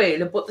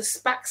 freewheeler, but the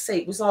back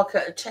seat was like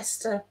a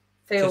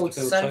Chesterfield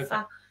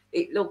sofa.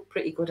 It looked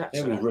pretty good, It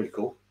actually. was really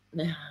cool.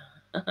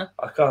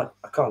 I can't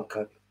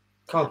cope.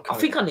 I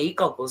think I need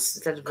goggles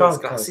instead of Can't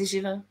those glasses,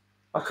 you know.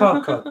 I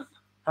can't cope.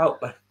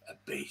 Help me. A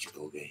beach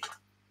buggy.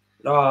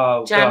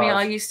 Oh, Jamie, God.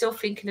 are you still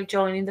thinking of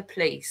joining the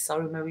police? I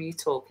remember you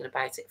talking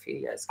about it a few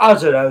years ago. I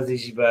don't know,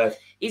 Dizzy Bird.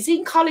 He's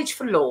in college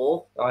for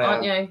law, I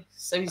aren't am. you?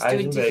 So he's As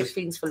doing and different bees.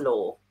 things for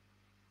law.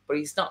 But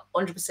he's not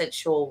 100%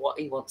 sure what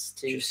he wants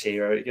to. Just see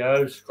where it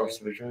goes. Cross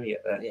the bridge when we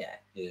get there. Yeah.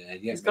 Yeah,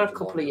 He's got a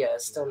couple of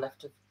years still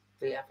left of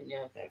the, haven't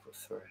you? Yeah, got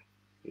 3.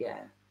 Yeah.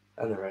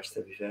 And the rest,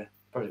 to be fair.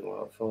 Probably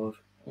more like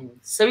 5.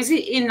 So is he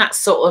in that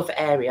sort of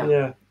area?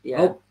 Yeah.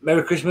 Yeah. Oh,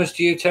 Merry Christmas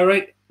to you,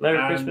 Terry. Merry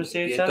And, Christmas to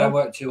you, yeah, Tanner. don't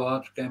work too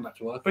hard. Going back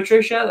to work.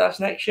 Patricia, that's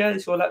next year.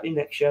 This will let me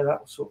next year.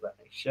 That will sort that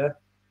next year.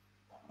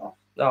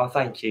 Oh,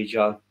 thank you,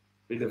 John.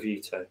 We love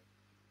you too.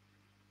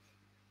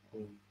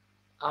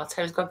 Oh,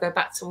 Terry's got to go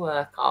back to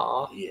work.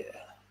 Oh. Yeah.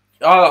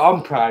 Oh,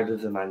 I'm proud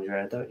of the man,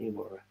 Andrea. Don't you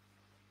worry.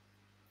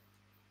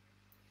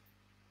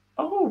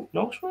 Oh,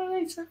 nice one,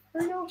 Anita.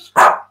 Very nice.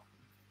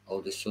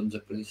 Oldest son's a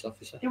police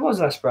officer. It was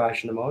an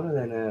aspiration of mine, and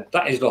then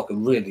That is like a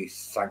really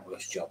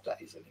thankless job,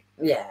 that isn't it?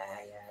 Yeah.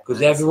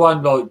 Because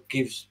everyone like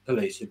gives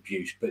police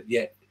abuse, but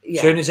yet as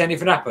Yeah. soon as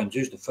anything happens,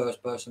 who's the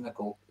first person they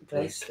call?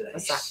 Police. Police.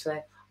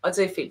 Exactly. I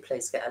do think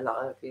police get a lot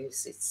of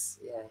abuse. It's,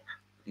 yeah.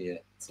 Yeah.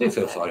 It's Do not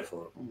feel fair. sorry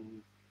for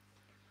them.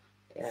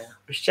 Yeah.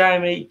 wish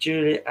Jamie,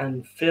 Julie,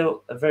 and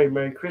Phil a very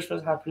Merry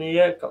Christmas, Happy New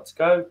Year. Got to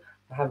go.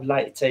 I have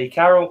late tea.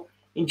 Carol,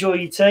 enjoy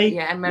your tea.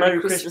 Yeah, and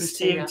Merry Christmas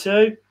to you to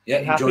too. Yeah,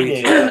 And Happy enjoy New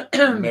it.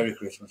 Year. Merry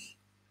Christmas.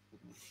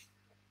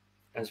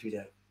 As we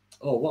do.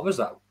 Oh, what was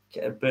that?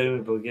 Get a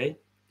boomer buggy.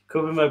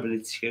 Cover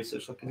mobility scooter.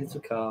 Looks like a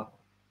little car.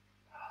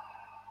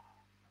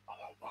 I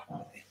want one.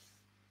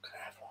 Can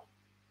I have one?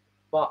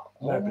 What?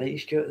 Mobility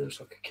scooter that looks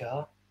like a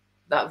car.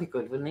 That'd be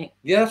good, wouldn't it?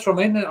 Yeah, that's what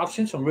I mean. I've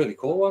seen some really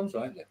cool ones,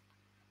 haven't you?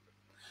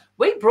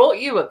 We brought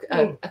you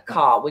a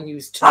car when you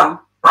was 2.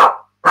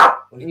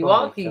 You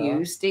hardly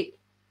used it.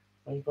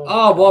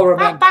 Oh, well, That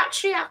remember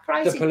battery the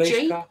operated police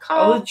Jeep car?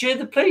 car. Oh,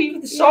 the police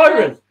with the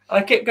siren.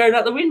 I kept going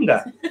out the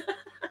window.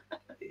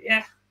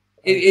 Yeah.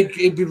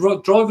 It'd be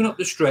driving up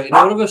the street, and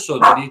all of a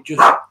sudden, he'd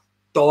just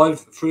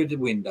dive through the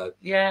window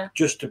Yeah.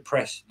 just to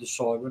press the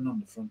siren on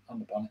the front, on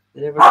the bonnet.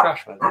 Did they ever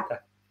crash one, did they?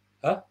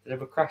 Huh? Did they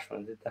ever crash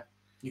one, did they?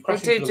 You They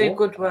crash do into the do wall.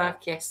 good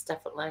work, yes,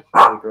 definitely.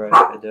 They're great,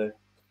 they do.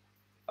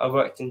 I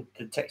worked in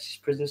the Texas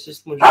prison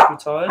system when I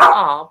was retired.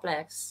 Oh,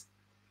 bless.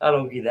 How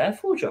long were you there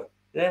for, John?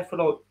 There for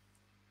like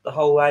the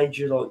whole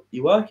age of like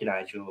your working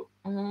age, or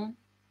Mm-hmm.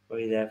 were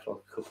you there for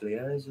like a couple of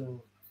years?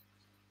 Or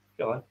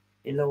go on,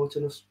 you know what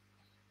to us.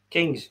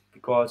 Kings, be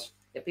quiet.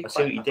 I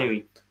see what you're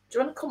doing, Do you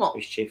want to come up?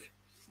 mischief.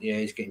 Yeah,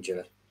 he's getting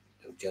jealous.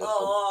 Jealous.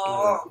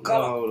 Oh, come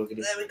on. No, look at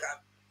it. There we go.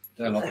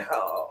 Don't like it.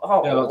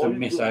 Oh, Don't like to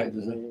miss out,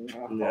 does it?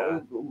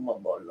 No. my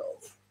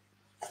love.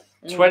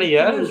 20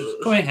 years,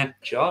 Come here.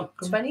 John.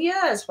 20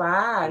 years,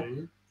 wow.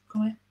 Mm.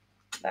 Come here.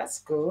 That's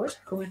good.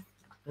 Come here.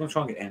 I'm going to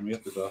try and get Henry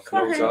up as well. Come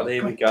on, Oh, God,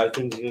 here we go.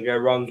 Things are going to go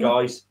wrong,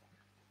 guys.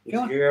 Things Come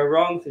are on. going to go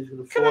wrong. Things are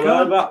going to Come fall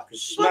on. over. I can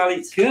smell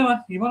it. Come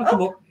on. You want to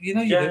come up? You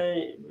know you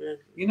do. Yeah.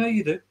 You know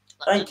you do.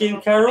 Thank you,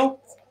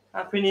 Carol.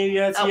 Happy New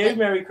Year to Oh, you.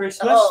 Merry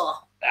Christmas. Oh,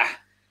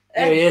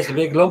 There he is, the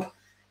big lump.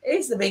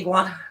 he's the big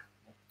one.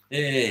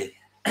 Hey.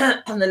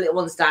 And the little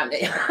one's down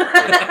there.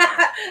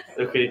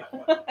 Look at it.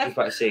 Just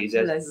about to see his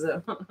head. Bless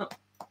him.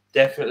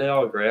 Definitely,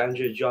 I agree.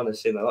 Andrew and John have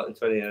seen a lot in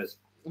 20 years.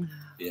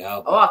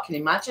 Yeah. Oh, I can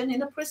imagine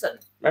in a prison.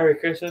 Merry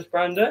Christmas,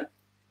 Brandon.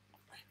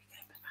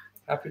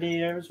 Happy New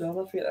Year as well.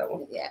 Don't forget that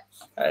one. Yeah.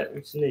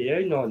 It's New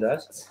Year, 9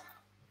 days.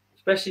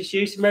 Especially to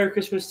you. So Merry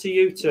Christmas to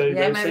you too,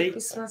 Yeah, Lucy. Merry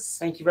Christmas.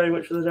 Thank you very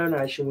much for the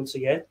donation once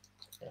again.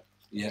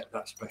 Yeah,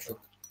 that's special.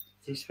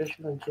 It's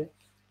special, thank you.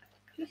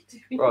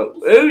 Right,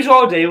 whose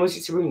idea was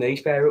it to bring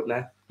these pair up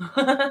now?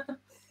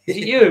 Is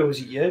it you or was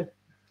it you?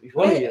 He's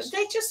one of you.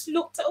 They just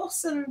looked at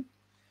us and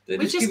They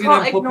we just just give you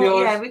them can't puppy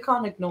ignore. eyes. Yeah, we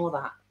can't ignore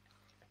that.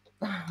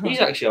 He's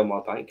actually on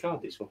my bank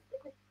card, this one.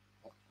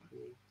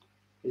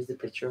 Here's the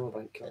picture of my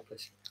bank card,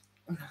 please.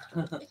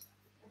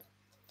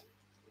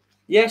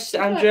 Yes,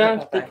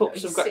 Andrea, the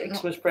pups have got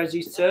Xmas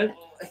presents too.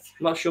 I'm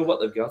not sure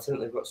what they've got. I think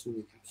they've got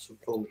some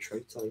form of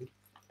treat, I think.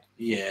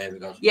 Yeah, we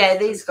got. Yeah,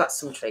 these got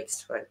some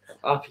treats to open.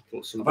 I picked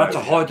up some. I've had to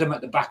hide them at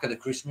the back of the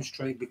Christmas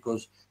tree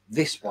because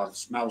this one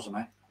smells them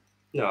out.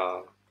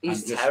 No,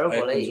 He's And just terrible,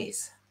 opens he up.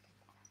 is.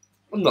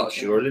 I'm not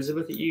sure,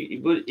 Elizabeth.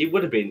 It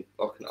would have been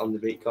like an on the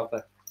beat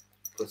copper,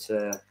 but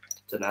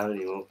don't know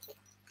anymore.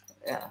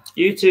 Yeah.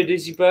 You too,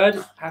 Dizzy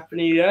Bird. Happy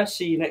New Year.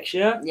 See you next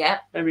year. Yeah.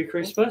 Merry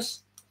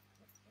Christmas.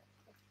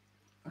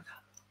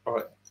 All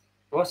right.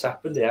 What's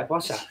happened here?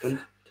 What's happened?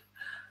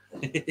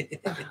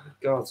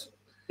 God,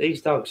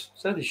 these dogs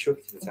so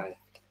destructive today.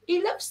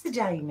 He loves the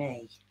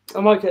Jamie.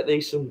 I might get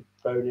these some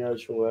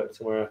bonios from work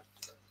tomorrow.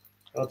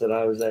 I don't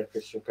know. Is their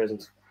Christmas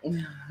present? I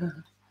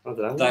don't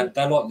know. They like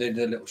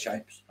the little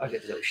shapes. I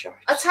get the little shapes.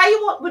 I tell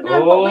you what, we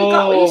know what we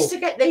got. We Oh. used to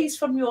get these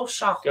from your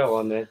shop. Go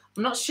on then.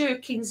 I'm not sure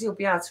Kingsley will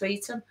be able to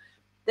eat them.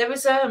 There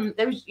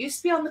used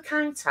to be on the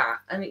counter,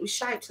 and it was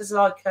shaped as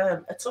like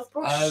a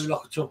toothbrush, Oh,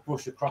 like a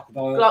toothbrush, a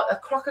crocodile. like a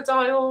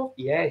crocodile,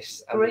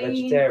 Yes, I'm green,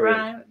 vegetarian.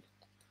 brown.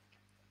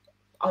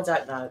 I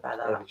don't know about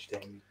I'm that.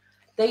 vegetarian.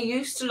 They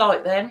used to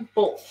like them,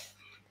 but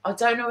I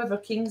don't know whether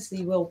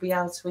Kingsley will be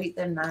able to eat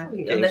them now,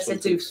 We can unless they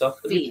get do some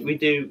stuff. thin. We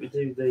do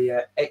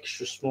the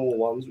extra small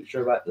ones, which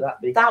are about that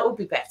big. That would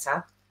be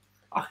better.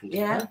 I can do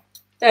Yeah. that.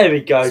 There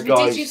we go, So we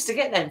guys. did used to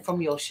get them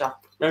from your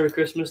shop. Merry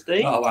Christmas,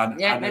 Dean. Oh, and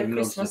Yeah, and Merry he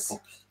loves the Christmas.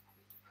 pups.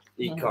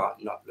 You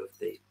can't not love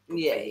these.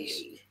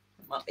 Yeah,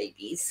 my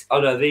babies.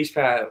 Oh no, these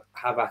pair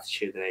have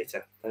attitude,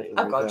 Anita. Don't you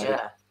Oh worry God, about it.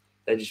 yeah.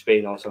 They're just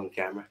being nice on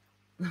camera.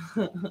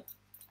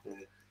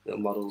 Little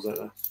models,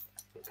 aren't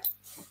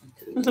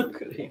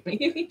Look at him.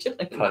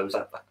 they?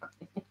 Poser.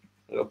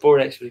 I got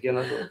boring extras again.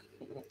 I thought.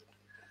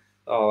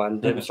 Oh,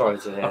 and I'm sorry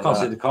to hear I can't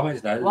see that. the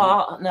comments now.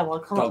 What? No, I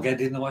Can't can't.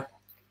 get in the way.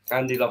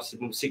 Andy lost his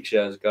mum 6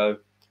 years ago.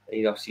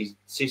 He lost his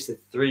sister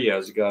 3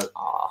 years ago.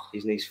 Oh,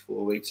 His niece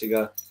 4 weeks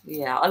ago.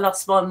 yeah, I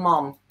lost my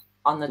mum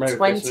on the Merry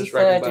Christmas, 23rd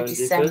Raggan of Bone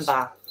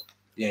December.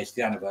 Yeah, it's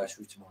the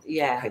anniversary tomorrow.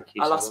 Yeah, Thank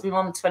you, I lost Sarah.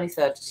 my mum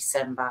 23rd of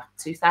December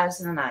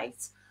 2008, and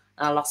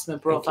I lost my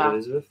Thank you, brother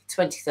Elizabeth.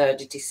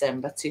 23rd of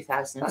December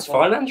 2012. That's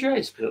fine, Andrea.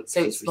 It's been up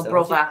So since it's we my started.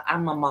 brother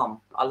and my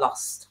mum I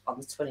lost on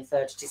the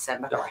 23rd of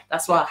December. Right.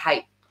 That's why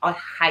I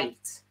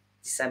hate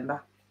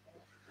December.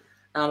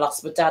 And I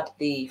lost my dad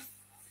the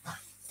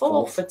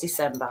 4th of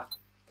December.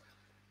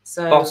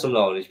 So Bottom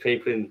line is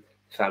people in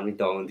the family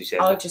die in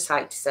December. I just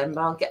hate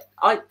December.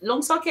 As long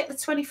as I get the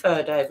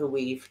 23rd over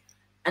with,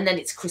 and then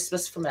it's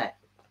Christmas for me.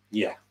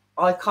 Yeah.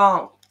 I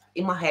can't,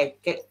 in my head,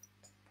 get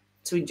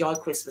to enjoy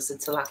Christmas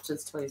until after the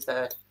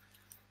 23rd.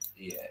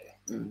 Yeah.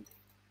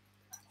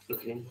 Look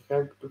at him.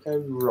 Look how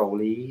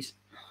rollies.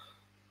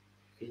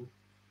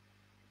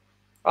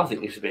 I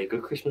think this would be a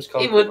good Christmas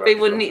card. It would be,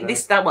 wouldn't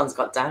it? That one's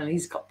got down.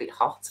 He's got a bit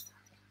hot.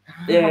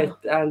 Yeah,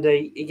 and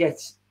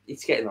it's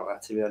getting like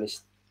that, to be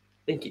honest.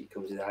 I think it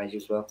comes with age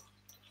as well.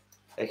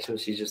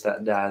 Xmas is just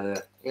that day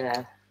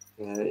Yeah.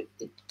 there.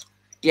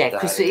 Yeah,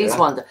 because it Yeah. is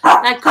wonder.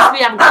 Now, because we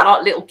haven't got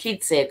like little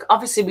kids here,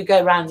 obviously we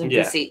go round and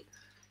Yeah. visit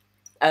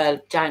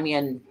Jamie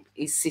and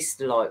his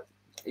sister, like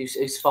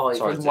who's 5,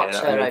 Sorry and to watch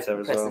hear her that, open Anita, as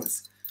well.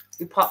 presents.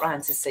 We pop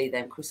round to see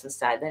them Christmas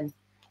Day. Then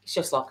it's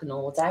just like a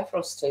normal day for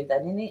us too.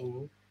 Then, isn't it?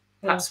 Mm.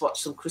 Perhaps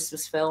watch some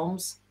Christmas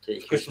films,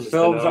 Christmas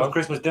films, dinner. have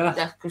Christmas dinner.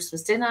 have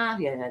Christmas dinner,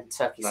 yeah, and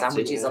turkey That's it,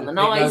 sandwiches yeah. on the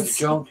Big loads of nice.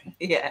 junk.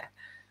 Yeah.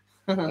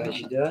 How's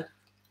your dad?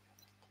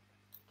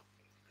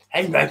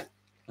 Henry.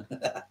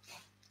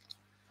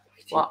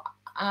 What?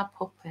 Our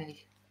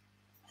puppy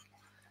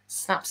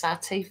snaps our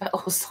teeth at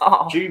us.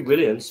 Oh, Jude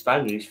Williams,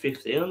 Spaniard, he's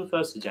 15 on the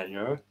 1st of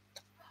January.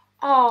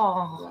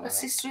 her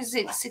sister is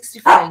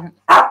 63.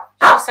 She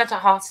just had a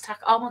heart attack.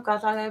 Oh my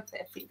God, I hope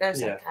everything goes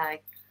Yeah.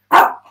 okay.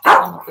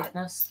 Oh my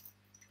goodness.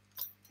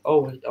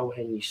 Oh,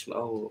 Henry,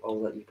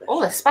 let you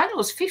Oh, the Spaniel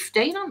was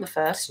 15 on the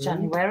 1st of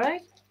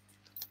January.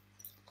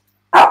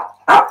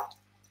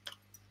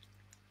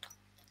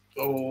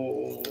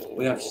 Oh,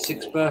 We have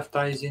 6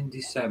 birthdays in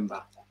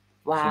December.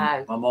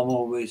 Wow. My mum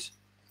always.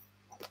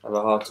 I have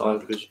a hard time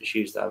because she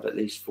used to have at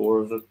least 4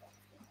 of them.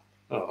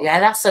 Oh. Yeah,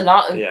 that's a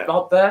lot of Yeah.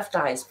 like,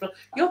 birthdays.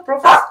 Your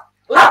brother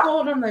was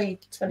born on the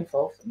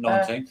 24th.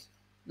 19th.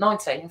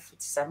 19th of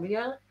December,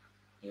 yeah.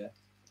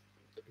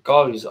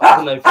 Guys, I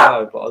don't know if you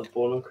know, but I was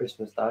born on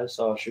Christmas Day,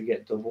 so I should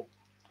get double.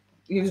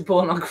 He was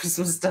born on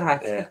Christmas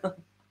Day.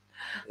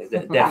 Yeah.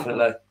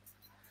 Definitely.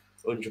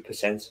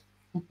 100%.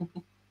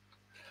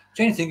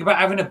 Do you think about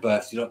having a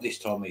birthday like this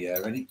time of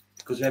year, any?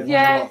 Because everyone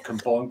Yeah. like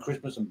combine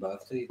Christmas and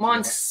birthday.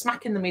 Mine's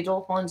smack in the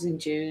middle. Mine's in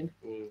June.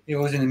 You're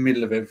always in the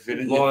middle of everything.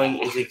 Isn't you? Mine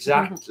is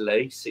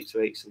exactly 6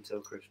 weeks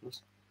until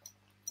Christmas.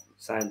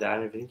 Same day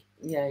and everything.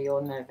 Yeah,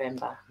 you're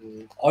November.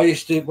 I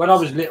used to, when I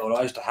was little,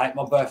 I used to hate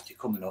my birthday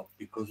coming up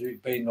because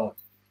it'd been like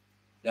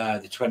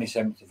the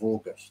 27th of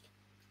August.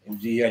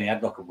 You only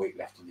had like a week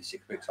left in the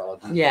 6 weeks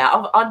holiday. Yeah,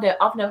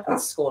 I've never been to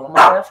school on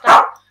my birthday.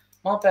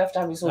 My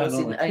birthday was always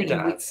no, in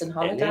Whitsun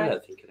holiday,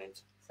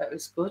 so it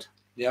was good.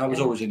 Yeah, I was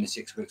always in the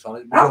 6 weeks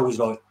holiday. It was always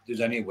like there's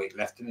only a week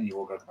left, and then you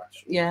all go back.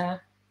 Yeah.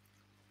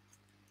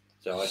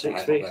 So I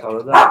 6 hate weeks my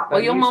holiday.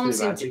 Well, your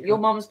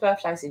mum's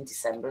birthday's in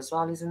December as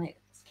well, isn't it?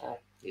 So.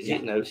 Is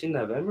it? No, it's in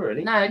November,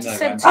 really. No,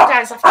 December, November. 2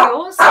 days after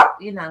yours.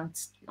 You know.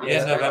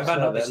 Yeah, November,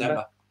 not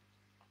December.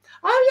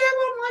 Oh yeah,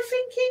 what am I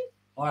thinking?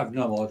 I have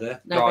no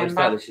idea. Guys,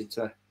 November. don't listen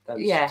to her. Don't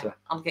listen Yeah, to her.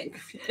 I'm getting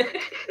confused.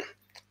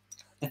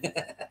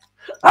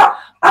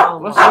 Oh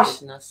What's my this?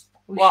 goodness.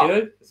 Who's What?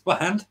 you? It's my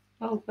hand.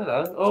 Oh,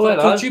 hello. Stop Oh, hello.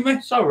 touching me. What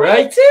are Sorry.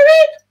 you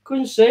doing?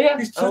 Couldn't see you.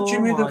 He's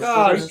touching me. Oh The my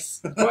guys.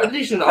 goodness. Right,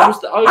 listen, I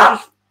was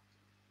just.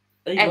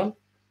 There you Hey. go.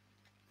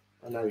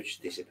 I know it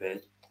just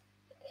disappeared.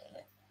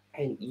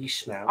 Hey, you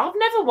smell. I've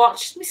never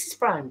watched Mrs.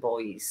 Brown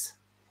Boys.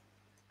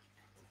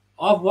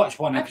 I've watched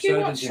one Have you episode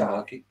and watched didn't that?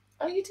 like it.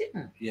 Oh, you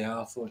didn't? Yeah,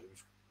 I thought it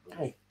was.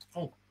 Hey.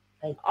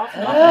 I've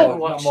Not never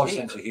my watched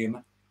sense it. of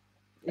humour.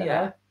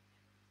 Yeah.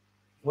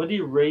 What do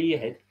you read your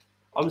head?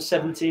 I'm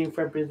 17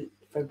 February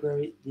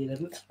the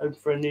 11th. Hoping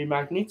for a new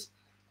magnet.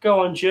 Go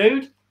on,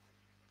 Jude.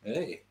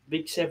 Hey.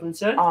 Big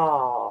 70.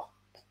 Oh,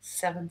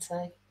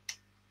 70.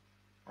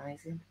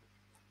 Amazing.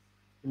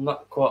 I'm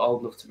not quite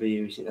old enough to be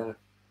using it.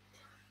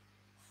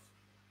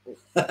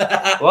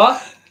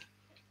 What?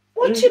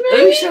 What do you Who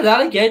mean? said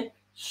that again?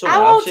 Someone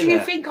How else old do in you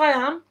there. think I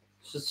am?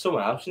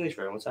 Someone else in this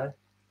room, I'd say.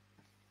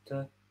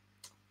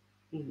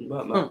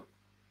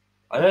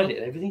 I heard it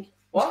and everything.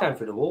 What? Just came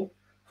through the wall.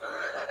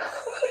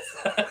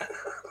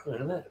 Wait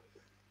a minute.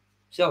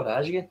 See how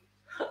old again?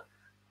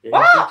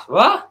 What?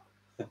 What?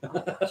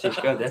 She's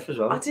going deaf as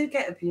I well. do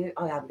get abused.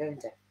 I am going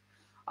deaf.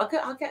 I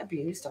get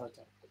abused, I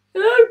do.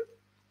 Hello?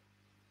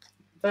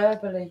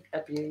 Verbally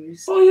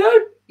abused. Oh,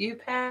 yeah. You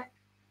pair?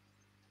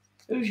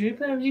 Who's you?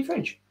 Who's you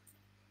French?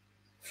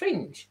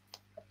 Fringe.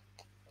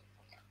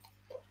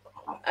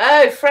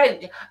 Oh,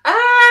 French.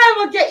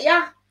 Oh, I get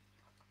ya.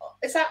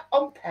 Is that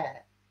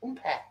umpire?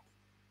 Umpire.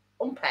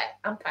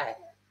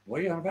 What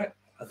are you on about?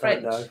 I don't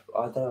French. know.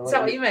 I don't know. Is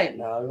that what you mean?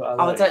 No.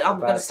 I'm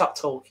going to stop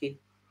talking.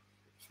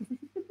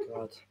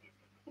 God.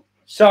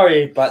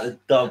 Sorry about the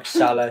dogs,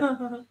 Sally.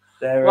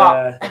 They're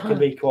What? they can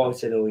be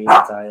quite annoying,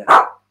 I tell you.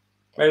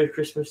 Merry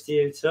Christmas to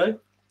you too.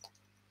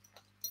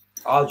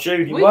 Oh,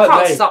 Jude, you We weren't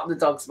can't me. stop the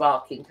dogs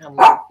barking, can we?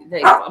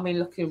 I mean,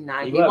 look at him now.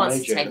 You He weren't wants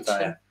me, Jude, I tell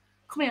attention. you.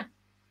 Come here.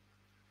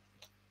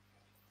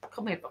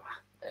 Come here, Baba.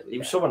 There we It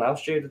was go. someone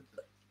else, Jude.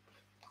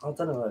 I don't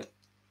know.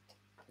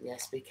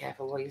 Yes, be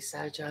careful what you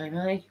say,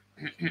 Jamie.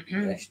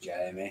 Yes,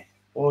 Jamie.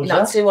 What was You're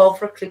not that? too old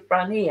for a clip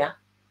brand here.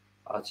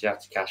 Oh, you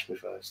have to catch me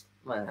first.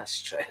 Well,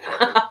 that's true.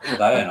 Well,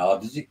 they ain't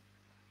hard, is it?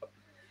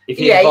 If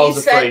you Yeah, involve you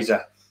the said-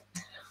 freezer.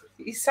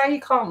 You say you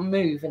can't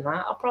move and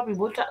that. I probably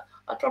would.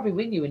 I'd probably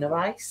win you in a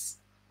race.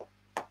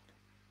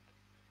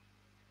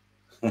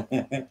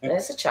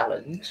 There's a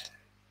challenge.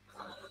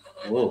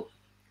 Whoa.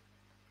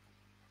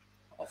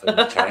 I think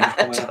the change A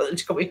coming up.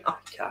 challenge coming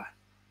up. Okay.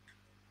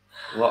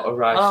 What a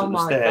race Oh up the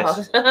my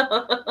stairs.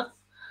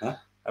 god.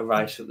 A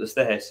race up the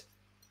stairs.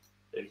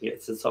 If you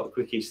get to the top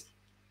quickest.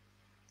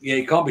 Yeah,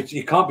 you can't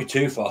be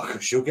too far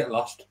because you'll get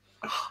lost.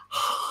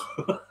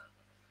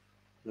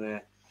 Yeah.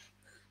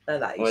 No,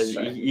 that Well, is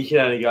true. you can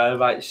only go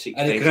about 6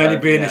 And it feet can only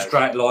be in a over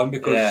straight line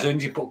because Yeah. as soon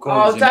as you put Oh,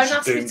 corners don't in, ask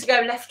it's me doomed. to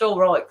go left or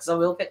right because I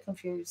will get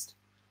confused.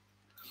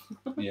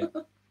 Yeah.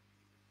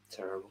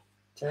 Terrible.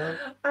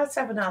 I'd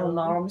have an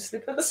alarm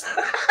slippers.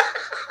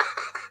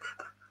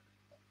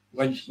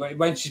 When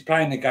she's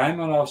playing the game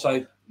and I'll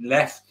say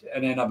left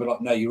and then I'll be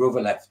like, no, your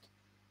other left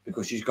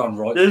because she's gone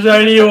right. There's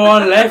only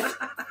one left.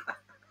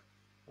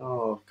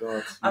 Oh,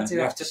 God. I Yeah, do you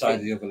have have to to say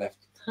think. the other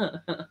left.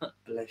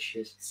 Bless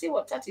you. See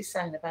what Daddy's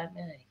saying about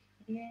me?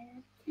 Yeah.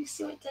 You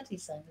see what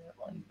Daddy's saying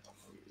about me?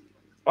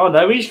 Oh,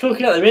 no, he's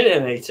cooking at the minute,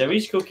 Anita.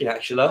 He's cooking,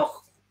 actually.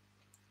 Oh.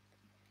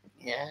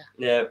 Yeah.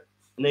 Yeah,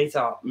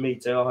 Anita, me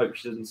too. I hope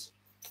she doesn't.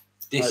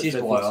 This is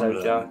Hopefully why it's I'm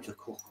okay. learning to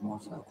cook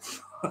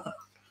myself.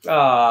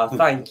 Ah,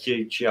 thank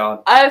you,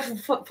 John. Oh,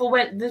 for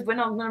when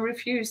I'm going to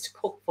refuse to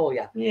cook for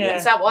you. Yeah.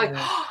 Is that why?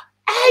 Yeah.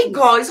 Hey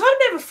guys, I've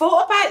never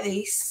thought about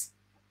this.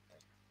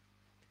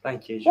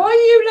 Thank you, John. Why are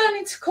you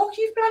learning to cook?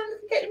 You've been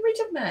getting rid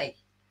of me.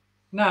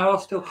 No, I'll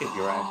still keep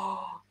you around.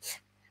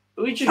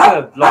 We're just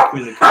going to block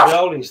with the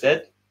cubby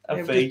instead and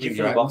Yeah, feed just you keep from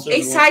you the around. bottom.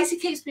 He says he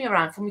keeps me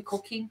around for me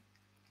cooking.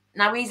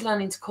 Now he's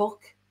learning to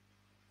cook.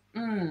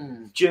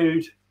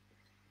 Jude,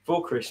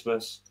 for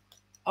Christmas,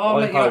 I'll I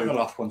let you have hope- a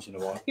laugh once in a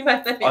while. You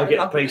went there. I get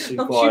a piece of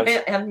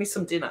quiet. Hand me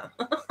some dinner.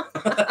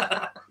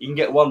 You can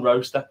get one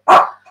roaster.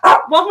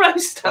 One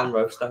roaster. One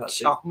roaster, that's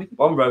it. Charming.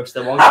 One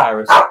roaster, one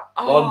carrot, one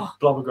Oh,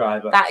 blob of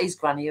gravy. that is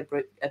granny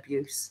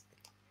abuse.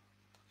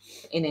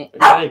 In it.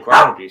 It's only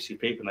ground abuse, you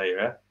people know you're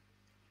here.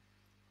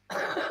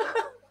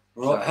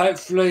 Right,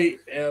 hopefully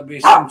it'll be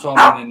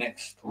sometime in the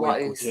next What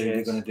week or is two. it?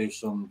 We're going to do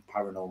some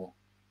paranormal.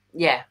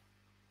 Yeah.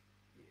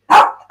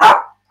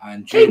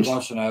 And Jude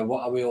wants to know,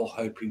 what are we all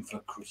hoping for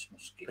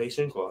Christmas gift? Peace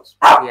and quiet.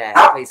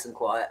 Yeah. Peace and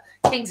quiet.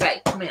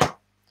 Kingsley, come here.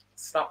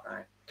 Stop now.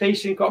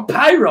 Peace and quiet.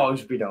 Pay rise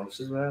would be nice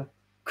as well.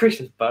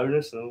 Christmas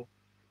bonus and all.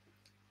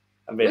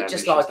 I'm being We're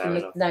just ambitious like now,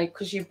 him. No,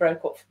 because you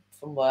broke up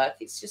from work.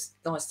 It's just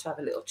nice to have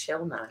a little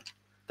chill now.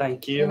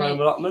 Thank you, Isn't it?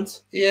 home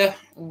allotment. Yeah,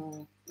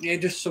 Mm. yeah,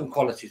 just some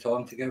quality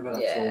time together.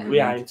 That's Yeah. all We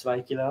aim to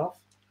make you laugh.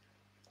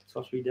 That's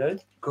what we do.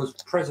 Because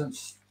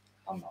presents,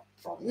 I'm not.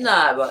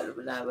 No,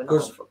 we're not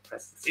 'Cause for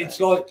presents. It's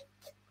like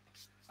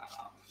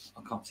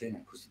I can't see it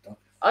because the dog.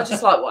 I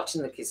just like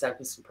watching the kids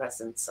open some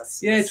presents.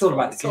 Yeah, it's all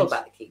about the It's all kids.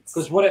 about the kids.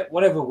 Because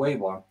whatever we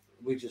want,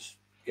 we just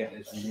get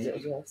it. Yeah,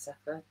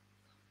 exactly.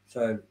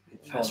 So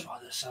it's That's like, why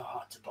they're so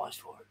hard to buy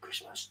for at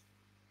Christmas.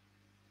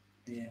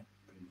 yeah,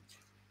 pretty much.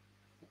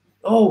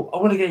 Oh, I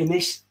want to get you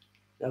this.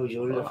 That was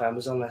ordered off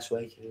Amazon last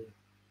week.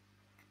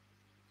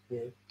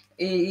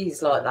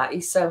 He's like that.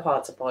 He's so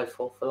hard to buy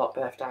for like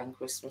birthday and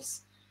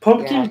Christmas.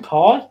 Pumpkin Yeah.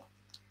 pie.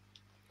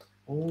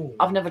 Oh,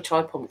 I've never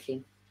tried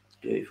pumpkin.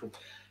 beautiful.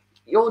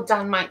 Your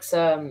Dan makes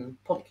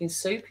pumpkin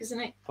soup, isn't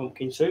it?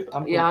 Pumpkin soup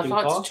and Yeah, I'd pumpkin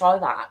like pie. to try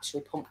that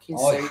actually. Pumpkin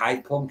I soup.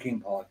 hate pumpkin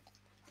pie.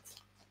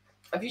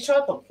 Have you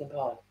tried pumpkin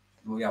pie?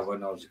 Well, yeah,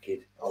 when I was a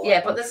kid. I Yeah,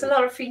 liked but there's a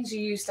pumpkin. lot of things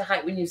you used to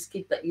hate when you was a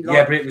kid that you like.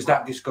 Yeah, but it was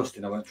that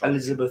disgusting. I won't try.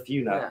 Elizabeth,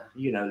 you know. Yeah.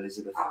 You know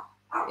Elizabeth.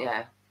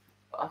 Yeah.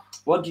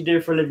 What do you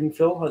do for a living,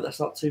 Phil? Hope that's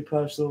not too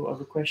personal of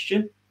a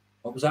question.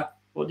 What was that?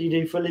 What do you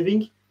do for a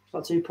living? It's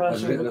not too As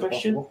personal of little a as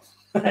question. possible.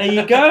 There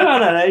you go,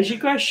 Anna. There's your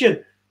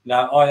question.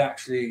 No, I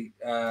actually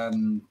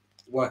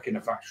work in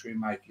a factory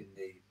making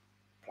the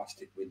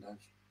plastic windows.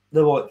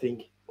 The white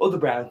thing, or the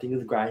brown thing, or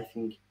the grey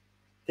thing.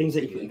 Things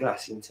that you put the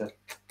glass into.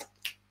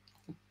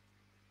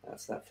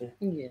 That's that for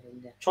you.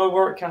 Yeah. Try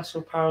Warwick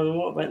Castle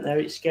Paranormal. Went there.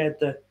 It scared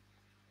the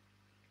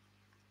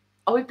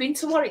Oh, we've been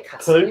to Warwick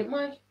Castle, Who? didn't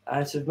we?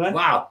 out of me.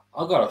 Wow,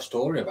 I got a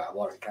story about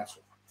Warwick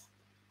Castle.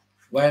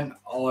 When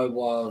I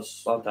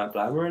was Well, don't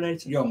blame her,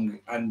 Anita. young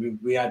and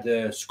we had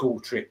a school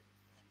trip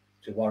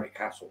to Warwick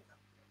Castle,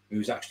 we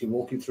was actually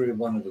walking through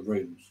one of the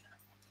rooms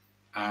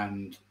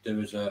and there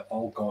was an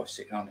old guy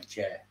sitting on a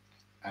chair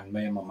and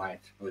me and my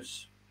mate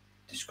was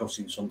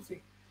discussing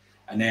something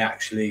and they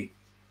actually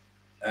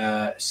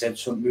said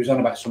something. We was on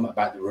about something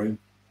about the room.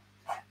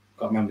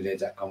 Can't remember the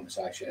exact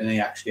conversation, and he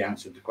actually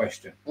answered the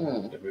question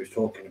that we was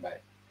talking about.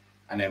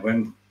 And then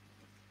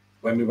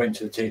when we went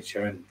to the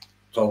teacher and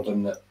told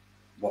them that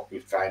what we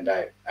found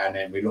out, and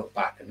then we looked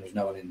back and there was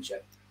no one in the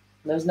chair.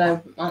 There's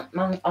no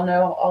man. I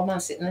know old man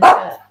sitting in the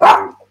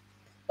chair.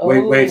 We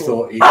Oh.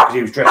 thought because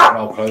he was dressed in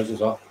old clothes as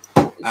well.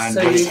 And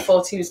So you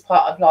thought he was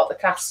part of like the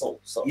castle,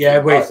 sort of yeah,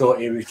 thing, we like- thought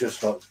he was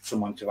just like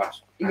someone to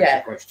answer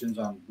Yeah. questions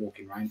on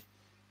walking around.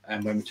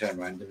 And when we turned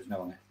around, there was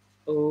no one there.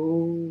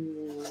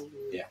 Oh.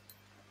 Yeah.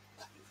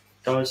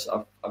 Guys,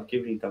 I've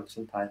given you Doug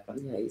some paper.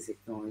 Yeah, he's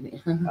ignoring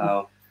it.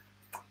 Oh,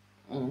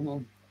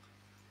 Mhm.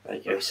 there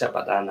you go. Set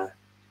back down there.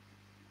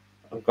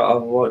 I've got a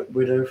white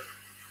widow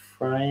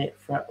frame.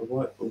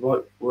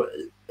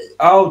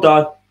 Hold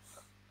on.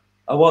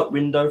 A white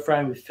window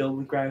frame with Phil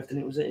engraved in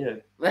it. Was it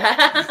you?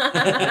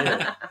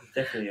 Yeah,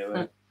 definitely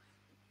you.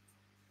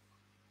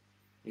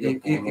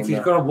 If he's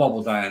got a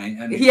wobble down it,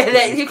 and Yeah,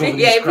 it's covered in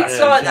if it's scratches,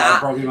 like yeah, that,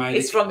 probably made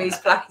It's it. from his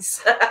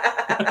place.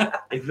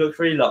 If you look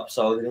really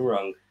lopsided and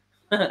wrong,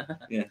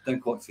 Yeah, don't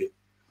quite fit.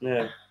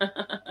 yeah,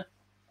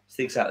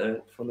 sticks out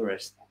there from the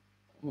rest.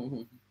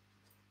 Mhm.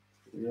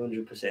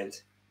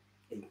 100%.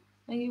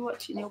 Are you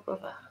watching your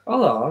brother?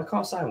 Although I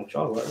can't say much.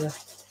 I like that.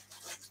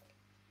 That's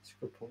a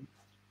good point.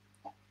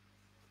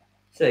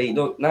 See,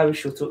 look, now we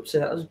shut up. See,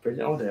 that was a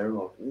brilliant idea,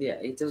 right?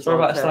 Yeah, he does. Sorry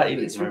like about the state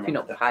he's of it, ripping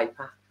up sorry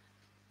paper.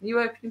 Are you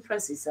opening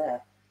presses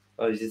there?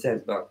 Oh, he's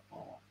attempt, but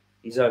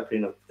he's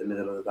opening up the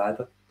middle of the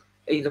paper.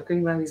 Are you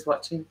looking when he's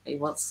watching? He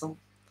wants some.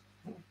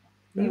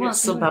 He Go wants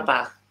get some, some.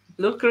 Baba.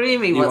 Look at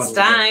him. He You wants want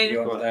down.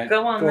 you want down.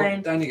 Go on,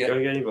 then. Down you Go go.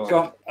 get involved. Go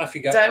on, off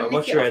you go. Don't- Oh,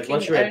 watch your head,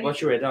 watch your head,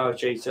 watch your head. Oh,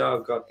 jeez, oh,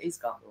 God. He's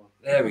gone.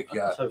 There we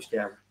go. I'm so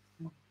scared.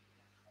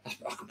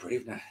 I can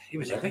breathe now. He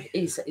was heavy.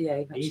 Yeah,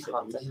 he makes He's, you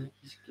hot, doesn't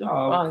he?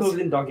 oh, Right. covered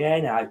in dog hair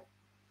now.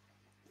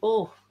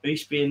 Oh, I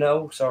used to be a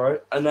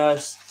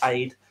nurse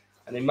aide,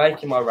 and in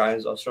making my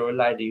rounds, I saw a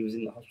lady who was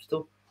in the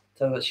hospital.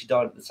 Turned out that she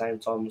died at the same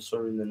time as saw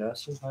her in the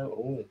nursing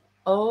home.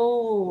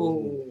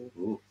 oh,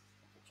 Ooh,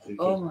 spooky.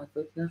 oh my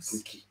goodness.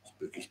 Spooky,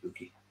 spooky,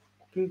 spooky.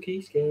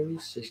 Spooky, scary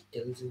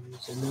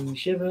skeletons, and then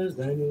shivers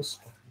down your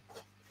spine.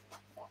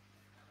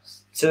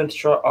 Turn to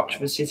try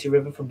Oxford City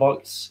River for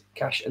bikes,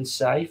 cash, and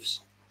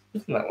safes.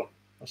 Look at that one.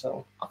 What's that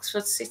one?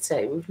 Oxford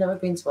City. We've never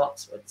been to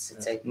Oxford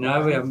City.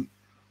 No, we haven't.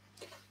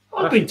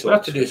 I've been to We'll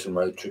have to Oxford. do some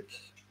road trips.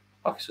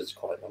 Oxford's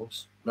quite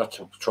nice. Not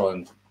to try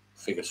and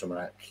figure something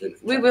out.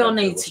 We will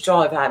need to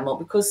drive out more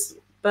because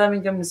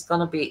Birmingham's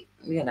going to be,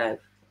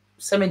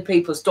 so many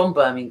people's done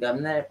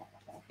Birmingham. They're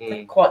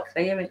quite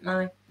clear, aren't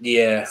they?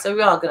 Yeah. So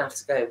we are going to have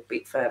to go a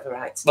bit further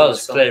out. To Well, do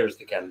as some- clear as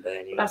they can be, We'll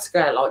anyway. have to go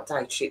out like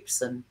day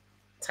trips and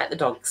take the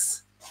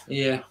dogs.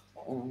 Yeah.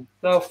 Mm,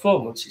 No,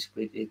 4 months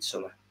it's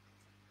summer.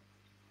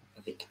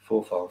 I think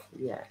 4 or 5.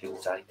 yeah. Give or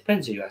take.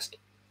 Depends who you ask.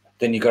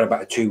 Then you got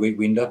about a 2-week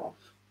window.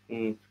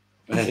 Mm.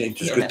 And then it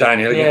just Yeah. goes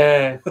downhill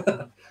again.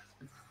 Yeah.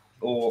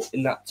 Or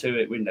in that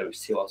 2-week window,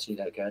 it's too hot, so you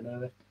don't go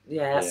nowhere.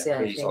 Yeah, that's the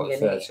only It's thing. like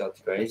Isn't it? 30 odd It's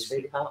degrees.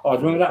 really hot. Oh,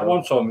 remember that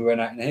one time we went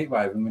out in the heat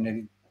wave and we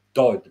nearly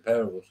died, the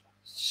pair of us.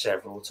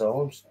 Several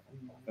times.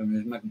 And we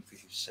was making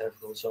fishes.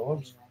 Several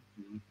times.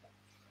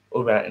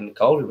 Or out in the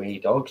cold when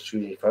your dog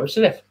screws your throat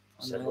to death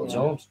several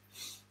times.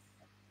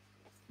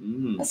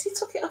 Has he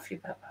took it off you,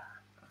 Pepper?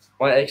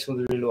 My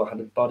ex-mother-in-law had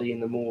a body in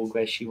the morgue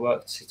where she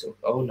worked. Sit up.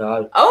 Oh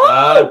no! Oh!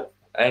 No,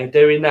 I ain't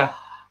doing that.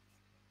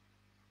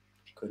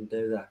 Couldn't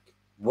do that.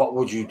 What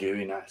would you do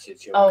in that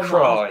situation? Oh,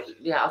 Cry.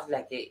 No, I'd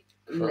leg it.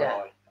 Cry.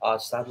 Yeah.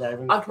 I'd stand there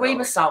and I'd cry. wee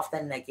myself,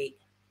 then leg it.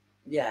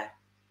 Yeah.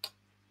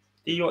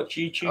 Do you watch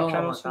YouTube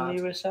channels my from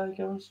the God. USA,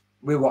 guys?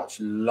 We watch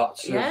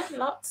lots of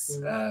Lots.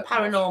 Mm.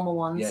 Paranormal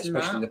ones. Yeah, and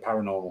especially that. the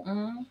paranormal.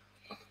 Mm.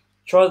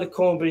 Try the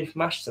corned beef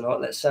mash tonight.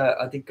 Let's say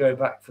I did go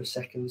back for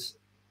seconds.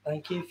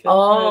 Thank you, Phil.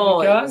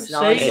 Oh, there we it go. was See,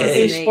 nice, it wasn't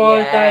is it? by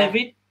Yeah.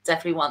 David.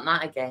 Definitely want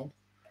that again.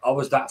 I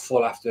was that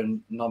full after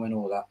numbing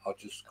all that. I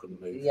just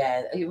couldn't move.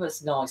 Yeah, it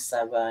was nice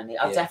though, weren't it?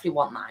 I definitely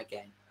want that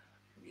again.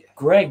 Yeah.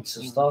 Greg's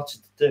have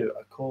started to do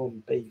a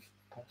corned beef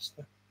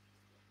pasta.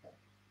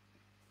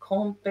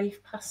 Corned beef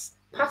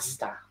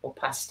pasta or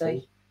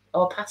pasty?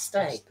 Oh, pasty.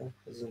 Pasta,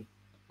 as in,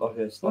 like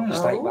a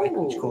steak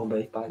bacon, it's corned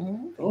beef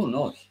bacon. Oh,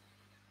 nice.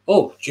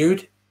 Oh,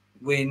 Jude,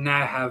 we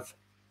now have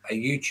a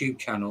YouTube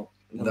channel,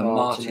 The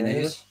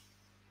Martineers.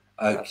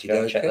 Let's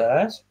go check that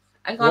out.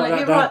 Hang on, let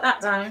me write that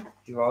down.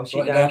 You write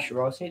Write it down. You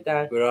write it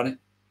down. We're on it.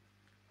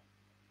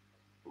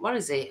 What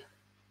is it?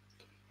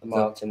 The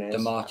Martineers. The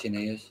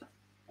Martineers.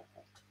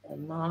 The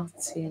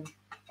Martin.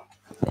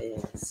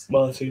 Yes.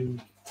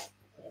 Martin.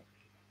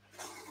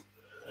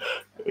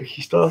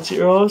 You start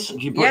it, Ross?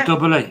 Did you put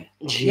double E?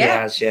 She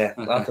Yeah. has, yeah.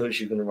 I Okay. thought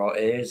she was going to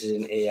write ears as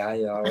in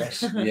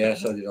E-A-R-S. Yeah,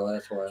 so did I.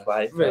 That's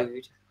why.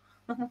 Rude.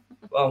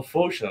 Well,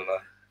 unfortunately,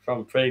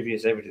 from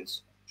previous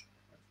evidence,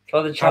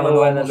 try the channel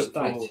where they Paranormal look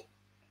for. State.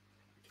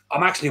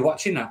 I'm actually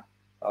watching that.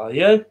 Are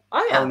you?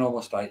 Oh yeah,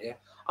 Paranormal State, yeah.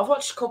 I've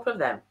watched a couple of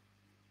them.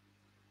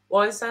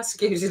 Why is that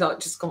Scusi like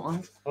just come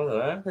on? I don't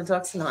know. The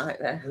dog's not out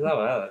there. Doesn't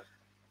matter.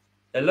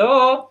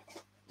 Hello?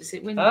 Is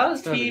it windy?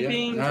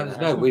 Housekeeping? No, there's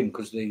no wind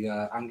because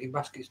the hanging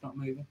basket's not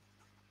moving.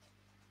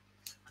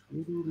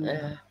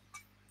 Yeah.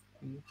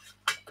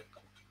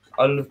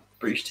 I love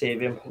British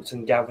TV and put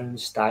some Gavin and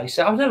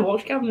Stacey. I've never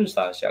watched Gavin and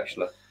Stacey,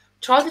 actually.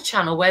 Try the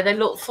channel where they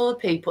look for the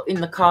people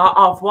in the car.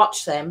 I've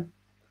watched them.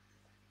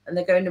 And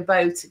they're going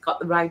about, got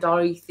the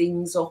radar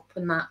things up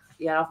and that.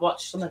 Yeah, I've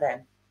watched some of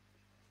them.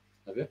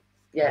 Have you?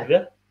 Yeah. Have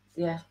you?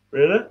 Yeah.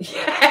 Really?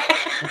 Yeah.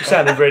 You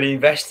sounded really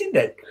invested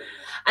then.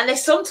 And they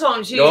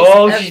sometimes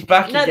use. She's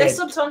back no, again. they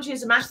sometimes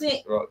use a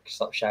magnet Right,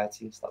 stop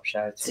shouting, stop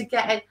shouting. to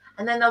get it,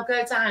 and then they'll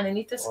go down, and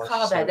if there's a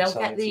car she's there, so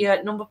they'll get the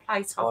excited. number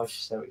plate Why off. is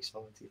she so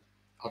excited?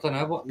 I don't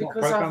know what Because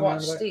program I've we're on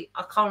watched about. it.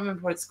 I can't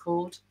remember what it's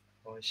called,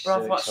 Why is she but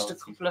so I've watched excited? a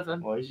couple of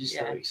them. Why is she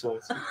so Yeah.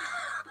 excited? I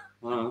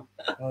don't know.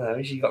 I don't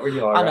know, she got really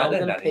I know, irate I'm then,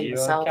 going to Danny. pee You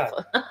myself.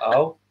 okay?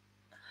 Oh.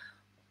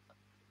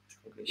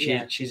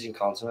 Yeah. She's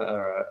incontinent,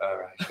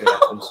 her actually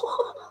happens.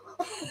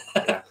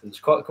 It happens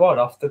quite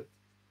often.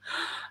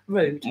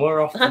 Rude.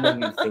 More often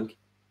than you think.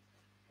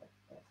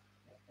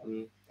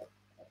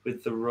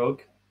 With the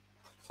rug.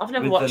 I've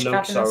never With watched the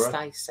Gavin looks, and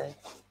Sarah. Stacey.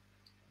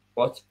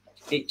 What?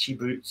 Itchy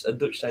boots, a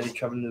Dutch lady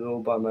travelling the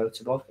world by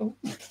motorbike. Oh,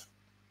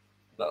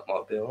 that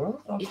might be alright.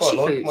 I Itchy quite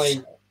like boots.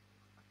 my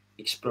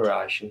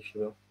exploration, if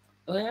you will.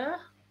 Oh, yeah?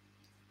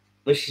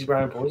 Mrs.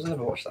 Brown Boys, I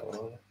never watched that one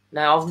either.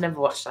 No, I've never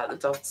watched that. The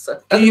dog.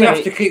 So. Do you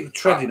have to keep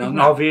treading on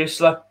that?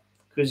 Obviously,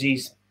 because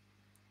he's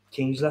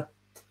Kingsley.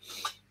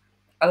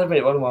 I don't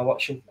know what am I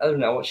watching. I don't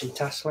know, I'm watching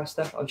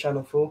Taskmaster on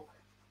Channel 4.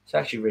 It's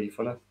actually really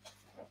funny.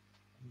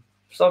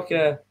 It's like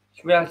a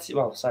reality,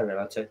 well, I say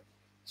reality.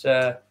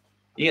 So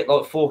you get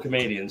like 4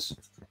 comedians,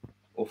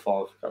 or 5,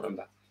 I can't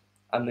remember.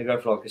 And they go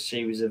for like a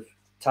series of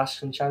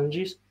tasks and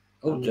challenges.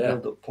 Oh, and dear.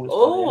 build up points by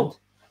the Oh, end.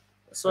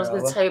 so I was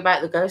going to tell you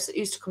about the ghost that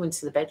used to come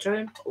into the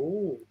bedroom.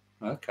 Oh.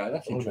 Okay,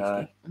 that's Oh,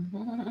 interesting.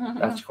 no.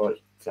 That's quite,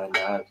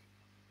 no.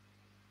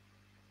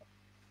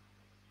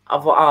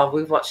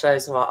 We've watched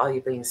those. And Are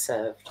You Being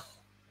Served?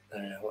 I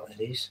don't know what it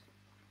is.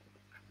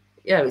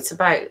 Yeah, it's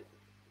like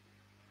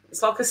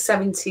a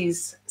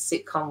 70s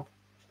sitcom.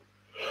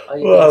 Are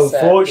You Well, Being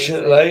Served,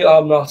 unfortunately, isn't it?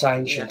 I'm not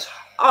ancient.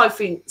 I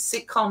think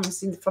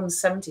sitcoms from the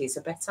 70s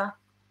are better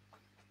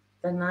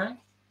than now.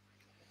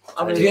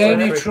 I really The do.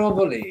 only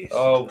trouble is,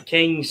 Oh,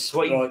 Kings,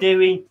 what are you Right.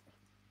 doing?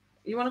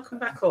 You want to come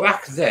back up?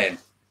 back then,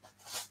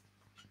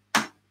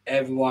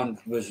 everyone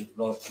was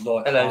like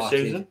Hello, hearted,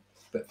 Susan.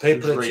 but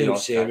people are Really too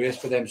nice serious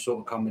for them sort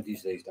of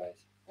comedies these days.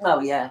 Oh,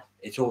 yeah.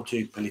 It's all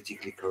too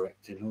politically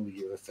correct and oh,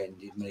 you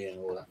offended me and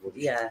all that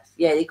rubbish. Yeah.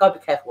 Yeah, you got to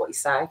be careful what you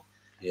say.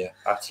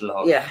 That's a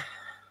lot. Yeah.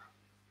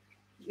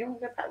 You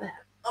want to go back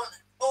there?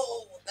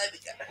 Oh, there we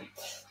go.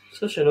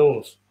 Such an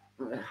horse.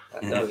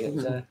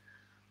 Yeah.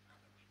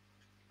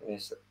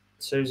 Yes,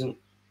 Susan,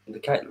 the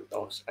cake looked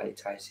nice. It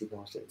tasted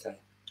nice, didn't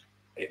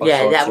it?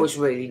 Yeah, that was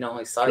really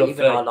nice. I Fluffy.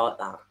 like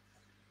that.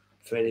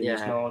 Feeling was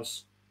Yeah.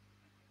 nice.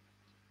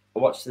 I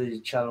watched the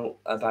channel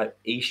about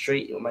E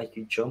Street. It'll make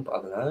you jump.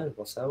 I don't know.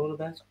 What's that all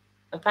about?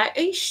 About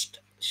East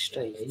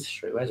Street. E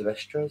Street. Where's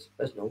West Street?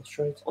 Where's North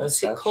Street? Where's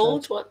What's it South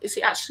called? Street? What is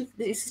it actually?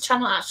 Is the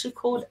channel actually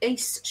called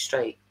East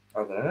Street? I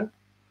don't know.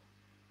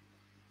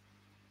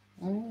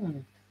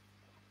 Mm.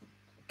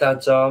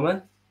 Dad's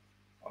Army.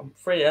 I'm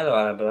free. Hello,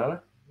 Anna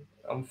Banana.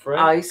 I'm free.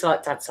 I used to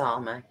like Dad's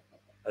Army.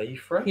 Are you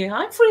free? Yeah,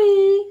 I'm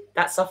free.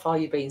 That's how far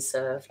you're being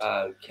served.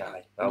 Okay.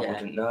 I Yeah.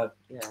 wouldn't know.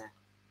 Yeah.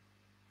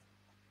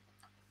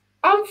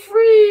 I'm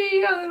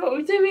free. I don't know what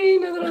we're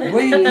doing. I don't know.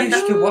 We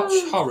used to watch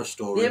Horror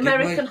Story. The didn't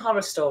American we?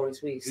 Horror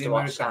Stories we used The to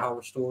watch American that.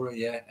 Horror Story,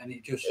 yeah, and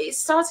it just It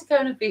started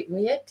going a bit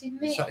weird,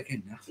 didn't it's it? that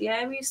again now.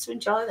 Yeah, we used to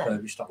enjoy So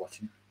that. we stopped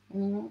watching it.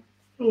 Mm.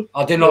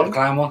 I didn't like the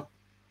clown one.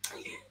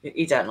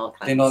 You don't like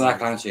clowns. Didn't like that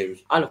clown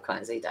series. I love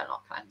clowns. You don't like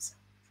clowns.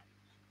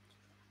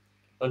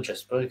 I'm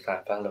just blue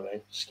clown for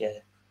Halloween.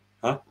 Scared.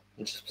 Huh?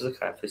 I'm just blue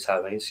clown for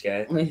Halloween.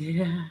 Scared.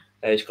 Yeah.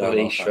 It's called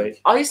Don't East like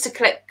Street. I used to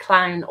collect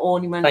clown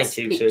ornaments,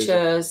 Thank you,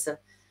 pictures. And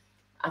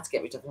I had to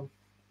get rid of them.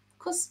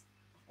 Because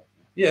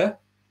Yeah.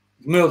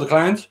 Mill the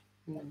clowns.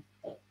 Mm.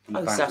 And the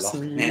I used to have clowns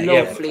some laugh.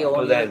 lovely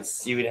But then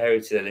ornaments. you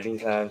inherited a living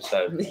clown,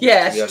 so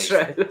Yeah, to be it's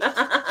honest, true.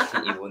 I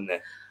think you won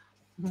there.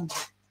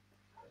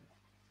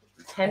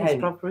 Ken's Hen.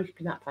 probably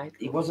ripping that paper.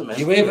 He wasn't meant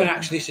You to. even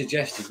actually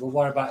suggested, well,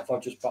 what about if I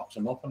just box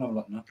them up? And I'm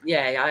like, no.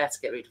 Yeah, I had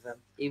to get rid of them.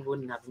 He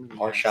wouldn't have them in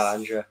the I house. shall,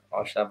 Andrew.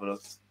 I shall have a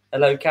look.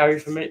 Hello, Carrie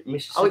from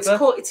Mississippi.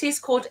 Oh, it is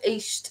called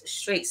East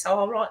Street, so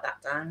I'll write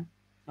that down.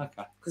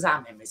 Okay. Because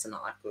our memories are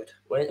not that good.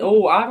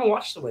 Oh, I haven't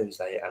watched the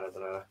Wednesday yet, Anna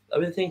Banana.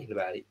 I've been thinking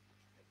about it.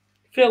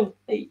 Phil,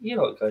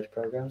 you like ghost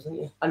programs, don't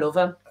you? I love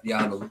them.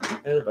 Yeah, I love it. Yeah,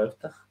 they're both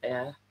there.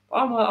 Yeah.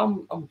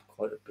 I'm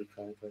quite a big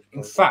fan of ghost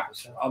In programs.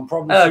 fact, I'm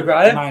probably Hello,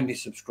 Graham. mainly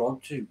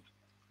subscribed to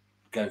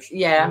Ghost.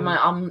 Yeah,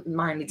 I'm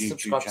mainly YouTube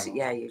subscribed to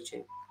channel.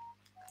 YouTube.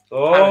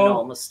 Oh,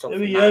 Paranormal stuff. here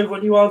we and go. that. What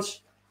do you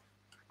want?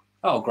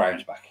 Oh,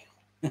 Graham's back.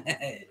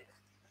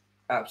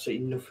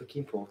 Absolutely nothing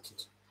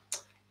important.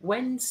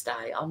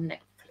 Wednesday on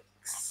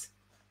Netflix.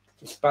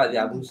 It's about the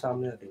Adams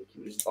family, I think.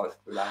 It was like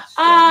last.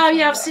 Oh, Wednesday,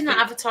 yeah, I've I seen that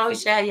think.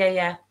 advertised.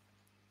 Yeah.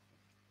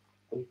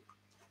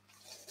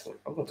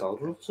 I've got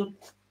told all of a sudden.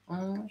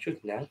 Mm.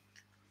 Should now.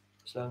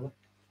 Slowly.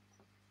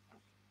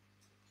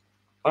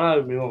 I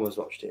know my mum has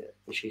watched it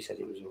and she said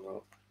it was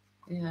alright.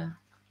 Yeah.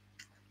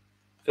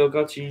 Phil,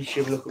 go to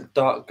YouTube and look up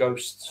Dark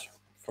Ghosts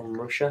from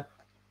Russia.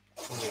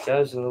 There it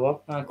goes, another one.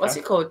 Okay. What's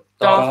it called?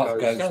 Dark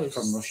Ghost Ghost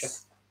from Russia.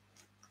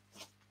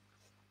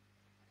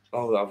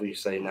 Oh,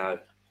 obviously, no.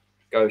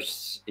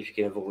 Ghosts, if you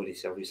can avoid it,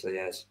 obviously,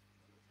 yes.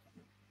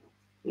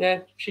 Yeah,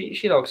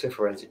 she likes her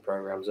forensic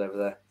programs over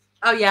there.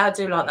 Oh, yeah, I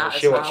do like that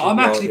She as watches- well. I'm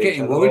actually Oh,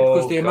 getting God. worried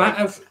because the Oh, amount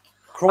God. of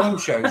crime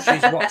shows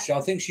she's watched,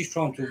 I think she's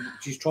trying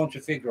to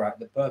figure out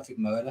the perfect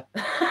murder.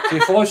 So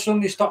if I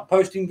suddenly stop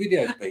posting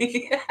videos,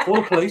 please, call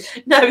the police.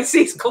 No, it's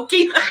his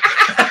cooking.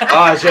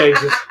 Ah,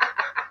 Jesus.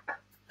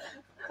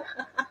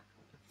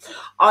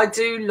 I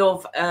do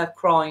love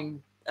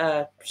crime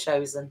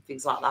shows and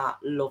things like that.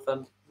 Love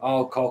them.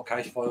 Oh, cold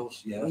case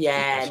files. Yeah.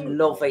 Yeah, that's good.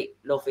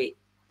 love it.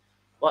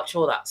 Watch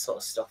all that sort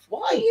of stuff.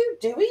 What are you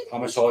doing?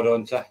 Homicide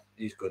Hunter.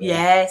 He's good. At it.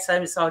 Yeah,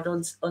 same as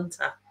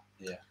Hunter.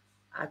 Yeah.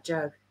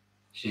 Joe.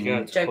 She's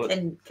going to Joe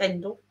put...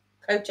 Kendall.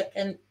 Coach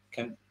Ken-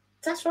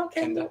 That's right,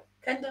 Kendall.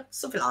 Kendall.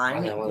 Something like I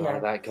that. know what Yeah.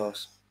 that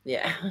goes.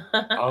 Yeah.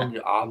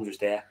 I'm just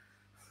there.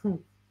 The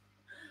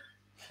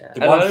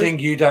Hello? one thing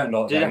you don't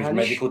like Do you though is have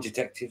medical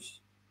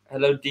detectives.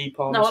 Hello, D.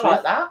 Palmer No, I Smith.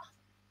 like that.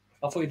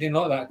 I thought you didn't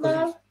like that because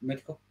No. it's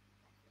medical.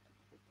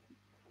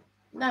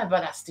 No,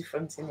 but that's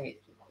different, isn't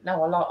it?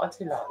 No, I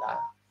do like that.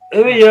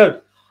 Who are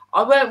you?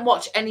 I won't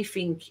watch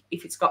anything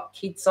if it's got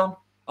kids on.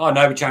 Oh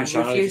no, we changed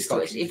channel. Refuse to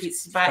watch if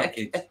it's about got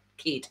kids. a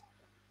kid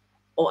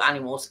or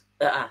animals.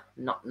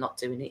 Not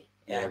doing it.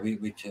 Yeah, we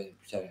turn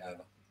it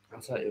over.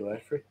 I'll take your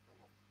word for it.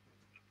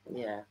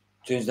 Yeah.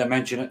 As soon as they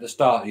mention at the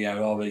start, a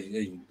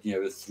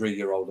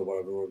 3-year-old or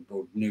whatever,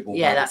 or newborn.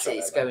 Yeah, baby, that's turn it.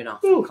 It's over. going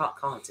off. Ooh.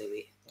 Can't do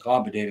it.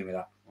 Can't be dealing with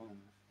that.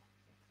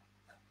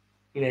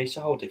 You know, it's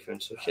a whole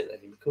different sort of shit then.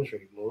 It becomes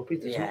really morbid,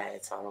 doesn't Yeah, it?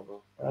 it's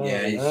horrible. Oh,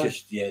 Yeah, no.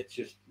 it's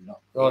just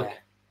not. Like, Yeah.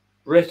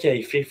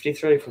 Ricky,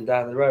 53, from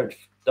down the road,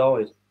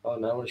 died. Oh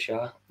no, what a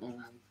shame.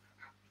 Mm.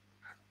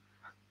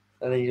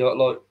 And then you got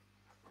like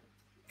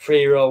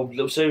 3-year-old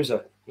little Susan.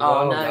 You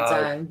Oh, go, no,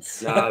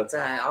 don't. No. Don't.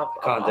 I'll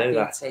Can't do be in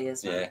that.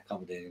 tears, man. Yeah,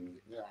 can't be dealing with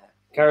it. Yeah.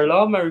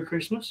 Caroline, Merry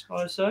Christmas,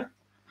 I say.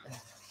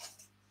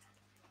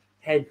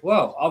 Head.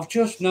 Well, I've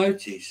just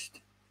noticed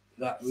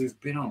that we've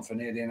been on for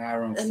nearly an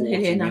hour and 40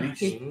 Nearly an hour.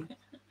 minutes, Mhm.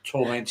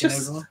 tormenting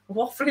Just everyone.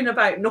 waffling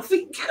about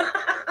nothing.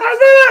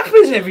 That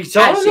happens every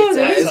time. Actually,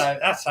 doesn't it it? does.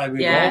 That's how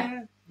we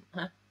Yeah.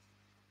 roll.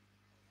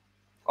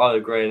 I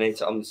agree, I need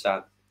to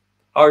understand.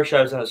 Horror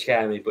shows don't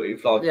scare me, but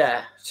if like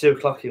Yeah. 2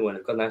 o'clock in when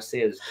I've gone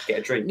downstairs to get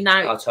a drink,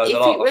 Now, I'll turn if the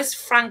light it off. was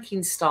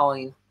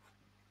Frankenstein,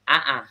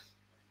 No,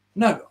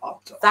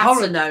 that's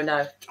horror, a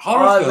no-no.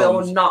 horror I will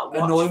films not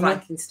annoy watch me.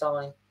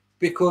 Frankenstein.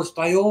 because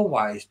they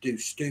always do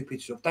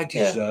stupid stuff. They Yeah.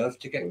 deserve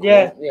to get caught.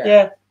 Yeah, Yeah.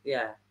 yeah,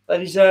 Yeah. They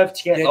deserve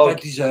to get Yeah, like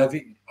they deserve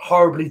it.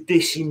 horribly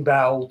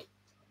disemboweled.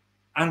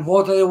 And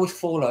why do they always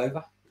fall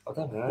over? I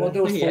don't Why do know. they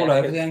always fall Yeah.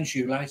 over their own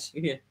shoelace?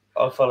 Yeah.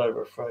 I fell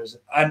over a frozen.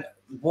 And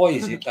why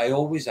is it they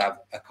always have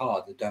a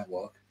car that don't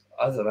work?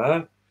 I don't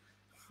know.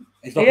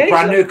 It's like Yeah, a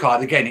brand it's new car,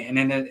 they get it, and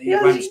then it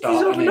Yeah, won't there's start.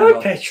 either And then no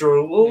like,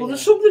 petrol or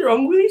there's something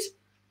wrong with it.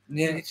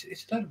 yeah, it's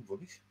a load of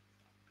rubbish.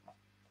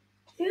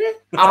 Yeah.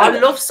 I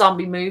love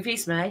zombie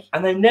movies, mate.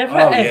 And they never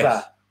Oh, ever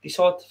yes.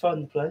 decide to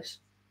phone the police?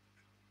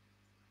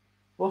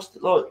 What's the,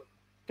 like?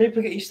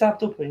 People get you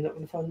stabbed up and you're not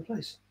going to phone the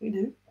police. We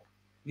do.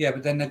 Yeah,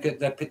 but then they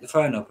pick the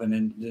phone up and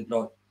then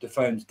the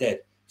phone's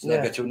dead. So they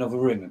Yeah. go to another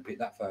room and pick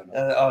that phone up.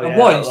 Oh, And yeah,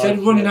 why? that Instead of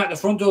life, running yeah. out the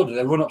front door, do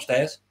they run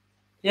upstairs?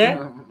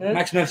 Yeah. Yeah.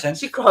 Makes no sense.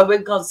 She cried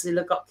when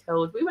Godzilla got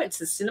killed. We went to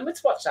the cinema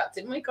to watch that,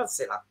 didn't we,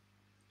 Godzilla?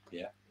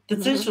 The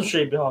tinsel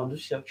tree behind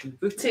us, actually.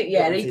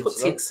 Yeah, he put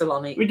tinsel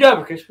on it. We do have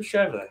a Christmas tree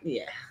over there.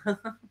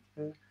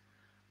 Yeah.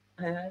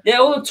 Yeah,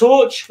 all the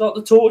torch, like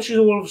the torches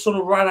all of a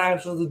sudden ran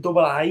out of the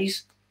double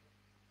A's.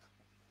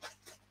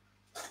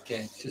 Yeah,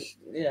 it's just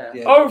Yeah.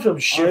 yeah. I feel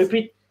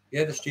stupid.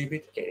 Yeah, they're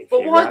stupid.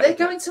 But why are they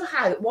going to a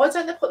house? Why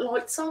don't they put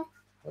lights on?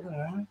 I don't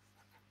know.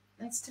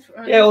 It's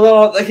different. Yeah,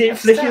 although they keep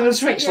That's flicking the that,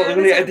 switch, yeah, like they're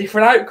going to get a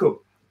different outcome.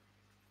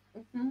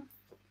 Mhm.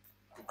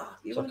 Oh,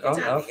 you It's want like,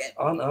 to on, off, again.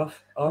 on,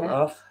 off, on, Yeah.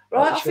 off.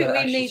 Right, I Actually, think we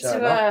actually need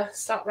turn to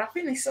start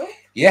wrapping this up.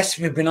 Yes,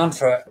 we've been on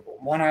for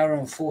 1 hour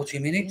and 40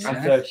 minutes. And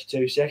now.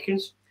 32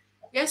 seconds.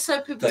 Yeah,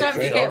 so people Thank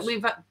don't you. forget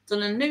we've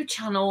done a new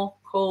channel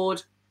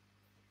called.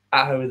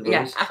 At home with the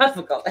Yeah, boys. I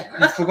forgot You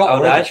that. forgot Oh,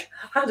 already. Dad.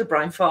 I had a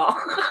brain fart.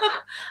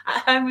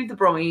 At home with the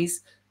Brummies,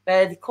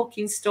 where the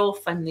cooking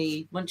stuff and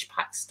the munch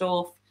pack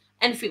stuff,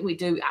 anything we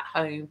do at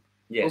home,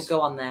 Yes. we'll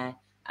go on there,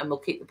 and we'll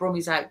keep the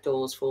Brummies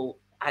outdoors for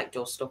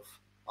outdoor stuff.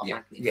 Like Yeah,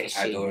 magnet yes,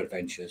 fishing, Outdoor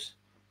adventures.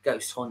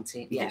 ghost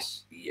hunting. Yeah.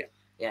 Yes.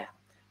 Yeah.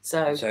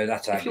 So, So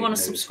that's how if you want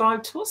to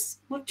subscribe to us,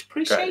 much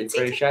Greatly appreciated.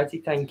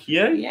 appreciated. Thank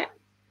you. Yeah.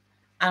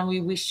 And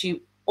we wish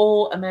you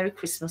all a Merry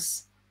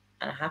Christmas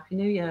and a Happy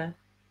New Year.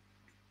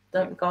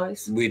 Don't we,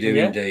 guys? We do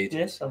Yeah. indeed.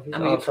 Yes. I think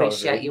And we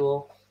appreciate you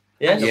all.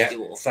 Yes. love Yeah,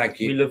 you all. thank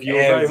you. We love you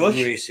all very much.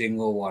 Every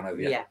single one of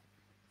you. Yeah.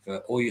 For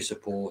all your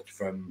support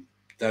from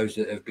those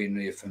that have been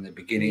here from the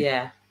beginning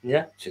Yeah.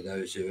 to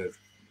those who have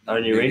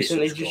Only newly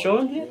recently just subscribed.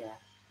 joined. Yeah. Yeah.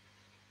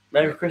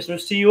 Merry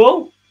Christmas to you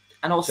all.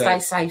 And all So- stay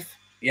safe.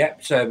 Yeah,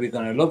 so we're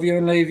going to love you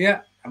and leave you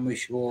and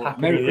wish you all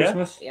Happy Merry New Year.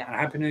 Christmas Yeah. and a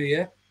Happy New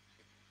Year.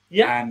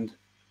 Yeah. And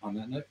on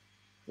that note,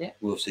 Yeah.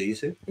 we'll see you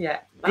soon.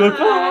 Yeah.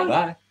 Goodbye.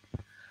 Bye.